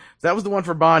 Anyway, that was the one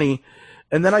for Bonnie.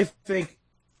 And then I think,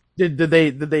 did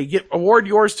they award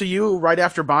yours to you right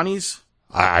after Bonnie's?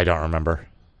 I don't remember.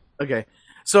 Okay.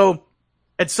 So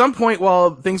at some point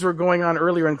while things were going on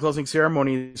earlier in closing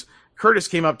ceremonies, Curtis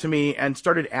came up to me and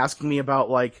started asking me about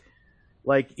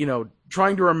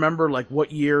trying to remember like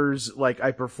what years like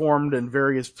I performed in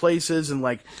various places, and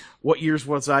like what years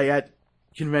was I at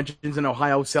conventions in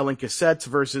Ohio selling cassettes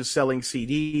versus selling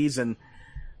CDs, and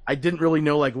I didn't really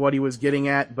know like what he was getting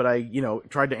at, but I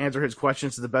tried to answer his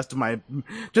questions to the best of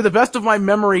my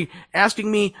memory, asking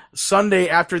me Sunday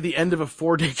after the end of a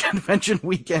 4-day convention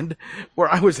weekend where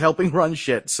I was helping run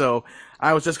shit. So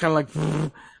I was just kind of like,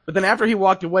 but then after he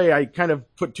walked away, I kind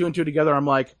of put two and two together. I'm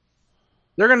like,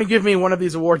 they're going to give me one of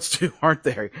these awards too, aren't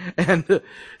they? And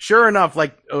sure enough,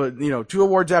 2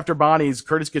 awards after Bonnie's,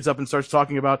 Curtis gets up and starts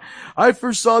talking about, I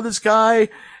first saw this guy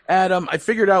at, I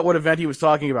figured out what event he was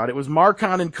talking about. It was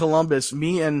Marcon in Columbus.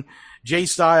 Me and Jay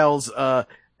Styles,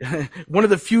 one of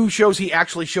the few shows he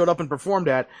actually showed up and performed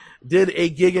at, did a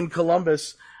gig in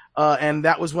Columbus. And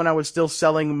that was when I was still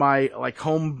selling my like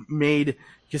homemade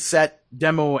cassette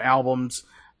demo albums.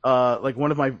 Like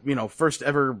one of my, first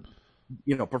ever,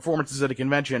 performances at a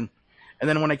convention. And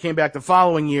then when I came back the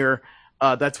following year,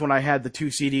 that's when I had the 2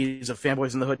 CDs of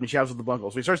Fanboys in the Hood and Shadows of the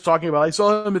Bungle. So he starts talking about, I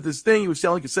saw him at this thing, he was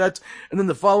selling cassettes, and then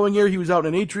the following year he was out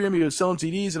in an atrium, he was selling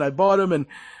CDs, and I bought him, and,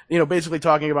 basically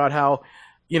talking about how,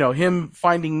 him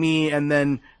finding me, and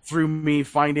then through me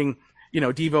finding,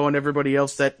 Devo and everybody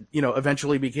else that,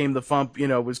 eventually became the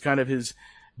FuMP, was kind of his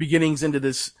beginnings into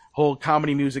this whole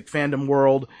comedy music fandom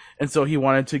world, and so he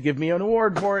wanted to give me an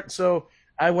award for it, so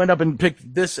I went up and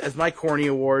picked this as my corny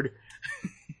award.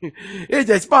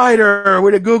 It's a spider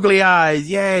with a googly eyes,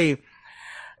 yay!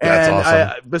 That's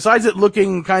awesome. Besides it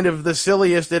looking kind of the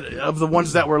silliest of the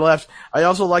ones that were left, I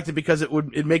also liked it because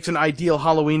it makes an ideal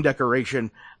Halloween decoration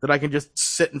that I can just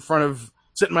sit in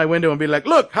my window and be like,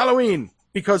 look, Halloween,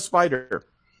 because spider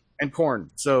and corn.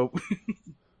 So,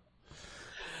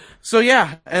 so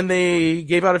yeah, and they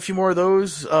gave out a few more of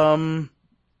those. Did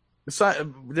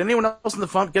anyone else in the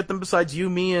FuMP get them besides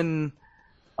you, me, and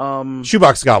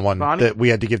Shoebox got one Bonnie? that we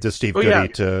had to give to Steve Goody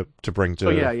to bring to. Oh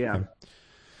yeah.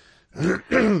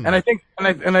 And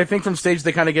I think from stage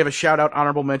they kind of gave a shout out,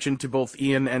 honorable mention to both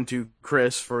Ian and to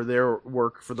Chris for their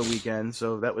work for the weekend.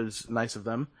 So that was nice of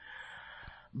them.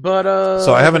 But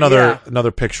so I have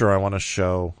another picture I want to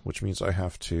show, which means I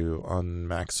have to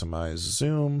unmaximize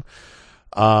Zoom.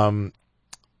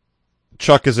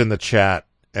 Chuck is in the chat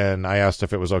and I asked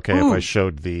if it was okay if I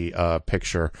showed the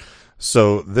picture.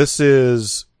 So this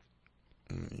is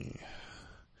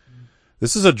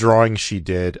a drawing she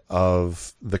did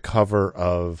of the cover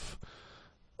of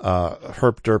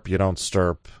Herp Derp You Don't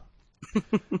Stirp,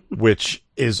 which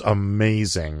is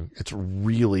amazing. It's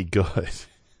really good.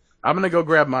 I'm going to go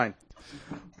grab mine.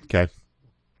 Okay.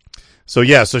 So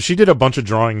she did a bunch of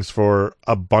drawings for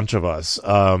a bunch of us.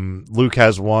 Luke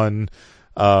has one.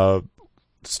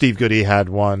 Steve Goody had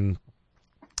one.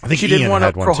 I think she Ian did one had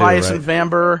of one too, Prohias right? and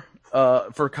Vamber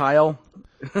for Kyle.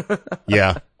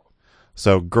 Yeah.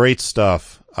 So great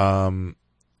stuff. So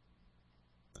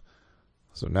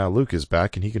now Luke is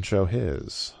back and he can show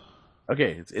his.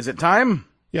 Okay, is it time?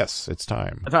 Yes, it's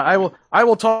time. I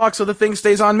will talk so the thing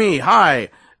stays on me. Hi,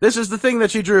 this is the thing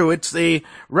that she drew. It's the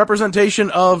representation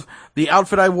of the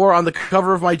outfit I wore on the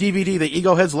cover of my DVD, The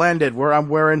Ego Has Landed, where I'm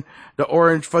wearing the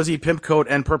orange fuzzy pimp coat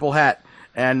and purple hat.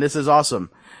 And this is awesome.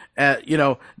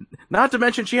 Not to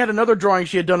mention she had another drawing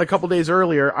she had done a couple days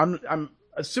earlier. I'm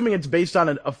assuming it's based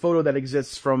on a photo that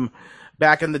exists from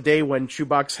back in the day when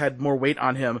Shoebox had more weight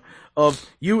on him, of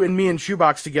you and me and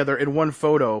Shoebox together in one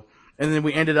photo. And then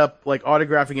we ended up like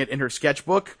autographing it in her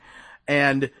sketchbook.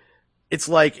 And it's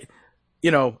like,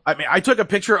 I took a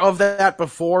picture of that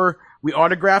before we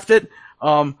autographed it.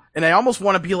 And I almost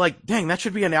want to be like, dang, that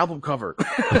should be an album cover.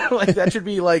 Like that should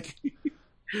be like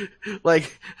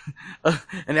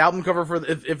an album cover for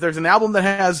if there's an album that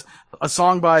has a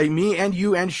song by me and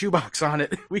you and Shoebox on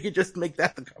it, we could just make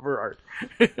that the cover art.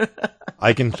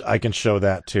 I can show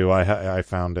that too. I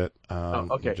found it. Okay.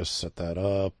 Let me just set that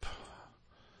up.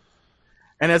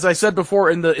 And as I said before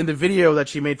in the video that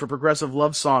she made for Progressive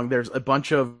Love Song, there's a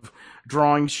bunch of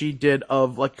drawings she did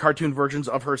of like cartoon versions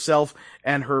of herself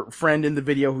and her friend in the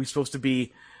video who's supposed to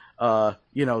be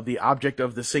the object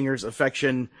of the singer's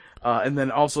affection. And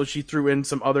then also she threw in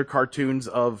some other cartoons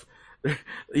of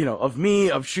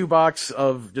me, of Shoebox,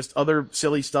 of just other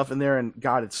silly stuff in there. And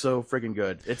God, it's so friggin'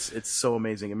 good. It's so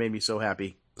amazing. It made me so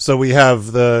happy. So we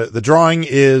have the drawing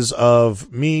is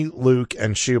of me, Luke,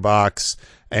 and Shoebox,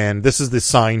 and this is the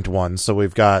signed one. So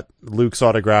we've got Luke's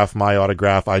autograph, my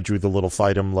autograph. I drew the little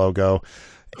Fightem logo,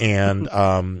 and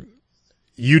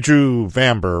you drew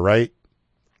Vamber, right?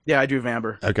 Yeah, I drew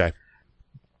Vamber. Okay.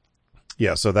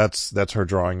 Yeah, so that's her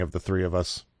drawing of the three of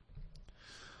us.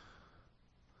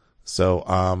 So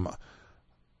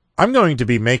I'm going to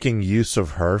be making use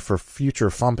of her for future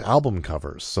FuMP album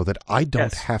covers so that I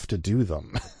don't have to do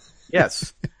them.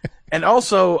 Yes. And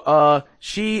also,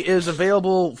 she is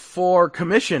available for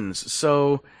commissions.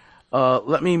 So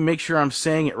let me make sure I'm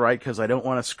saying it right because I don't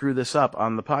want to screw this up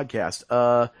on the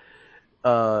podcast.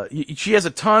 She has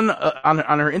a ton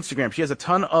on her Instagram. She has a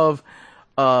ton of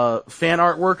fan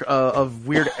artwork of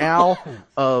Weird Al,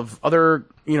 of other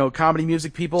comedy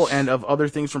music people, and of other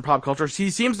things from pop culture. She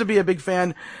seems to be a big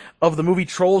fan of the movie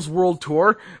Trolls World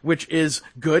Tour, which is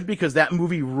good because that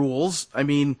movie rules. I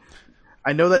mean,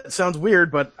 I know that sounds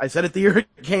weird, but I said it the year it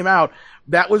came out.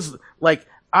 That was like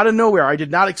out of nowhere. I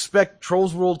did not expect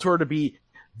Trolls World Tour to be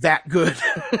that good.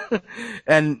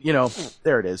 And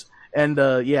there it is. And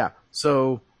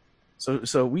So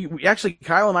we actually,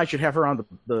 Kyle and I should have her on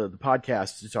the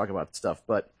podcast to talk about stuff.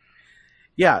 But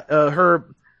yeah,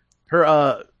 her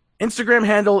Instagram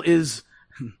handle is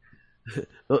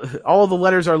all of the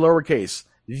letters are lowercase.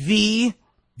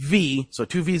 VV, so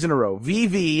two V's in a row.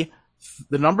 VV,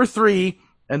 the number 3,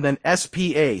 and then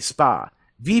SPA, spa.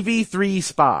 VV3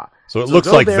 spa. So it looks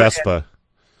like Vespa.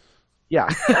 Yeah.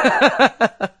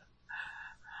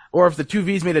 Or if the two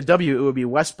V's made a W, it would be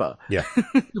Wespa. Yeah.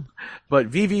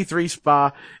 But VV3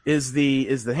 Spa is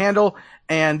the handle,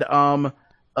 and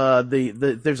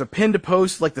there's a pinned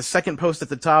post, like the second post at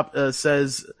the top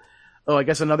says, I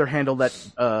guess another handle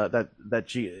that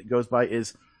she goes by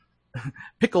is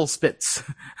Pickle Spits.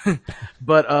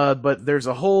 But there's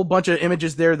a whole bunch of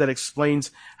images there that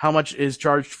explains how much is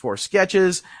charged for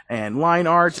sketches and line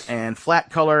art and flat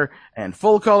color and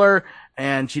full color,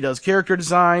 and she does character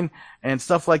design and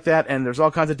stuff like that, and there's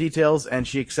all kinds of details, and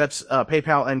she accepts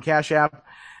PayPal and Cash App,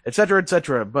 et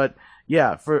cetera, But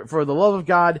yeah, for the love of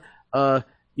God,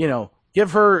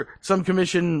 give her some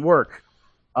commission work.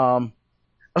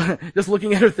 Just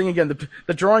looking at her thing again,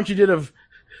 the drawing she did of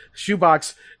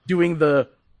Shoebox doing the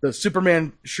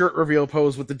Superman shirt reveal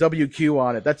pose with the WQ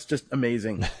on it, that's just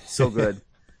amazing. So good.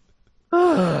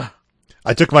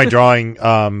 I took my drawing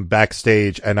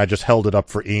backstage, and I just held it up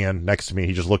for Ian next to me.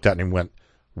 He just looked at it and went,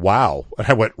 wow. And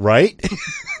I went, right?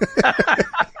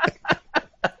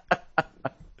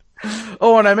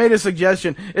 Oh, and I made a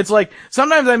suggestion. It's like,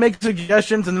 sometimes I make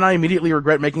suggestions and then I immediately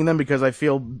regret making them because I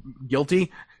feel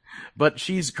guilty. But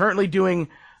she's currently doing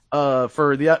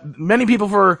for many people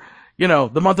for,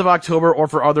 the month of October or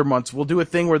for other months. We'll do a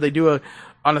thing where they do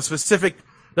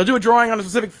they'll do a drawing on a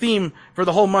specific theme for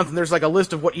the whole month, and there's like a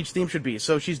list of what each theme should be.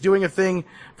 So she's doing a thing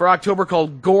for October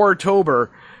called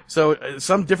Gore-tober. So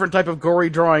some different type of gory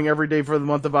drawing every day for the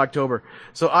month of October.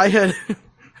 So I had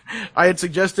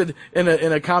suggested in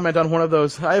a comment on one of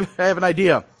those, I have an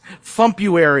idea.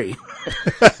 FuMPuary.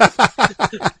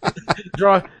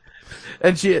 Draw.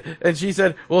 And she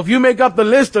said, well, if you make up the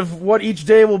list of what each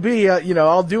day will be,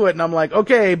 I'll do it. And I'm like,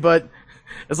 okay, but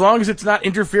as long as it's not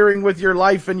interfering with your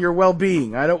life and your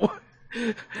well-being, I don't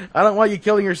want you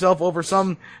killing yourself over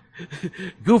some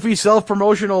goofy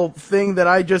self-promotional thing that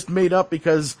I just made up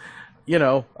because,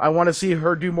 I want to see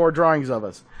her do more drawings of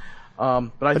us.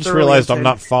 But I just realized I'm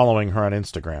not following her on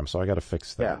Instagram, so I got to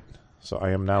fix that. Yeah. So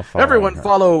I am now following Everyone her.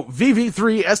 follow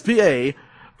VV3SPA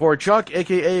for Chuck,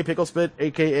 a.k.a. Pickle Spit,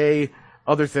 a.k.a.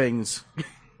 other things.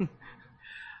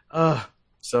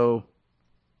 So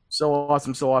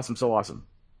awesome. So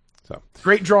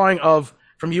great drawing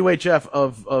from UHF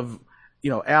of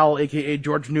Al, a.k.a.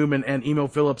 George Newman, and Emo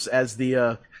Phillips as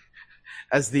the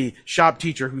shop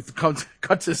teacher who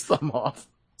cuts his thumb off.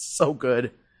 So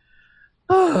good.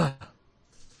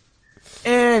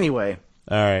 Anyway.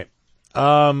 All right.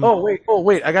 Oh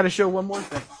wait! I got to show one more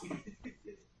thing.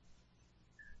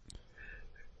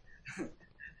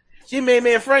 She made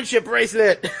me a friendship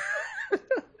bracelet,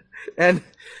 and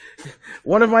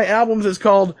one of my albums is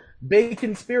called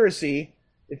Baconspiracy.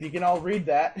 If you can all read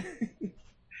that.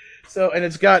 And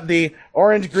it's got the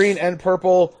orange, green, and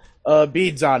purple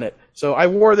beads on it. So I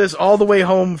wore this all the way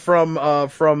home from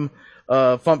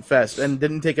FuMPFest and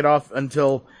didn't take it off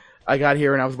until I got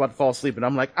here and I was about to fall asleep. And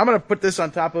I'm like, I'm gonna put this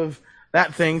on top of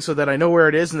that thing so that I know where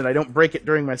it is and that I don't break it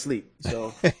during my sleep.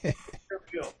 So,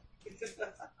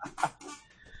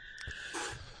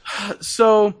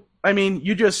 I mean,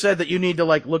 you just said that you need to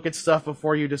look at stuff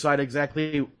before you decide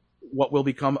exactly what will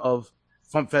become of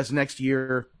FuMPFest next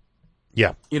year.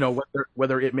 Yeah.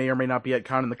 Whether it may or may not be at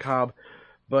Con in the Cobb.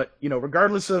 But,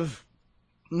 regardless of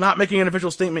not making an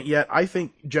official statement yet, I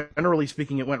think generally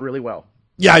speaking it went really well.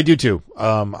 Yeah, I do too.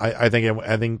 I think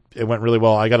it went really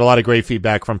well. I got a lot of great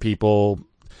feedback from people.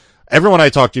 Everyone I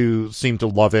talked to seemed to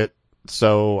love it.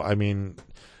 So, I mean,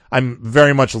 I'm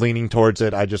very much leaning towards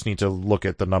it. I just need to look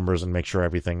at the numbers and make sure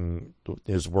everything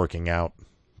is working out.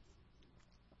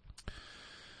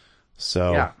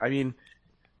 So yeah, I mean,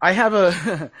 I have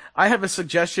a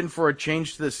suggestion for a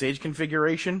change to the stage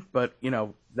configuration, but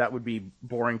that would be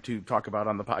boring to talk about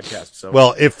on the podcast. So,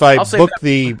 well, if I book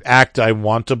the act I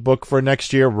want to book for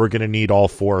next year, we're going to need all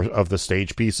 4 of the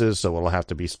stage pieces, so it'll have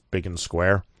to be big and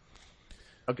square.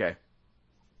 Okay.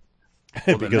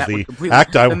 Well, because the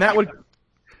act that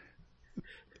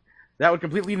would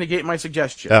completely negate my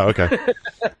suggestion. Oh, okay.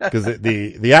 Because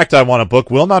the act I want to book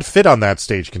will not fit on that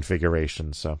stage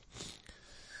configuration. So,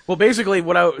 well, basically,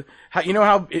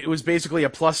 how it was basically a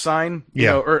plus sign,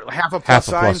 or half a plus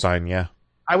sign. Half a plus sign, yeah.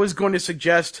 I was going to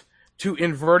suggest to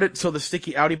invert it so the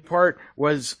sticky outy part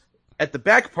was at the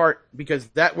back part, because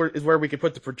is where we could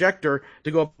put the projector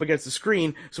to go up against the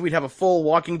screen, so we'd have a full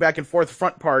walking back and forth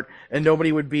front part, and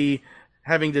nobody would be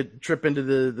having to trip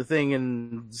into the thing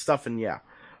and stuff, and yeah.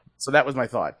 So that was my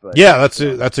thought. But, yeah,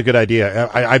 that's a good idea.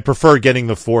 I prefer getting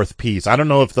the 4th piece. I don't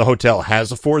know if the hotel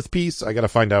has a 4th piece. I got to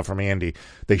find out from Andy.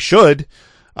 They should.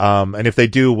 And if they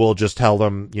do, we'll just tell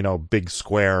them, big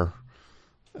square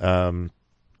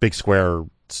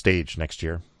stage next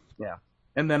year. Yeah.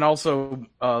 And then also,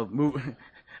 move.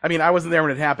 I mean, I wasn't there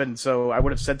when it happened, so I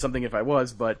would have said something if I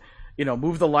was, but,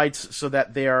 move the lights so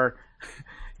that they are,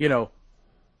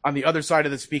 on the other side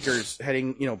of the speakers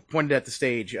heading, pointed at the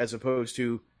stage, as opposed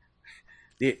to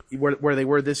where they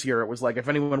were this year. It was like if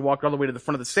anyone walked all the way to the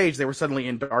front of the stage, they were suddenly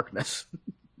in darkness.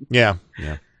 Yeah.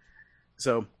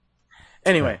 So,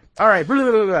 anyway, all right. Blah,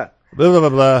 blah, blah, blah. Blah, blah,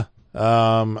 blah.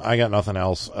 I got nothing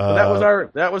else. So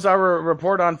that was our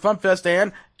report on FuMPFest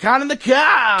and Con in the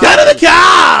Cobb. Con in the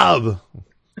Cobb.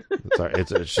 Sorry,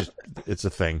 it's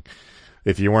a thing.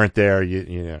 If you weren't there,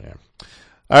 yeah.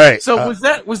 All right. So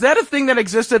was that a thing that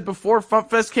existed before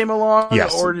FuMPFest came along?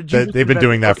 Yes. Or did you they've been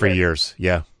doing that for years.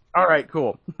 Yeah. All right,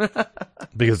 cool.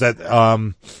 Because that,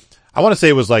 I want to say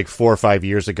it was like 4 or 5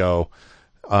 years ago.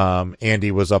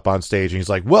 Andy was up on stage and he's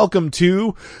like, "Welcome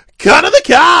to Con in the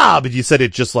Cobb," and you said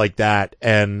it just like that,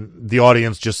 and the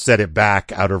audience just said it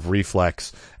back out of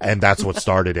reflex, and that's what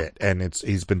started it. And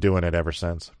he's been doing it ever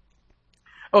since.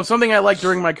 Oh, something I liked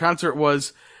during my concert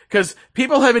was, because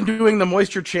people have been doing the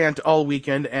moisture chant all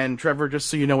weekend, and Trevor, just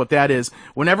so you know what that is,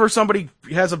 whenever somebody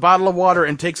has a bottle of water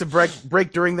and takes a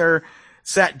break during their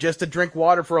set just to drink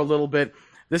water for a little bit,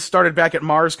 this started back at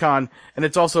MarsCon, and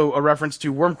it's also a reference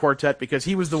to Worm Quartet because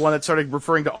he was the one that started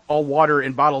referring to all water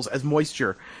in bottles as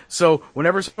moisture. So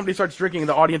whenever somebody starts drinking,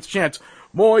 the audience chants,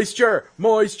 "Moisture,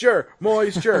 moisture,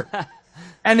 moisture."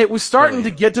 And it was starting to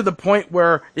get to the point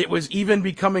where it was even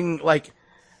becoming, like,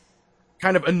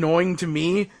 kind of annoying to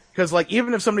me, because, like,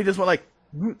 even if somebody just went,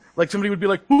 like somebody would be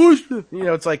like, "Moisture," you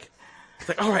know, it's like,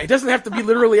 all right, it doesn't have to be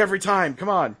literally every time. Come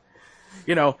on.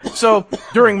 You know, so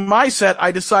during my set,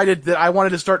 I decided that I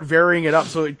wanted to start varying it up.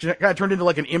 So it kind of turned into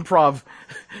like an improv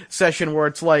session where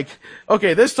it's like,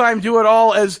 okay, this time do it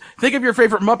all as, think of your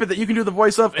favorite Muppet that you can do the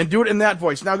voice of and do it in that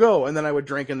voice. Now go. And then I would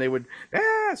drink and they would,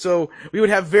 so we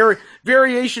would have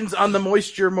variations on the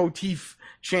moisture motif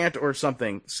chant or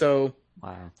something. So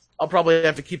wow. I'll probably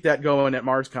have to keep that going at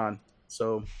MarsCon.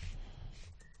 So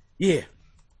yeah.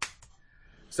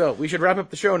 So we should wrap up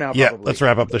the show now. Probably. Yeah, let's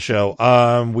wrap up the show.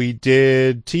 We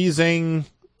did Teasing.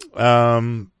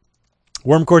 Worm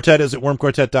Quartet is at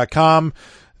wormquartet.com.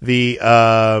 The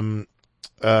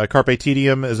Carpe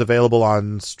Tedium is available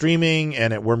on streaming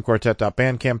and at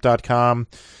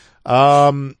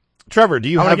wormquartet.bandcamp.com. Trevor, do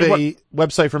you have a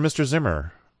website for Mister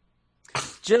Zimmer?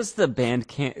 Just the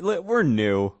Bandcamp. We're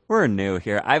new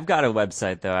here. I've got a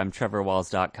website though. I'm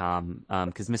trevorwalls.com.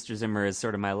 Because Mister Zimmer is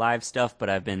sort of my live stuff, but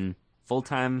I've been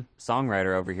full-time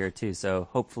songwriter over here too, so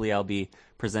hopefully I'll be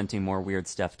presenting more weird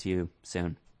stuff to you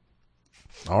soon.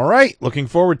 All right, looking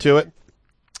forward to it.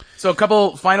 So a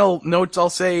couple final notes I'll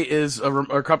say is, or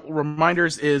a couple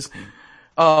reminders is,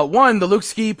 one, the Luke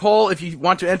Ski poll, if you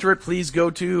want to enter it, please go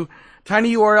to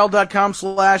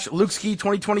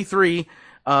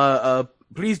tinyurl.com/LukeSki2023.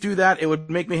 Please do that, it would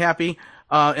make me happy.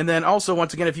 And then also,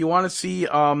 once again, if you want to see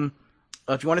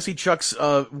Chuck's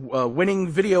winning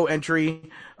video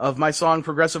entry of my song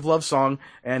Progressive Love Song,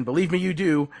 and believe me you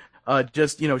do,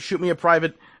 just shoot me a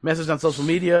private message on social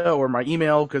media or my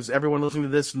email, because everyone listening to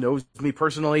this knows me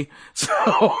personally.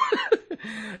 So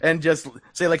and just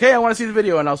say like, hey, I want to see the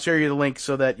video, and I'll share you the link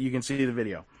so that you can see the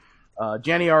video.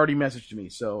 Janny already messaged me,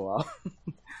 so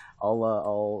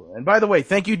I'll and by the way,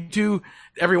 thank you to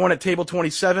everyone at Table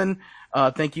 27.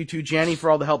 Thank you to Janny for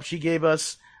all the help she gave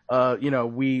us.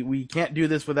 We can't do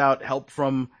this without help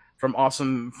from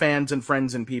awesome fans and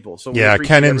friends and people. So yeah,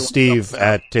 Ken and Steve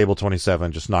at Table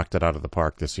 27 just knocked it out of the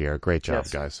park this year. Great job,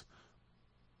 guys.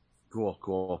 Cool.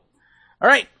 All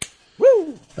right.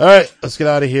 Woo! All right, let's get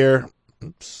out of here.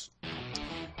 Oops.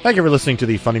 Thank you for listening to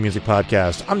the Funny Music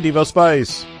Podcast. I'm Devo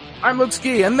Spice. I'm Luke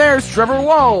Ski, and there's Trevor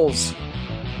Walls.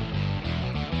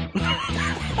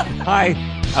 Hi.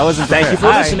 Thank you for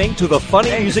listening to the Funny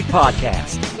Music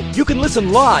Podcast. You can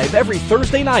listen live every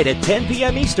Thursday night at 10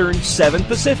 p.m. Eastern, 7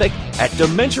 Pacific at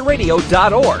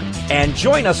DementiaRadio.org and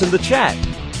join us in the chat.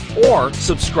 Or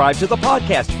subscribe to the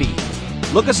podcast feed.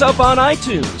 Look us up on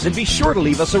iTunes and be sure to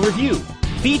leave us a review.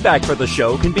 Feedback for the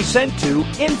show can be sent to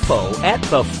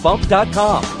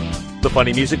info@thefump.com. The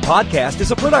Funny Music Podcast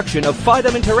is a production of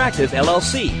Fidem Interactive,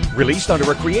 LLC, released under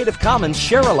a Creative Commons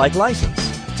share-alike license.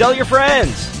 Tell your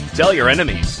friends. Tell your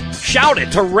enemies. Shout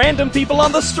it to random people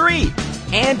on the street.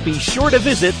 And be sure to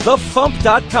visit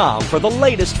thefump.com for the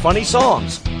latest funny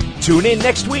songs. Tune in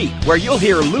next week where you'll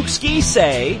hear Luke Ski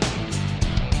say,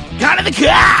 "Kind of the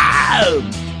cow!"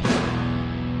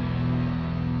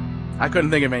 I couldn't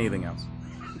think of anything else.